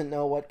clone, doesn't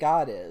know what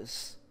God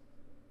is.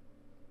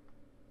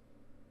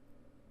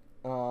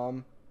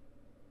 I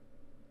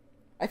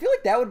feel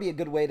like that would be a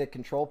good way to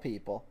control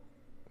people.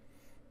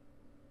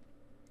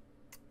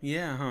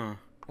 Yeah, huh?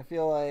 I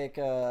feel like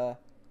you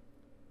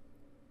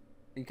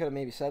could have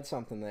maybe said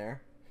something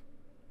there.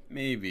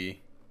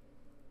 Maybe.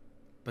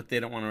 But they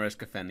don't want to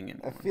risk offending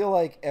anyone. I feel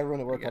like everyone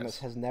who worked on this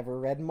has never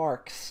read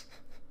Marx.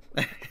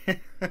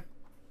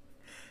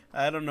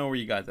 I don't know where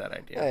you got that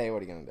idea. Hey,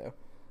 what are you going to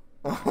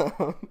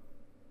do?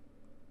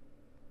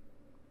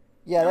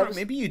 Yeah,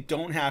 maybe you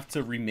don't have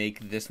to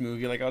remake this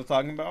movie like I was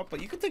talking about,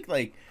 but you could take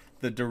like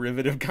the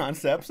derivative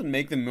concepts and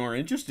make them more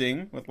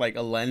interesting with like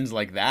a lens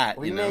like that.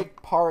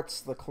 Remake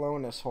Parts, the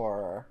Clonus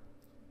horror,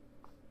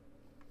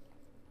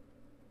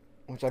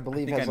 which I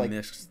believe has like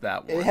missed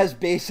that one. It has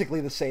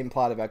basically the same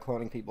plot about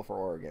cloning people for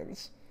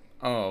organs.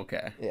 Oh,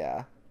 okay.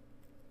 Yeah,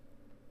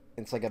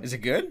 it's like Is it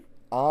good?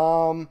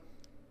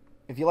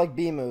 If you like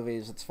B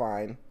movies, it's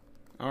fine.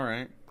 All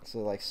right. So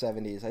like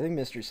 70s. I think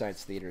Mystery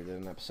Science Theater did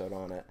an episode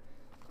on it.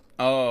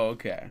 Oh,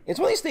 okay. It's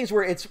one of these things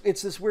where it's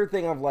this weird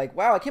thing of like,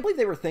 wow, I can't believe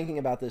they were thinking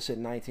about this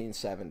in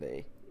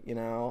 1970. You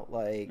know,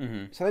 like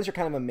sometimes you're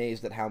kind of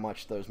amazed at how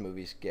much those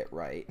movies get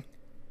right.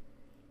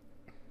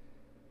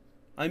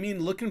 I mean,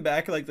 looking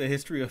back at like the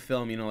history of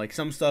film, you know, like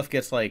some stuff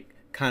gets like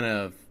kind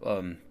of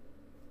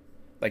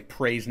like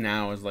praised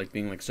now as like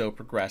being like so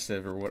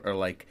progressive or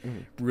like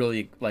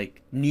really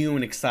like new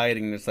and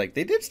exciting. And it's like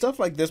they did stuff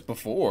like this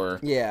before.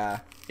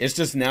 Yeah. It's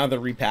just now they're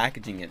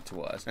repackaging it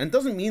to us. And it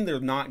doesn't mean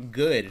they're not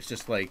good. It's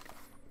just like,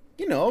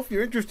 you know, if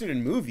you're interested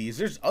in movies,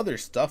 there's other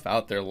stuff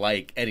out there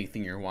like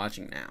anything you're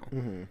watching now.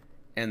 Mm-hmm.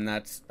 And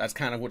that's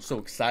kind of what's so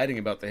exciting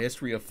about the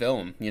history of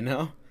film, you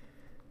know?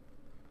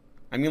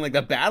 I mean, like,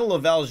 the Battle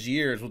of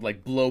Algiers would,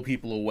 like, blow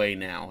people away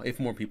now if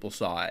more people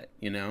saw it,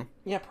 you know?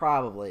 Yeah,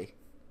 probably.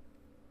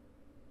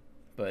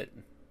 But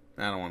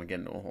I don't want to get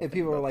into a whole thing if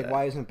people are like, that.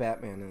 why isn't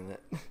Batman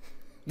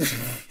in it?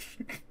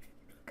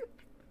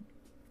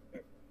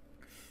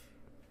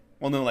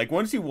 Well, no, like,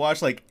 once you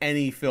watch, like,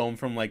 any film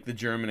from, like, the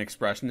German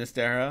Expressionist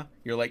era,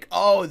 you're like,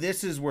 oh,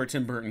 this is where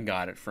Tim Burton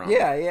got it from.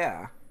 Yeah,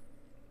 yeah.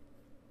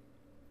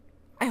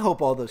 I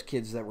hope all those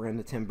kids that were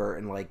into Tim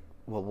Burton like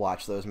will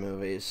watch those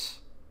movies.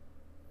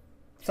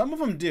 Some of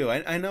them do.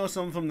 I know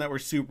some of them that were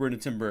super into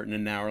Tim Burton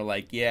and now are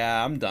like,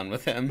 yeah, I'm done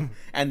with him.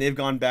 And they've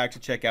gone back to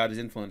check out his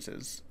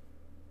influences.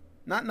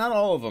 Not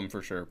all of them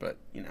for sure, but,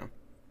 you know,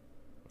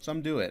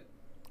 some do it.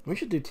 We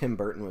should do Tim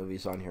Burton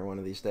movies on here one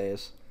of these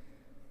days.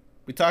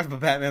 We talked about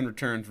Batman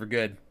Returns. We're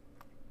good.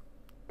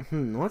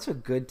 What's a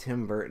good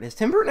Tim Burton? Has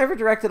Tim Burton ever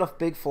directed a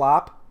big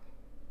flop?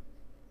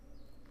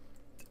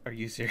 Are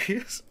you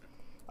serious?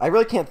 I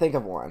really can't think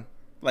of one.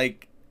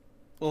 Like,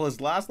 well, his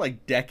last,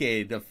 like,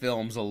 decade of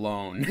films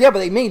alone. Yeah, but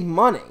they made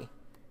money.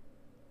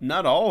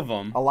 Not all of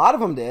them. A lot of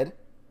them did.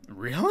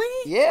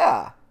 Really?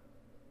 Yeah.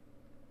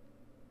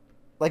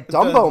 Like,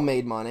 Dumbo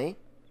made money.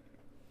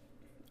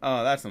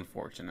 Oh, that's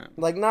unfortunate.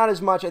 Like, not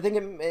as much. I think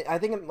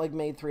it like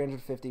made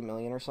 $350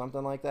 million or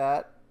something like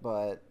that,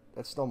 but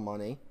that's still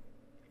money.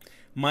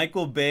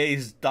 Michael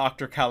Bay's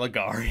Dr.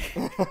 Caligari.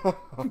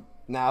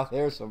 Now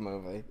there's a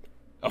movie.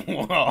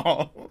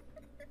 Wow.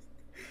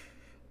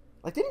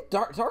 Like, didn't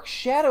Dark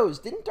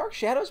Shadows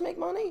make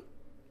money?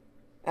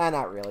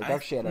 Not really.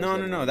 Dark Shadows.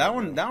 No. That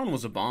one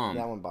was a bomb.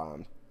 That one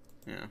bombed.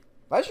 Yeah.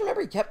 But I just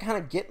remember he kept kind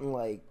of getting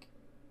like,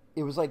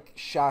 it was like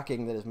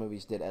shocking that his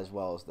movies did as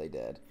well as they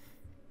did.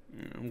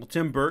 Yeah. Well,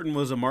 Tim Burton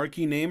was a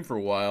marquee name for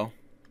a while.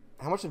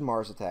 How much did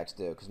Mars Attacks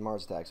do? Because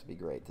Mars Attacks would be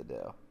great to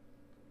do.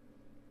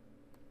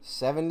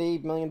 70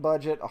 million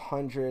budget,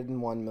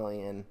 101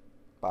 million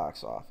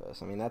box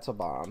office. I mean, that's a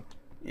bomb.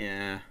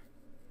 Yeah.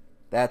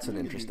 That's an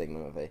interesting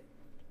movie.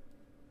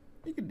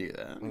 You could do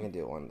that. We can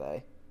do it one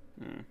day.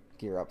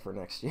 Gear up for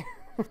next year.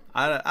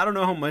 I don't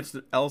know how much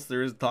else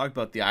there is to talk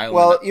about the island.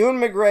 Well, Ewan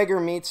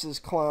McGregor meets his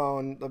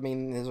clone. I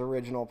mean, his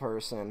original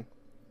person.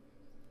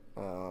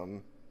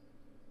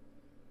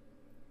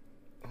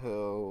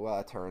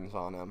 Who turns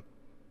on him.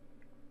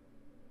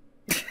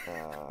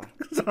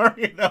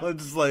 Sorry, that was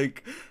just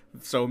like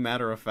so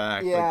matter of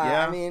fact.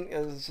 Yeah, I mean,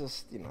 it's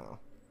just, you know,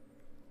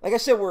 like I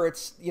said, where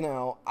it's, you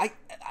know,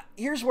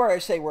 here's where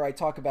I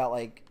talk about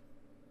like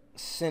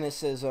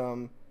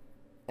cynicism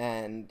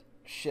and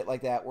shit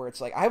like that, where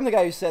it's like, I'm the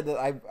guy who said that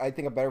I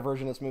think a better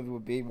version of this movie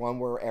would be one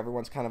where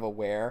everyone's kind of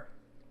aware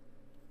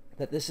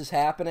that this is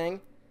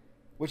happening,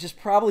 which is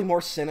probably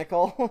more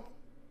cynical.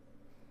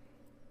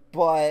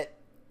 But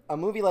a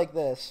movie like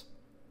this,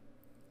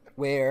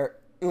 where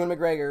Ewan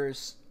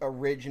McGregor's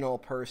original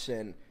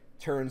person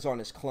turns on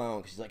his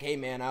clone because he's like, hey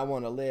man, I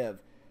want to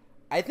live.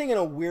 I think in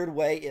a weird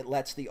way it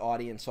lets the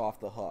audience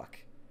off the hook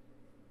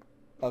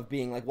of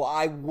being like, well,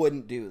 I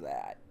wouldn't do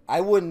that.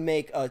 I wouldn't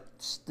make a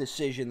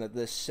decision that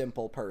this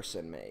simple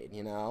person made,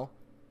 you know?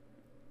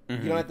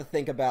 Mm-hmm. You don't have to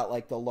think about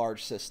like the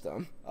large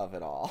system of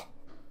it all.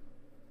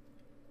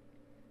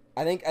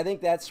 I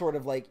think that's sort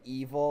of like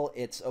evil.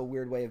 It's a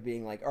weird way of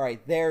being like, all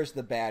right, there's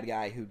the bad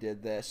guy who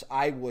did this.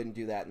 I wouldn't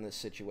do that in this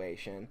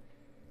situation.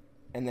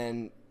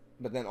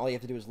 But then all you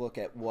have to do is look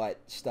at what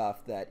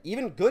stuff that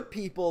even good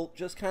people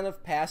just kind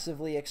of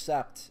passively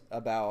accept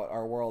about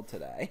our world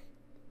today.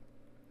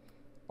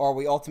 Or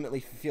we ultimately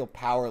feel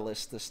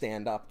powerless to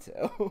stand up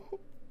to.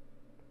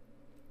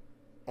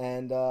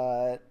 And,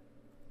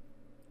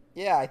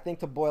 yeah, I think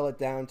to boil it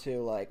down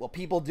to, like, well,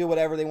 people do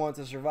whatever they want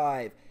to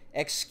survive.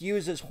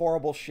 Excuses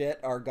horrible shit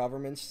our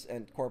governments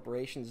and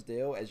corporations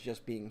do as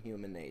just being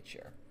human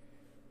nature.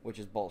 Which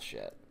is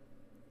bullshit.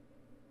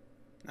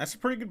 That's a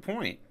pretty good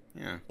point.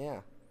 Yeah. Yeah.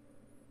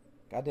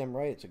 Goddamn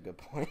right, it's a good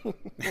point.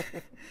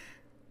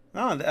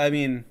 No, I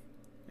mean,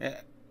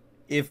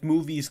 if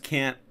movies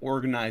can't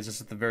organize us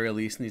at the very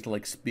least, need to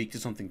like speak to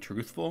something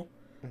truthful,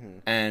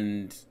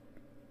 and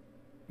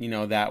you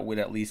know that would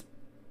at least,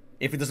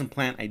 if it doesn't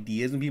plant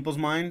ideas in people's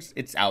minds,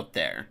 it's out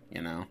there.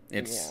 You know,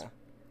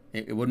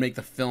 it would make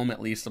the film at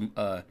least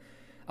a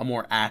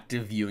more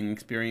active viewing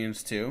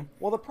experience too.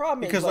 Well, the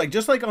problem is like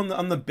just like on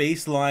the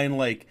baseline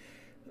like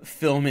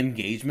film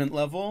engagement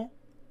level,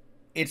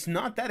 it's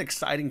not that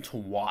exciting to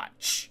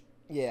watch.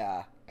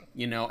 Yeah.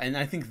 You know, and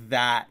I think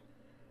that,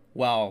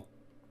 while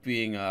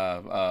being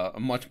a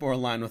much more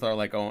aligned with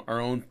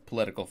our own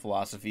political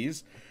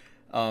philosophies,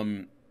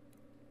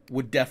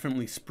 would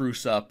definitely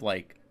spruce up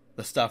like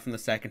the stuff in the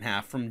second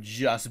half from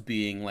just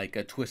being like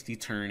a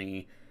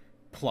twisty-turny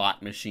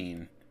plot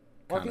machine.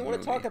 Well, if you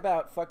want to talk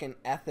about fucking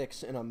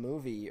ethics in a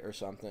movie or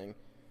something,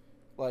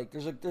 like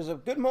there's a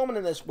good moment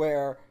in this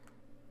where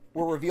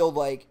we're revealed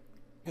like,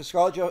 because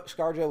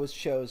ScarJo was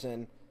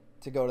chosen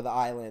to go to the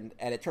island,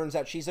 and it turns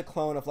out she's a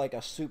clone of like a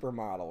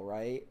supermodel,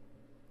 right?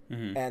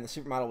 Mm-hmm. And the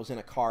supermodel was in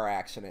a car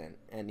accident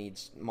and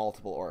needs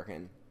multiple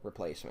organ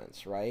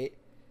replacements, right?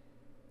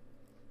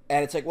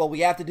 And it's like, well,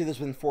 we have to do this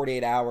within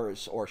 48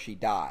 hours or she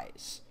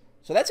dies.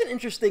 So that's an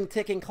interesting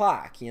ticking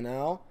clock, you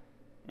know?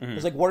 Mm-hmm.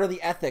 It's like, what are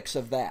the ethics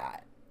of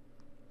that?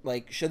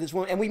 Like, should this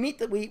woman... And we meet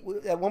that we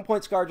at one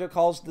point, ScarJo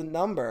calls the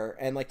number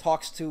and like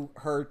talks to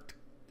her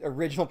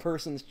original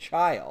person's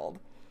child.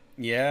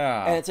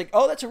 Yeah. And it's like,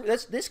 oh,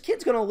 that's this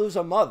kid's gonna lose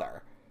a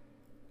mother.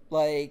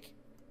 Like,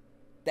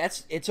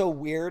 it's a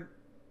weird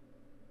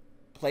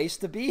place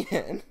to be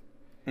in.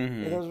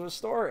 Mm-hmm. In terms of a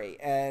story,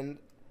 and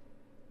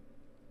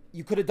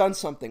you could have done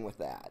something with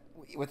that.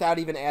 without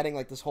even adding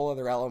like this whole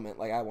other element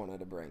like I wanted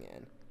to bring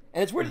in.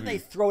 And it's weird that they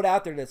throw it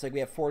out there that it's like we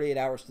have 48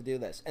 hours to do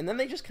this, and then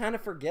they just kind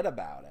of forget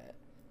about it.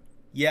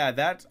 Yeah,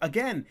 that's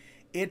again.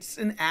 It's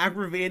an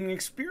aggravating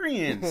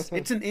experience.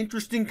 It's an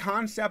interesting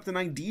concept and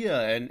idea,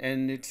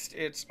 and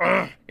it's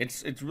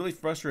really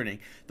frustrating.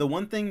 The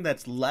one thing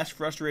that's less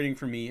frustrating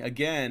for me,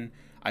 again,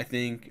 I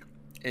think,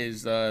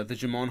 is the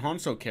Jimon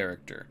Honso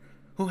character,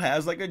 who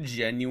has like a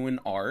genuine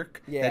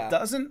arc that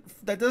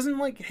doesn't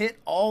like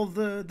hit all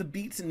the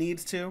beats it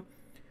needs to,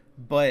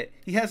 but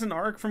he has an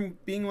arc from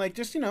being like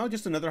just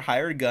another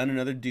hired gun,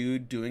 another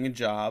dude doing a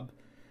job.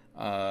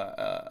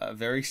 A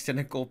very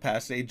cynical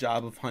passe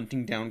job of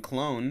hunting down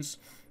clones,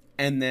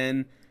 and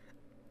then,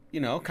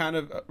 kind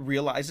of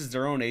realizes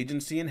their own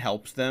agency and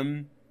helps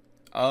them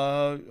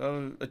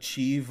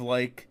achieve,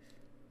 like,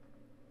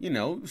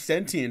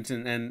 sentience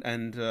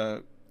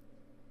and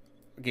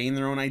gain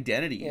their own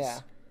identities. Yeah.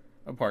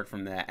 Apart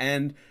from that.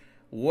 And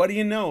what do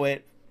you know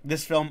it,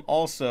 this film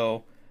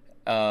also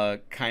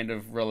kind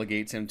of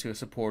relegates him to a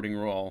supporting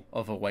role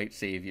of a white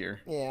savior.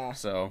 Yeah.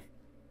 So,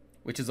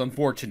 which is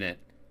unfortunate.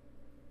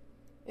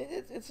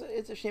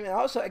 It's a shame. And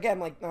also, again,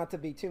 like, not to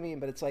be too mean,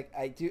 but it's like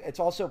it's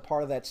also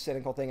part of that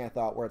cynical thing I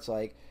thought, where it's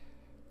like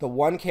the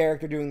one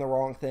character doing the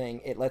wrong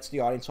thing, it lets the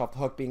audience off the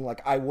hook, being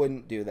like, I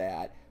wouldn't do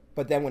that.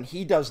 But then when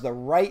he does the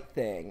right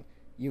thing,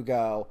 you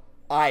go,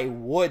 I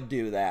would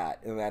do that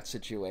in that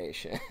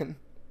situation.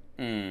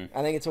 I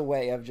think it's a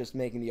way of just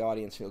making the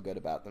audience feel good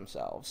about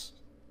themselves.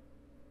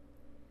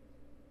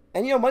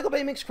 And, Michael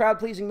Bay makes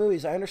crowd-pleasing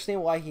movies. I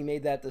understand why he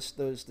made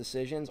those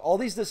decisions. All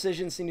these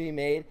decisions seem to be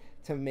made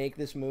to make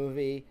this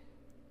movie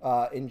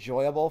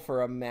enjoyable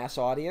for a mass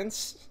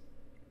audience.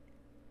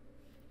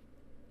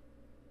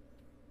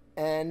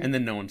 And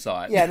then no one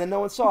saw it. Yeah, and then no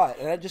one saw it.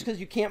 And just because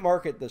you can't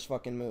market this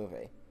fucking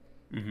movie.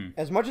 Mm-hmm.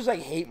 As much as I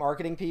hate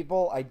marketing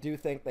people, I do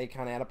think they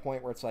kind of had a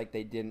point where it's like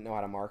they didn't know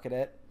how to market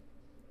it.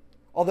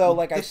 Although,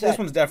 like I said... This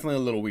one's definitely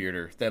a little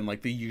weirder than,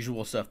 like, the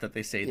usual stuff that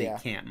they say they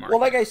can't market. Well,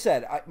 like I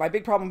said, my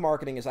big problem with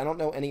marketing is I don't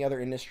know any other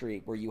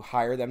industry where you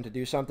hire them to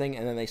do something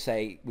and then they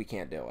say, we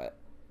can't do it.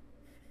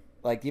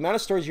 Like, the amount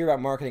of stories you hear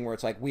about marketing where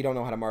it's like, we don't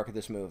know how to market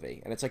this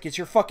movie. And it's like, it's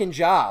your fucking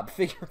job.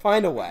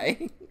 Find a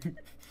way.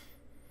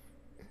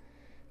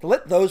 To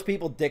let those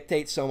people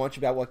dictate so much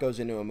about what goes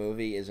into a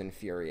movie is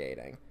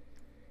infuriating.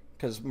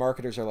 Because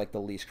marketers are, like, the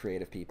least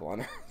creative people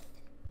on earth.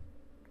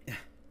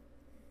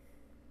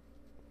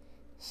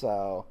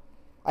 So,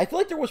 I feel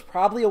like there was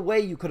probably a way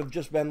you could have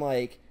just been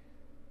like...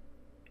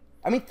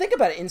 I mean, think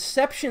about it.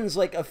 Inception's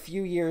like a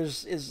few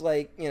years is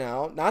like,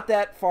 not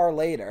that far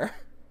later.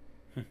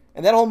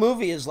 And that whole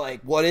movie is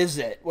like, what is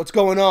it? What's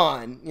going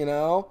on?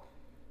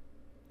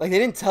 Like, they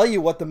didn't tell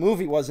you what the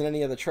movie was in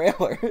any of the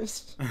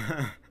trailers.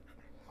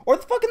 Or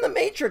the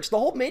Matrix. The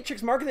whole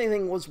Matrix marketing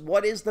thing was,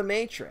 what is the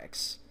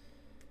Matrix?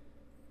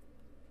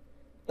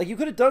 Like, you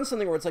could have done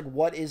something where it's like,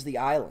 what is the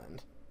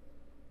island?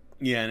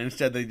 Yeah, and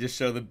instead they just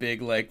show the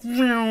big, like,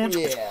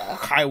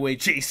 highway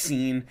chase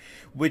scene,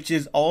 which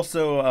is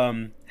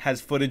also, has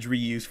footage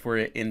reused for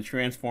it in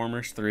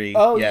Transformers 3.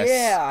 Oh, yes.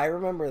 Yeah, I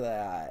remember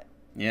that.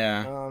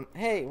 Yeah.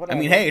 Hey, whatever. I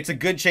mean, hey, it's a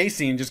good chase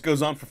scene, just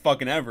goes on for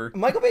fucking ever.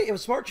 Michael Bay, it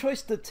was a smart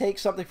choice to take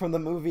something from the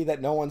movie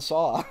that no one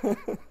saw.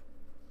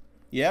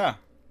 Yeah,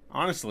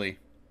 honestly.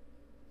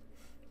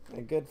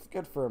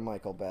 Good for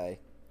Michael Bay.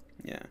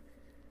 Yeah.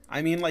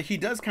 I mean, like, he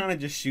does kind of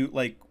just shoot,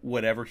 like,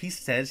 whatever. He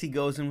says he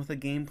goes in with a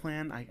game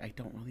plan. I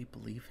don't really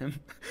believe him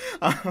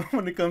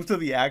when it comes to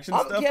the action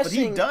stuff. But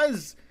he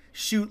does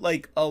shoot,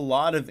 like, a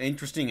lot of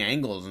interesting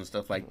angles and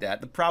stuff like that.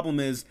 The problem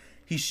is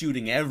he's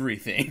shooting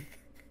everything.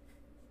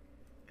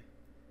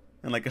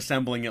 And, like,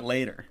 assembling it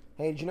later.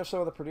 Hey, did you know some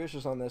of the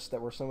producers on this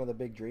that were some of the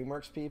big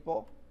DreamWorks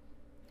people?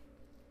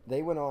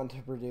 They went on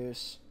to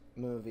produce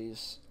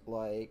movies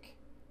like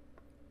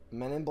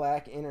Men in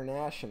Black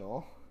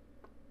International...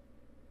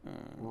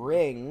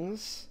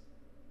 Rings,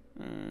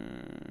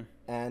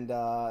 and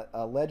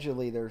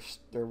allegedly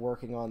they're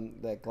working on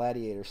that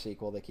Gladiator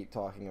sequel they keep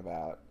talking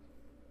about.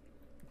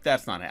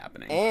 That's not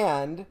happening.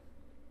 And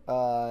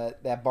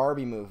that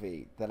Barbie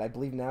movie that I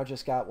believe now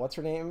just got, what's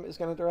her name, is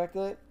going to direct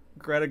it?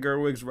 Greta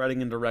Gerwig's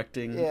writing and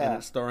directing, and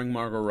it's starring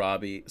Margot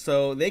Robbie.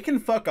 So they can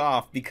fuck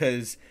off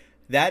because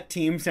that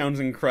team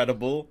sounds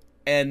incredible,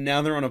 and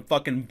now they're on a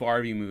fucking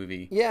Barbie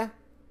movie. Yeah.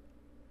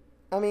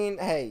 I mean,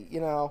 hey,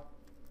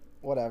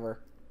 whatever.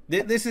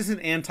 This isn't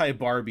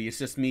anti-Barbie. It's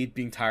just me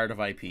being tired of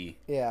IP.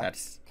 Yeah,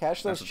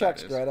 cash those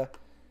checks, Greta.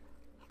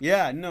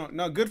 Yeah,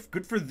 no,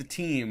 good for the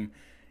team.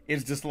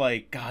 It's just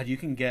like, God, you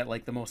can get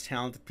like the most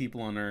talented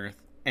people on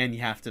Earth, and you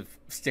have to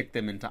stick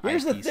them into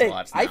Here's IP the thing.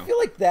 slots now. I feel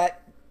like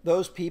that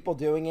those people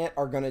doing it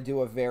are going to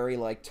do a very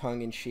like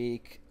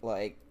tongue-in-cheek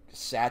like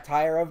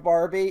satire of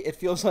Barbie. It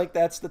feels like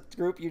that's the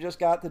group you just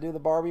got to do the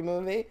Barbie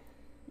movie,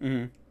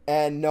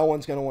 and no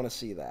one's going to want to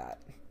see that.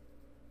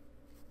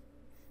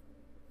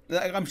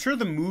 I'm sure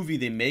the movie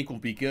they make will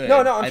be good. No,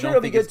 I'm sure it'll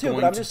be good too.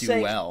 But I'm just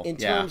saying, well. in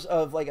terms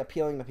of like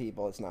appealing to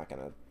people, it's not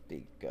gonna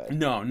be good.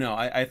 No,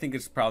 I think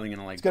it's probably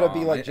gonna like. It's gonna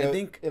be like I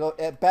think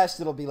at best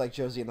it'll be like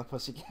Josie and the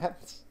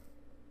Pussycats.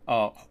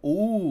 Oh,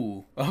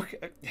 ooh,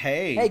 okay.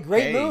 Hey,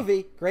 great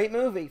movie. Great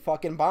movie.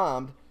 Fucking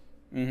bombed.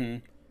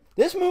 Mm-hmm.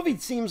 This movie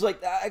seems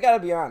like, I gotta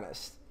be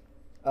honest,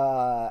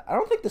 I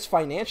don't think this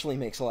financially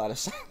makes a lot of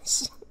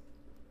sense.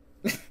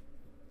 You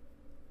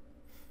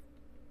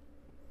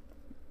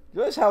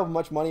realize how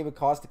much money it would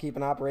cost to keep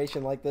an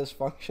operation like this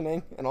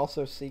functioning and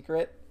also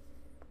secret?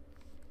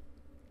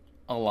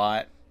 A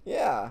lot.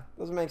 Yeah,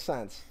 doesn't make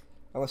sense.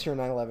 Unless you're a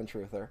 9/11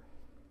 truther.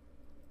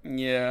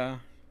 Yeah.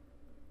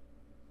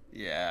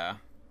 Yeah.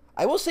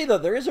 I will say, though,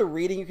 there is a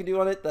reading you can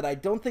do on it that I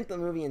don't think the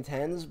movie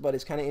intends, but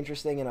it's kind of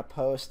interesting in a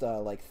post,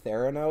 like,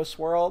 Theranos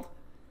world,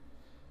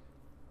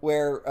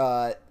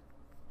 where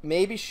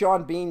maybe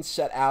Sean Bean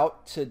set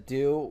out to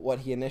do what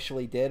he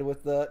initially did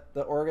with the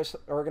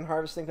organ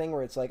harvesting thing,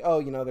 where it's like, oh,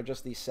 you know, they're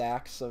just these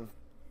sacks of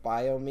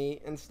bio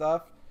meat and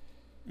stuff.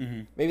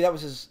 Mm-hmm. Maybe that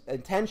was his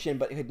intention,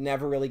 but he could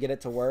never really get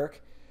it to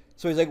work.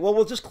 So he's like, well,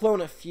 we'll just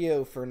clone a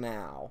few for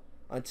now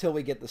until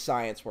we get the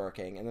science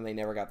working, and then they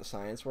never got the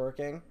science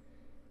working.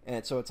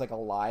 And so it's like a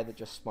lie that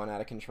just spun out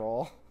of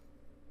control.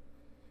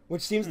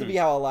 Which seems to be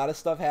how a lot of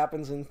stuff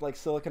happens in, like,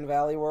 Silicon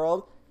Valley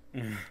world.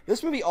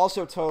 This movie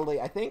also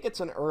totally, I think it's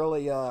an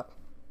early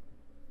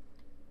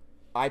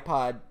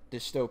iPod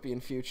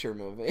dystopian future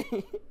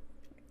movie.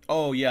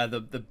 Oh, yeah, the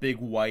big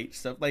white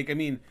stuff. Like, I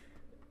mean,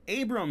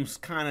 Abrams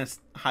kind of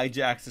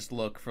hijacks this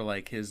look for,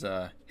 like, his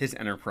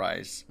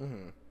Enterprise.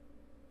 Mm-hmm.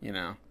 You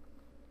know?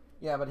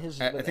 Yeah, but I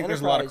think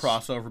there's a lot of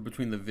crossover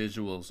between the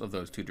visuals of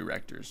those two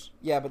directors.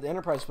 Yeah, but the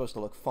Enterprise is supposed to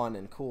look fun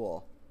and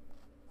cool.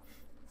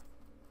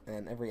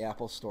 And every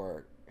Apple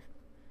store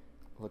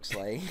looks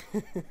like...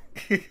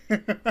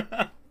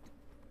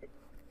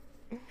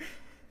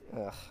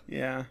 Ugh.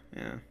 Yeah.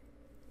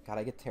 God,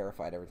 I get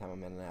terrified every time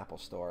I'm in an Apple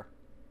store.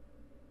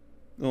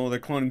 Oh, they're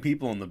cloning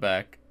people in the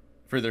back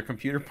for their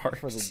computer parts.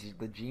 For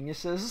the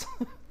geniuses?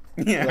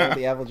 Yeah. You know what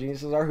the Apple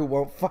geniuses are, who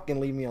won't fucking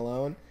leave me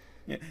alone?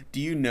 Yeah. Do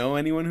you know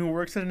anyone who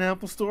works at an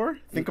Apple store?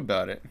 Think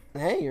about it.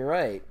 Hey, you're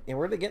right. And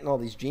where are they getting all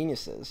these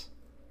geniuses?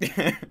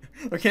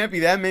 There can't be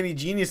that many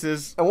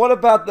geniuses. And what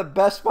about the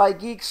Best Buy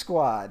Geek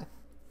Squad?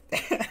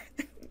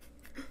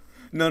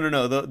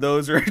 No.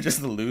 Those are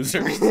just the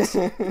losers.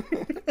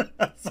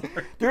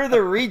 They're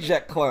the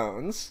reject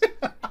clones.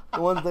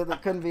 The ones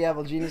that couldn't be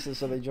Apple geniuses,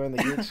 so they joined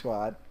the Geek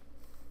Squad.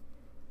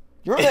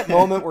 You remember that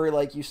moment where,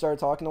 like, you started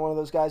talking to one of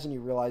those guys and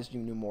you realized you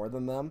knew more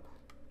than them?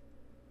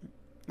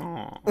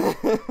 Aww.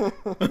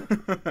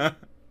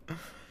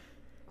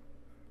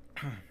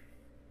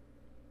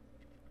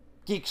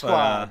 Geek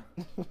Squad.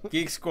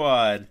 Geek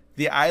Squad.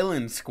 The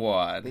Island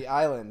Squad. The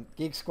island.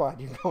 Geek Squad,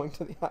 you're going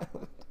to the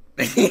island.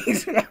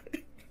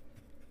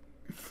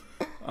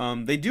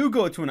 They do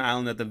go to an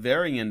island at the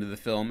very end of the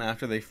film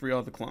after they free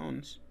all the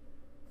clones.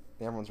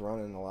 Everyone's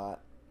running a lot.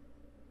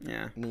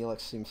 Yeah.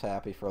 Neelix seems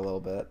happy for a little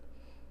bit.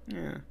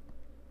 Yeah.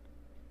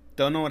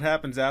 Don't know what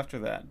happens after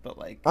that, but,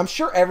 like... I'm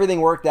sure everything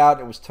worked out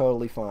and it was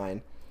totally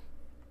fine.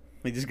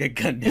 They just get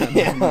gunned down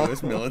by the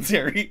U.S.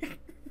 military.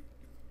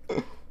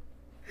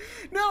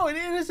 No, it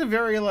is a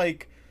very,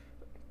 like,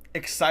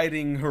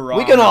 exciting hurrah.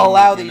 We can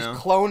allow these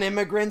clone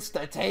immigrants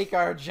to take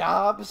our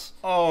jobs?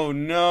 Oh,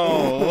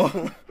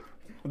 no.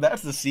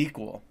 That's the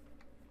sequel.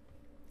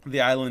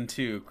 The Island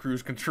 2,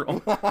 Cruise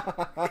Control.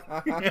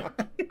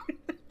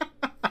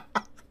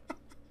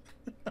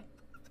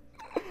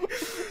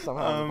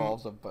 Somehow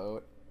involves a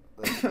boat.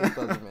 This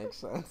doesn't make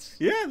sense.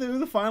 Yeah,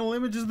 the final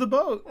image is the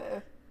boat.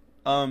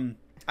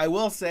 I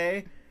will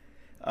say...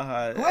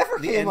 whoever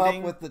came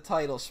up with the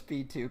title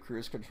Speed 2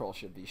 Cruise Control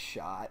should be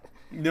shot.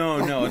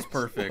 No, it's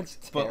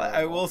perfect. But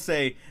I will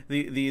say,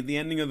 the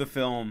ending of the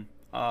film...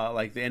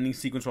 like the ending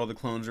sequence where all the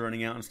clones are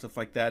running out and stuff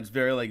like that. It's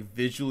very, like,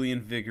 visually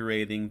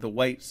invigorating. The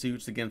white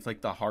suits against,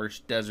 like, the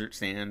harsh desert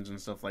sands and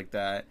stuff like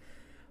that.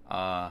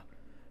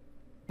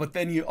 But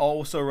then you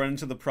also run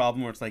into the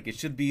problem where it's like it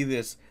should be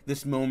this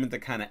moment that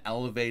kind of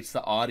elevates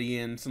the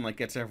audience and, like,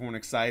 gets everyone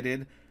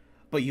excited.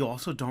 But you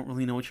also don't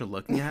really know what you're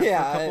looking at for a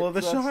couple of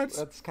the shots.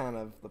 That's kind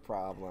of the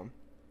problem.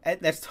 And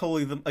that's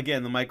totally,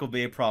 the Michael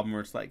Bay problem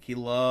where it's like he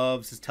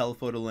loves his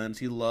telephoto lens.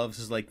 He loves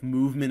his, like,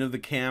 movement of the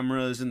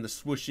cameras and the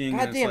swooshing.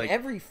 God damn, like,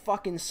 every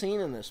fucking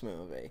scene in this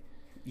movie.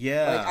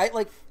 Yeah.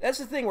 Like, that's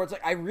the thing where it's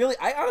like, I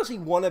honestly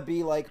want to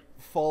be, like,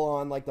 full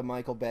on, like, the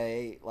Michael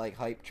Bay, like,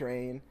 hype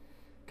train.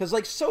 Because,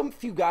 like, so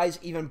few guys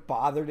even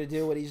bother to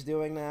do what he's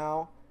doing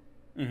now.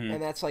 Mm-hmm.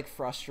 And that's, like,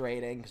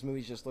 frustrating because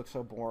movies just look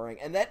so boring.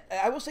 And that,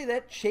 I will say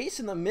that chase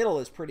in the middle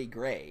is pretty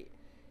great.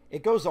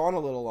 It goes on a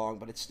little long,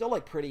 but it's still,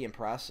 like, pretty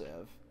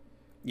impressive.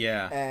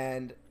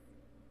 Yeah.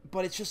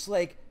 But it's just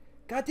like,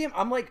 goddamn,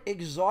 I'm, like,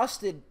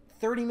 exhausted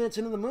 30 minutes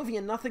into the movie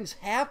and nothing's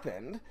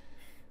happened.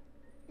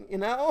 You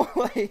know?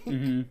 Like,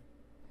 mm-hmm.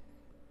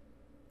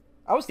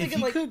 I was thinking,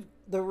 like,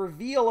 the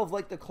reveal of,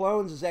 like, the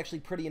clones is actually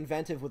pretty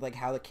inventive with, like,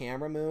 how the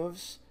camera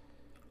moves.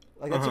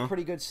 Like, that's a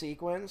pretty good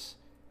sequence.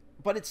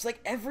 But it's like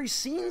every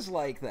scene's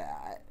like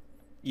that.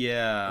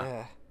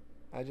 Yeah.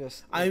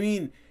 I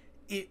mean,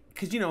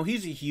 because, you know,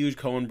 he's a huge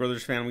Coen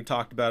Brothers fan. We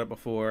talked about it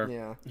before.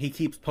 Yeah. He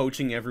keeps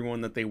poaching everyone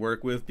that they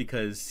work with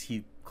because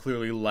he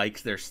clearly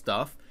likes their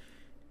stuff.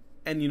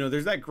 And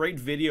there's that great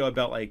video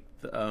about like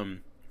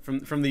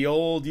from the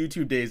old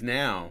YouTube days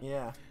now.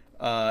 Yeah.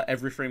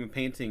 Every frame of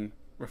painting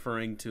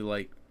referring to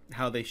like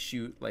how they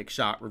shoot like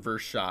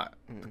reverse shot,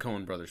 the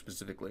Coen brothers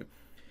specifically.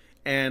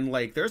 And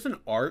like there's an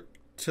art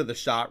to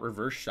the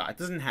reverse shot. It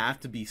doesn't have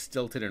to be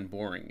stilted and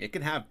boring. It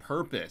can have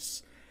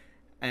purpose.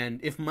 And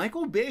if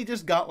Michael Bay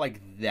just got like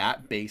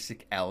that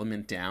basic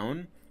element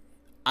down,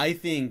 I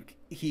think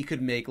he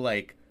could make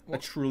like a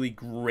truly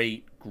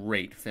great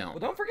film. Well,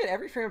 don't forget,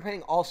 Every Frame of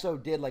Painting also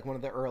did like one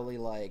of the early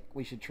like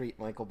we should treat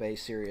Michael Bay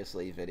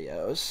seriously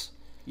videos.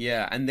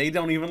 Yeah, and they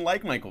don't even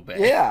like Michael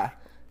Bay. Yeah,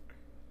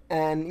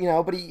 and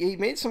but he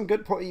made some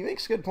good he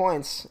makes good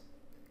points.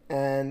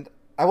 And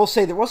I will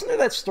say, wasn't there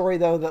that story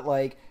though that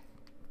like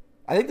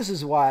I think this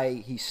is why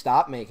he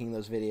stopped making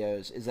those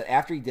videos, is that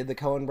after he did the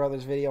Coen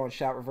brothers video on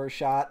shot reverse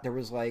shot, there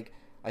was like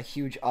a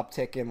huge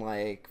uptick in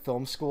like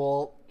film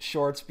school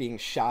shorts being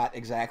shot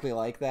exactly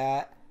like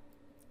that.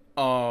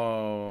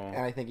 Oh.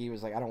 And I think he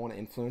was like, I don't want to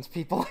influence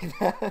people like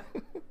that.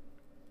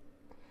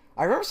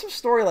 I remember some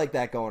story like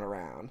that going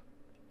around.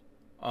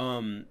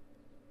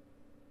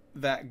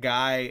 That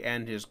guy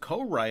and his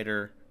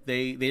co-writer,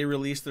 they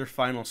released their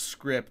final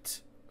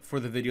script for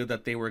the video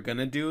that they were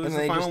gonna do as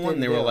the final one.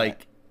 They were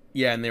like,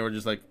 yeah, and they were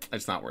just like,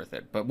 it's not worth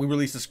it. But we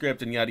released the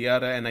script and yada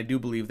yada, and I do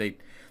believe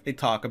they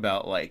talk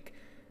about like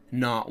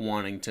not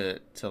wanting to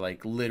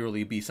like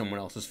literally be someone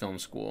else's film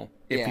school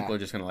if people are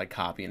just gonna like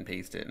copy and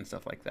paste it and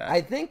stuff like that. I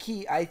think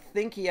he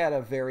had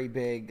a very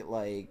big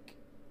like,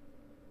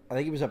 I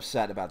think he was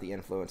upset about the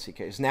influence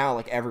because now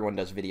like everyone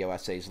does video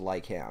essays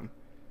like him,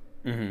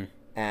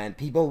 and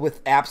people with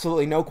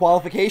absolutely no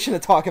qualification to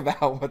talk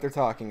about what they're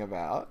talking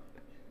about.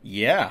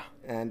 Yeah,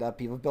 and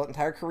people have built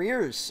entire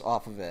careers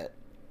off of it.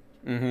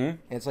 And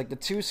it's like the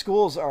two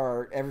schools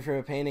are Every Frame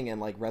of Painting and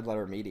like Red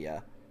Letter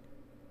Media.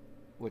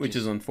 Which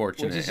is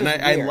unfortunate. And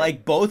I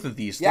like both of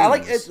these things. Yeah, I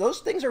like it. Those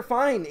things are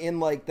fine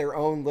in like their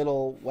own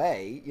little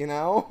way,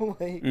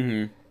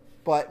 like,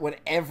 but when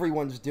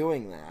everyone's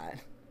doing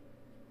that,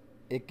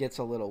 it gets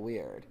a little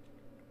weird.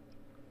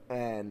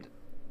 And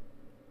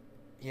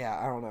yeah,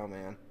 I don't know,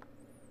 man.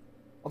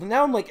 Although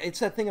now I'm like, it's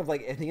that thing of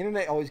like, the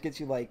internet always gets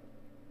you like,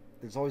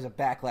 there's always a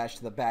backlash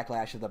to the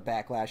backlash of the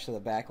backlash to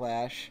the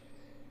backlash.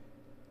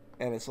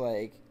 And it's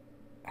like,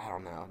 I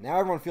don't know. Now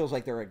everyone feels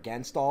like they're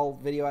against all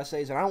video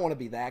essays, and I don't want to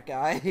be that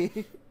guy.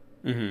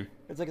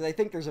 It's like, I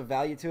think there's a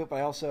value to it, but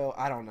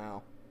I don't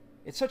know.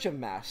 It's such a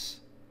mess.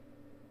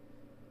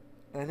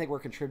 And I think we're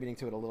contributing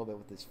to it a little bit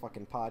with this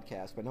fucking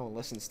podcast, but no one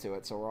listens to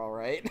it, so we're all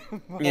right.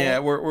 Yeah,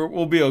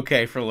 we'll be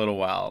okay for a little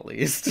while at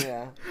least.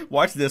 Yeah.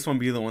 Watch this one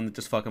be the one that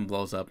just fucking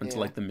blows up into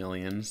like the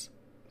millions.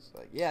 It's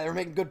like, yeah, they're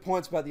making good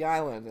points about the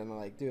island, and I'm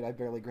like, dude, I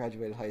barely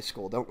graduated high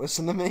school. Don't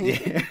listen to me.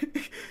 Yeah.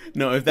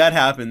 No, if that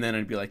happened, then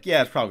I'd be like,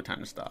 yeah, it's probably time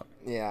to stop.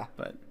 Yeah.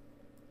 But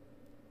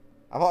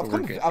I've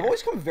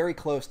always come very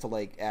close to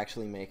like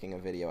actually making a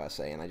video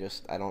essay, and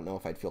I don't know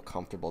if I'd feel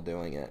comfortable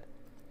doing it.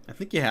 I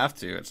think you have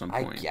to at some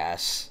point. I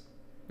guess.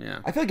 Yeah.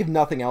 I feel like if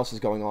nothing else is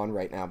going on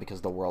right now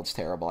because the world's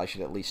terrible, I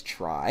should at least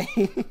try.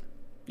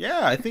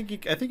 Yeah, I think you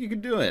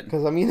could do it.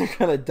 Because I'm either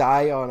gonna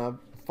die on a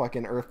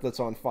fucking Earth that's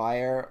on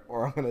fire,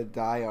 or I'm gonna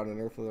die on an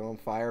Earth that's on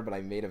fire, but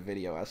I made a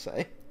video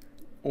essay.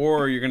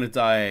 Or you're gonna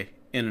die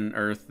in an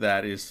Earth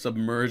that is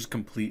submerged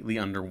completely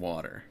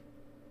underwater.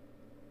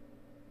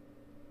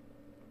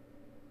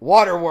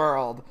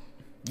 Waterworld.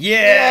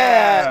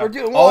 Yeah! We're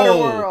doing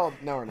Waterworld.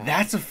 No, we're not.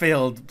 That's a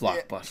failed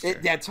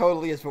blockbuster. That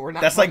totally is, but we're not.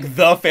 That's like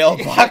the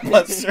failed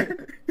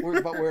blockbuster.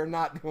 But we're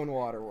not doing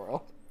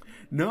Waterworld.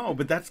 No,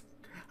 but that's...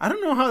 I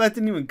don't know how that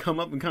didn't even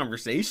come up in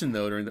conversation,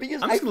 though. I'm just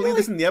going to leave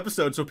this in the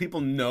episode so people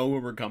know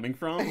where we're coming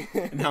from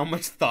and how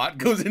much thought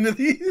goes into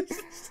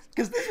these.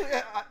 Because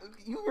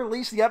you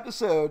released the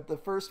episode, the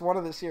first one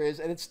of the series,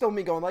 and it's still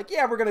me going like,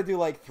 yeah, we're going to do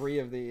like 3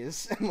 of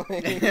these. And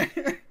like,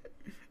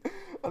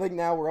 I think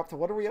now we're up to,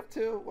 what are we up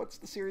to? What's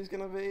the series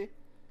going to be?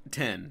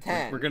 10.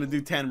 We're going to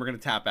do 10. We're going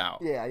to tap out.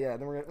 Yeah.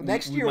 Then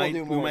next year we'll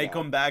do more. We might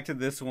come back to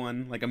this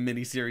one like a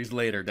mini-series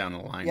later down the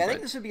line. Yeah, I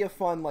think this would be a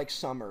fun like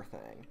summer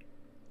thing.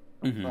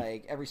 Mm-hmm.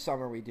 Like every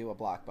summer we do a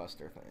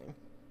blockbuster thing.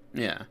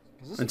 Yeah.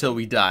 Until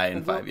we die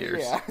in 5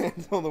 years. Yeah,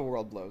 until the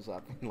world blows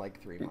up in like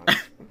 3 months.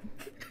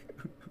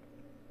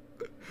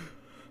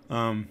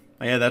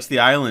 Yeah, that's The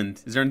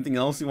Island. Is there anything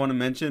else you want to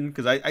mention?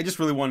 Because I just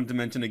really wanted to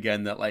mention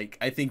again that like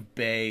I think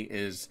Bay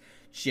is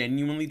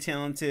genuinely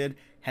talented,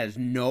 has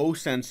no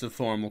sense of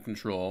formal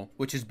control,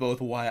 which is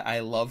both why I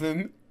love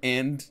him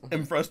and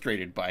am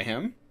frustrated by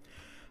him.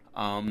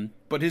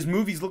 But his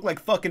movies look like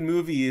fucking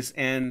movies,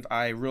 and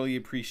I really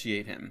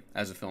appreciate him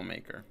as a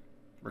filmmaker,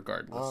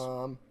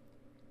 regardless.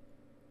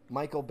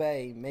 Michael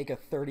Bay, make a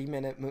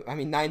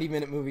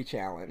 90-minute movie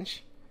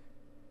challenge.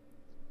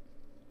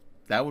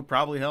 That would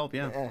probably help,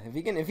 yeah.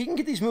 If he can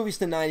get these movies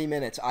to 90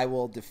 minutes, I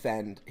will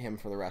defend him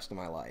for the rest of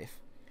my life.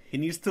 He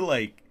needs to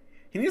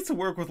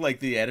work with like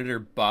the editor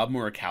Bob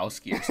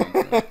Murakowski or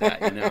something like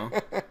that, you know?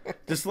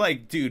 Just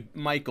like, dude,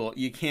 Michael,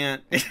 you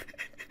can't.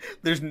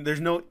 there's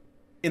no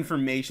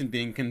information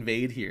being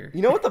conveyed here.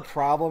 You know what the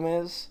problem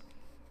is?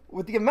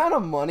 with the amount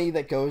of money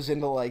that goes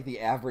into like the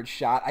average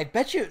shot, I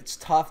bet you it's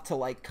tough to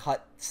like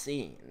cut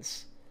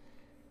scenes.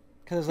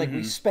 Because like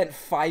we spent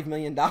 $5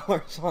 million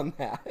on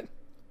that. It's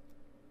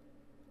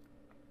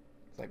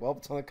like, well,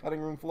 it's on the cutting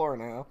room floor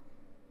now.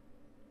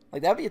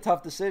 Like that'd be a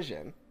tough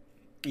decision.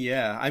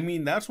 Yeah, I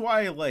mean that's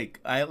why like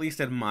I at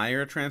least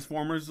admire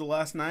Transformers the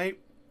last night.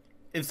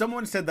 If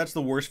someone said that's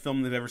the worst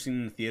film they've ever seen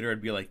in the theater,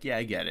 I'd be like, yeah,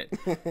 I get it.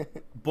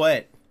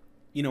 But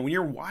you know, when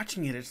you're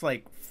watching it, it's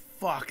like,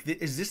 fuck,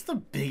 is this the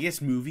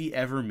biggest movie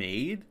ever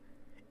made?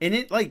 And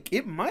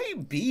it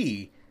might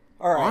be.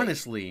 All right.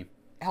 Honestly.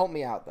 Help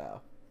me out,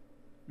 though.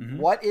 Mm-hmm.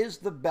 What is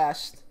the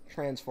best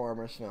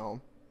Transformers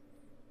film?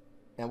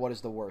 And what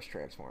is the worst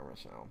Transformers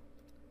film?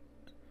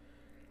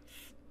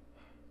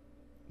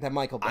 That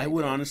Michael Bay I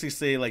would did. honestly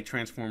say, like,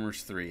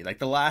 Transformers 3. Like,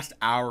 the last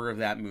hour of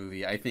that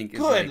movie, I think, is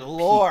Good like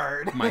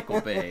Lord.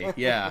 Michael Bay.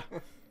 Yeah.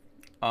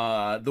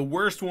 The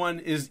worst one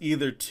is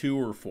either 2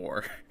 or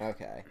 4.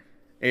 Okay.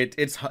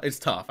 It's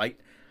tough.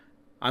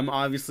 I'm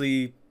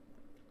obviously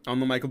on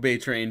the Michael Bay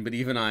train, but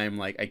even I'm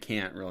like, I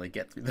can't really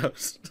get through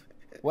those.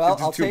 Well,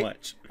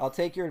 I'll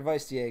take your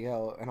advice,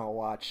 Diego, and I'll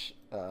watch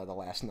The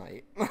Last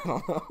Night. I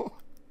don't know.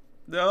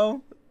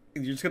 No?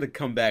 You're just going to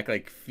come back,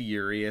 like,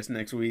 furious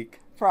next week?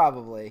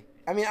 Probably.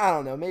 I mean, I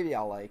don't know. Maybe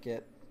I'll like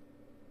it.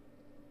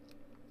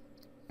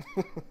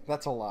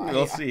 That's a lie.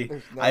 We'll see.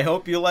 I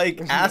hope you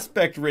like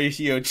aspect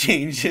ratio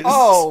changes.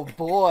 Oh,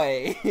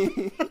 boy.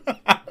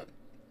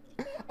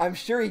 I'm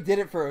sure he did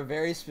it for a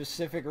very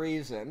specific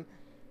reason.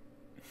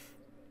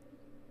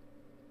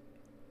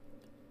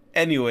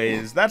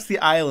 Anyways, that's The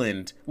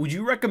Island. Would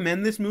you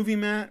recommend this movie,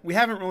 Matt? We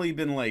haven't really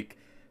been, like,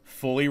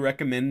 fully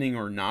recommending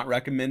or not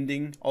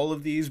recommending all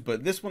of these,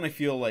 but this one I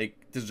feel like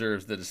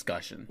deserves the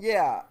discussion.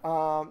 Yeah,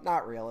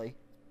 not really.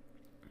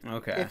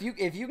 Okay.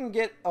 If you can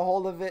get a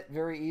hold of it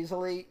very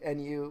easily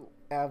and you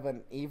have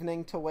an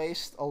evening to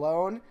waste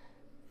alone,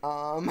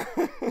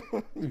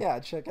 yeah,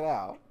 check it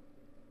out.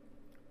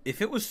 If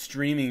it was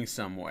streaming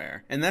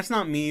somewhere, and that's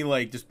not me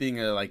like just being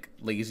a like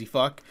lazy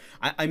fuck.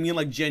 I mean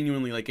like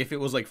genuinely like if it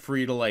was like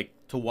free to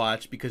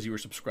watch because you were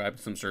subscribed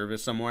to some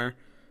service somewhere,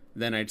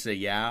 then I'd say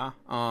yeah.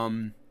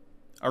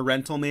 A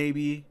rental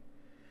maybe.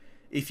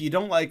 If you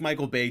don't like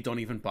Michael Bay, don't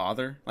even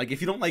bother. Like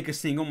if you don't like a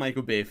single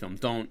Michael Bay film,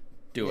 don't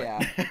do it.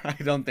 I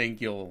don't think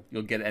you'll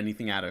get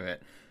anything out of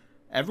it.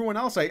 Everyone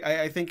else,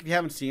 I think if you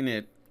haven't seen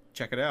it,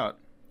 check it out.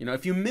 You know,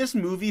 if you miss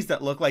movies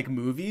that look like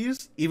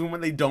movies, even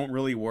when they don't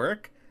really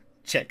work,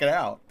 check it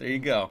out. There you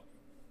go.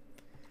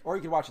 Or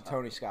you could watch a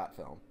Tony Scott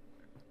film.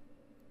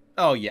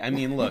 Oh yeah, I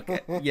mean, look,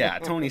 yeah,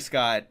 Tony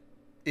Scott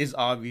is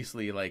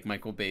obviously like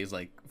Michael Bay's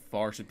like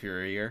far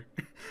superior,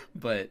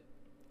 but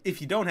if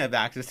you don't have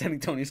access to any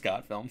Tony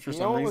Scott films for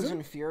some reason, you know what was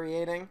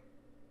infuriating?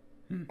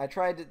 I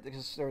tried to,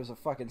 because there was a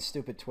fucking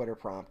stupid Twitter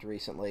prompt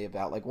recently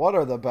about like what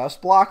are the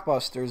best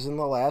blockbusters in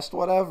the last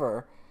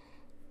whatever,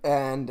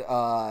 and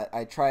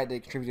I tried to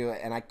contribute to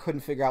it, and I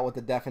couldn't figure out what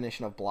the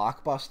definition of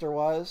blockbuster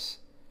was.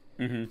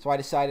 Mm-hmm. So I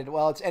decided,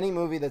 well, it's any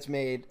movie that's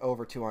made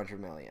over $200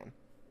 million.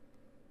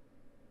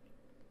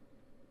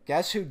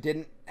 Guess who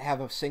didn't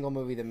have a single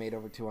movie that made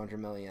over $200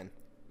 million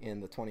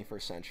in the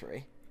 21st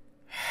century?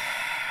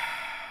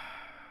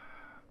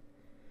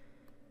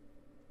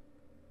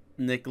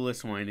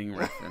 Nicholas Winding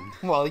Refn.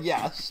 Well,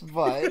 yes,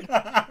 but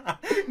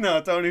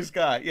no, Tony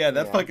Scott. Yeah,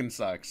 that fucking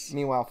sucks.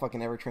 Meanwhile,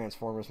 fucking every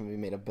Transformers movie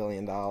made $1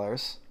 billion. God.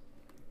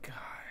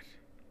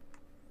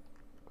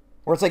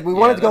 Where it's like we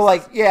wanted to go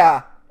like,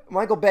 yeah,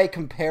 Michael Bay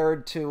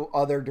compared to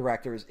other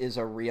directors is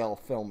a real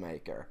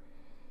filmmaker.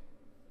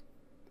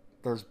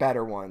 There's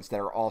better ones that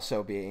are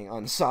also being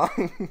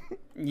unsung.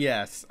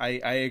 Yes, I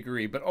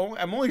agree, but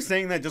I'm only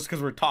saying that just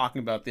because we're talking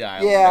about The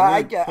Island. Yeah,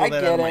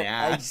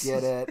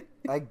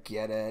 I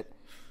get it.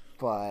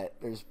 But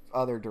there's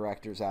other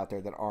directors out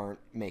there that aren't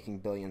making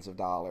billions of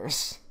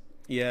dollars.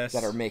 Yes.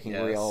 That are making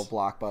real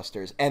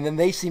blockbusters. And then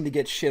they seem to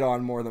get shit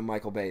on more than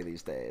Michael Bay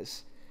these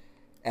days.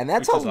 And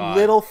that's a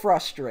little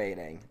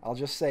frustrating. I'll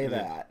just say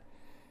that.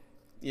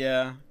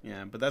 Yeah,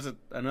 but that's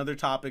another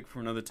topic for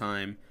another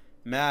time.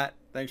 Matt,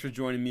 thanks for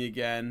joining me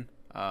again.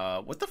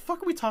 What the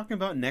fuck are we talking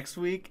about next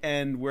week,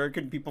 and where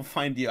can people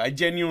find you? I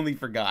genuinely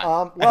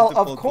forgot. Well,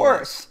 of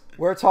course,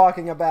 we're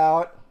talking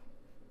about...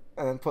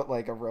 And then put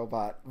like a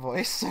robot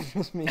voice of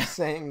just me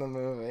saying the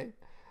movie.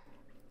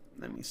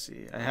 Let me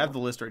see. I have the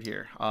list right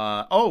here.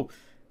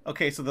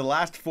 Okay. So the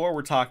last 4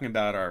 we're talking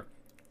about are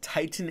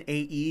Titan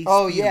AE,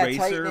 Speed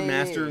Racer,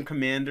 Master and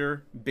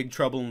Commander, Big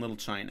Trouble in Little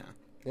China.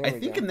 I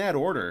think in that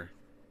order.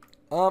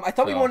 I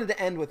thought we wanted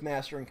to end with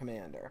Master and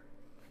Commander.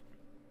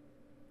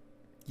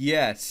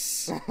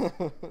 Yes.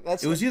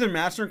 It was either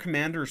Master and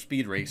Commander or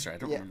Speed Racer. I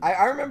don't remember.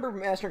 I remember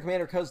Master and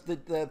Commander because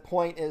the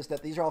point is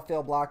that these are all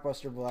failed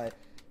blockbuster, but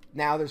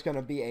now there's going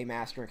to be a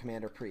Master and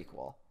Commander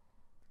prequel.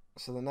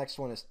 So the next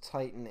one is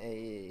Titan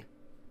AE.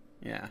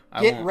 Yeah.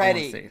 Get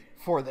ready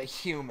for the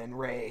human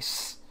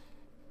race.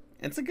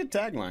 It's a good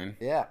tagline.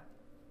 Yeah.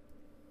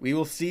 We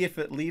will see if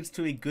it leads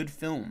to a good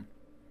film.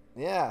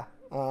 Yeah.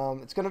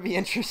 It's going to be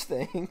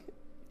interesting.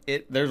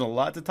 There's a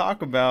lot to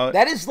talk about.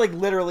 That is like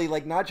literally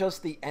like not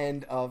just the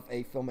end of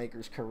a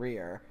filmmaker's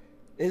career.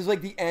 It is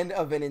like the end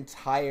of an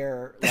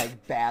entire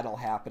like battle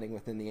happening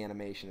within the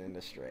animation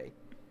industry.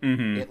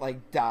 Mm-hmm. It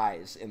like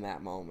dies in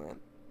that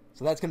moment.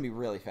 So that's gonna be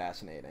really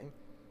fascinating.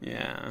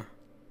 Yeah.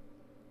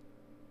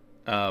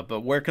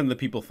 But where can the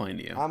people find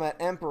you? I'm at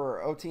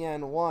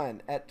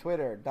EmperorOTN1 at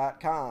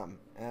twitter.com,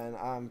 and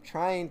I'm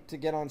trying to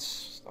get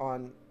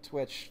on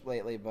Twitch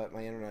lately, but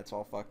my internet's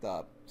all fucked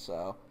up.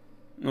 So,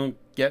 well,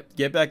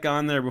 get back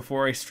on there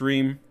before I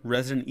stream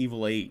Resident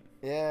Evil 8.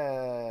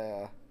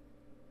 Yeah.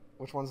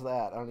 Which one's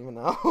that? I don't even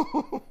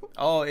know.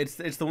 Oh, it's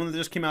the one that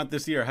just came out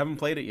this year. I haven't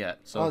played it yet.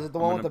 So is it the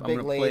one with the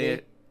big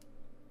lady?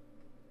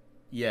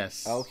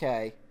 Yes.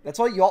 Okay. That's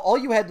all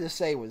you had to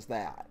say was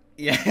that.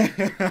 Yeah.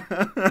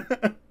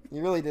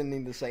 You really didn't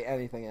need to say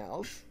anything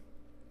else.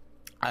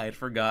 I had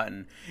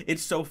forgotten.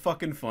 It's so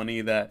fucking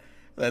funny that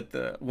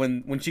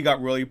when she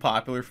got really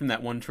popular from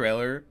that one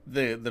trailer,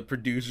 the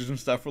producers and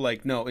stuff were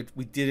like, no,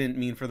 we didn't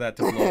mean for that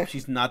to blow up.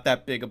 She's not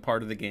that big a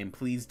part of the game.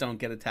 Please don't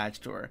get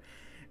attached to her.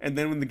 And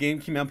then when the game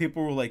came out,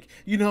 people were like,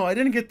 I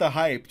didn't get the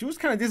hype. It was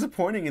kind of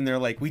disappointing. And they're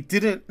like, we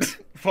didn't.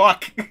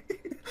 Fuck.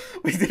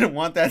 We didn't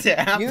want that to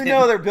happen. You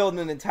know they're building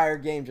an entire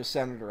game just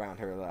centered around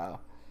her, though.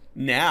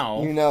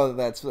 Now. You know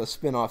that's the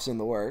spin-offs in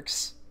the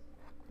works.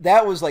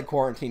 That was like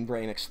quarantine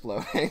brain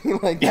exploding.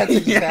 Like, that's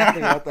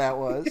exactly what that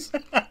was.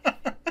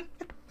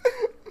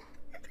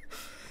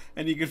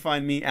 And you can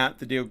find me at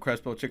the Diego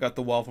Crespo. Check out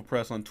the Waffle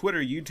Press on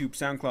Twitter, YouTube,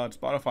 SoundCloud,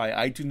 Spotify,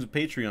 iTunes, and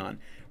Patreon,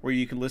 where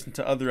you can listen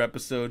to other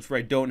episodes where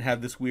I don't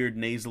have this weird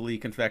nasally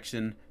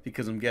confection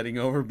because I'm getting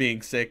over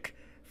being sick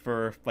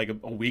for like a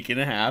week and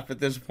a half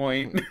at this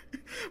point.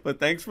 But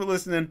thanks for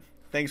listening.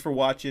 Thanks for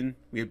watching.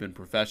 We have been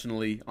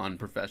professionally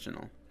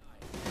unprofessional.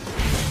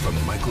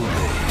 From Michael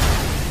Bay.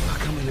 How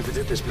come we never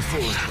did this before?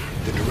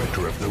 The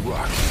director of The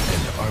Rock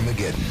and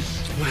Armageddon.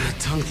 Wow, that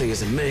tongue thing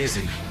is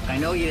amazing. I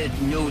know you're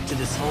new to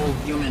this whole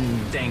human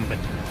thing, but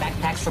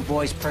backpacks for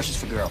boys, purses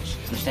for girls.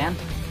 Understand?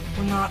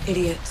 We're not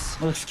idiots.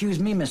 Well, excuse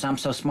me, miss. I'm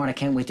so smart I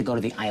can't wait to go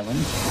to the island.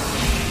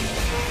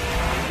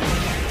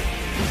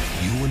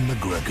 Ewan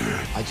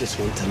McGregor. I just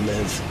want to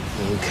live.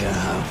 I don't care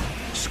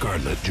how.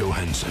 Scarlett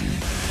Johansson.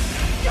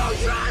 Don't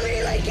try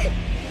me like it!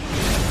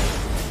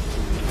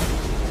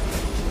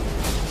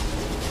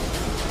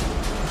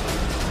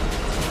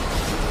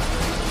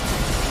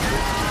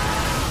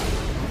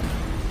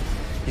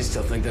 You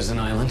still think there's an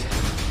island?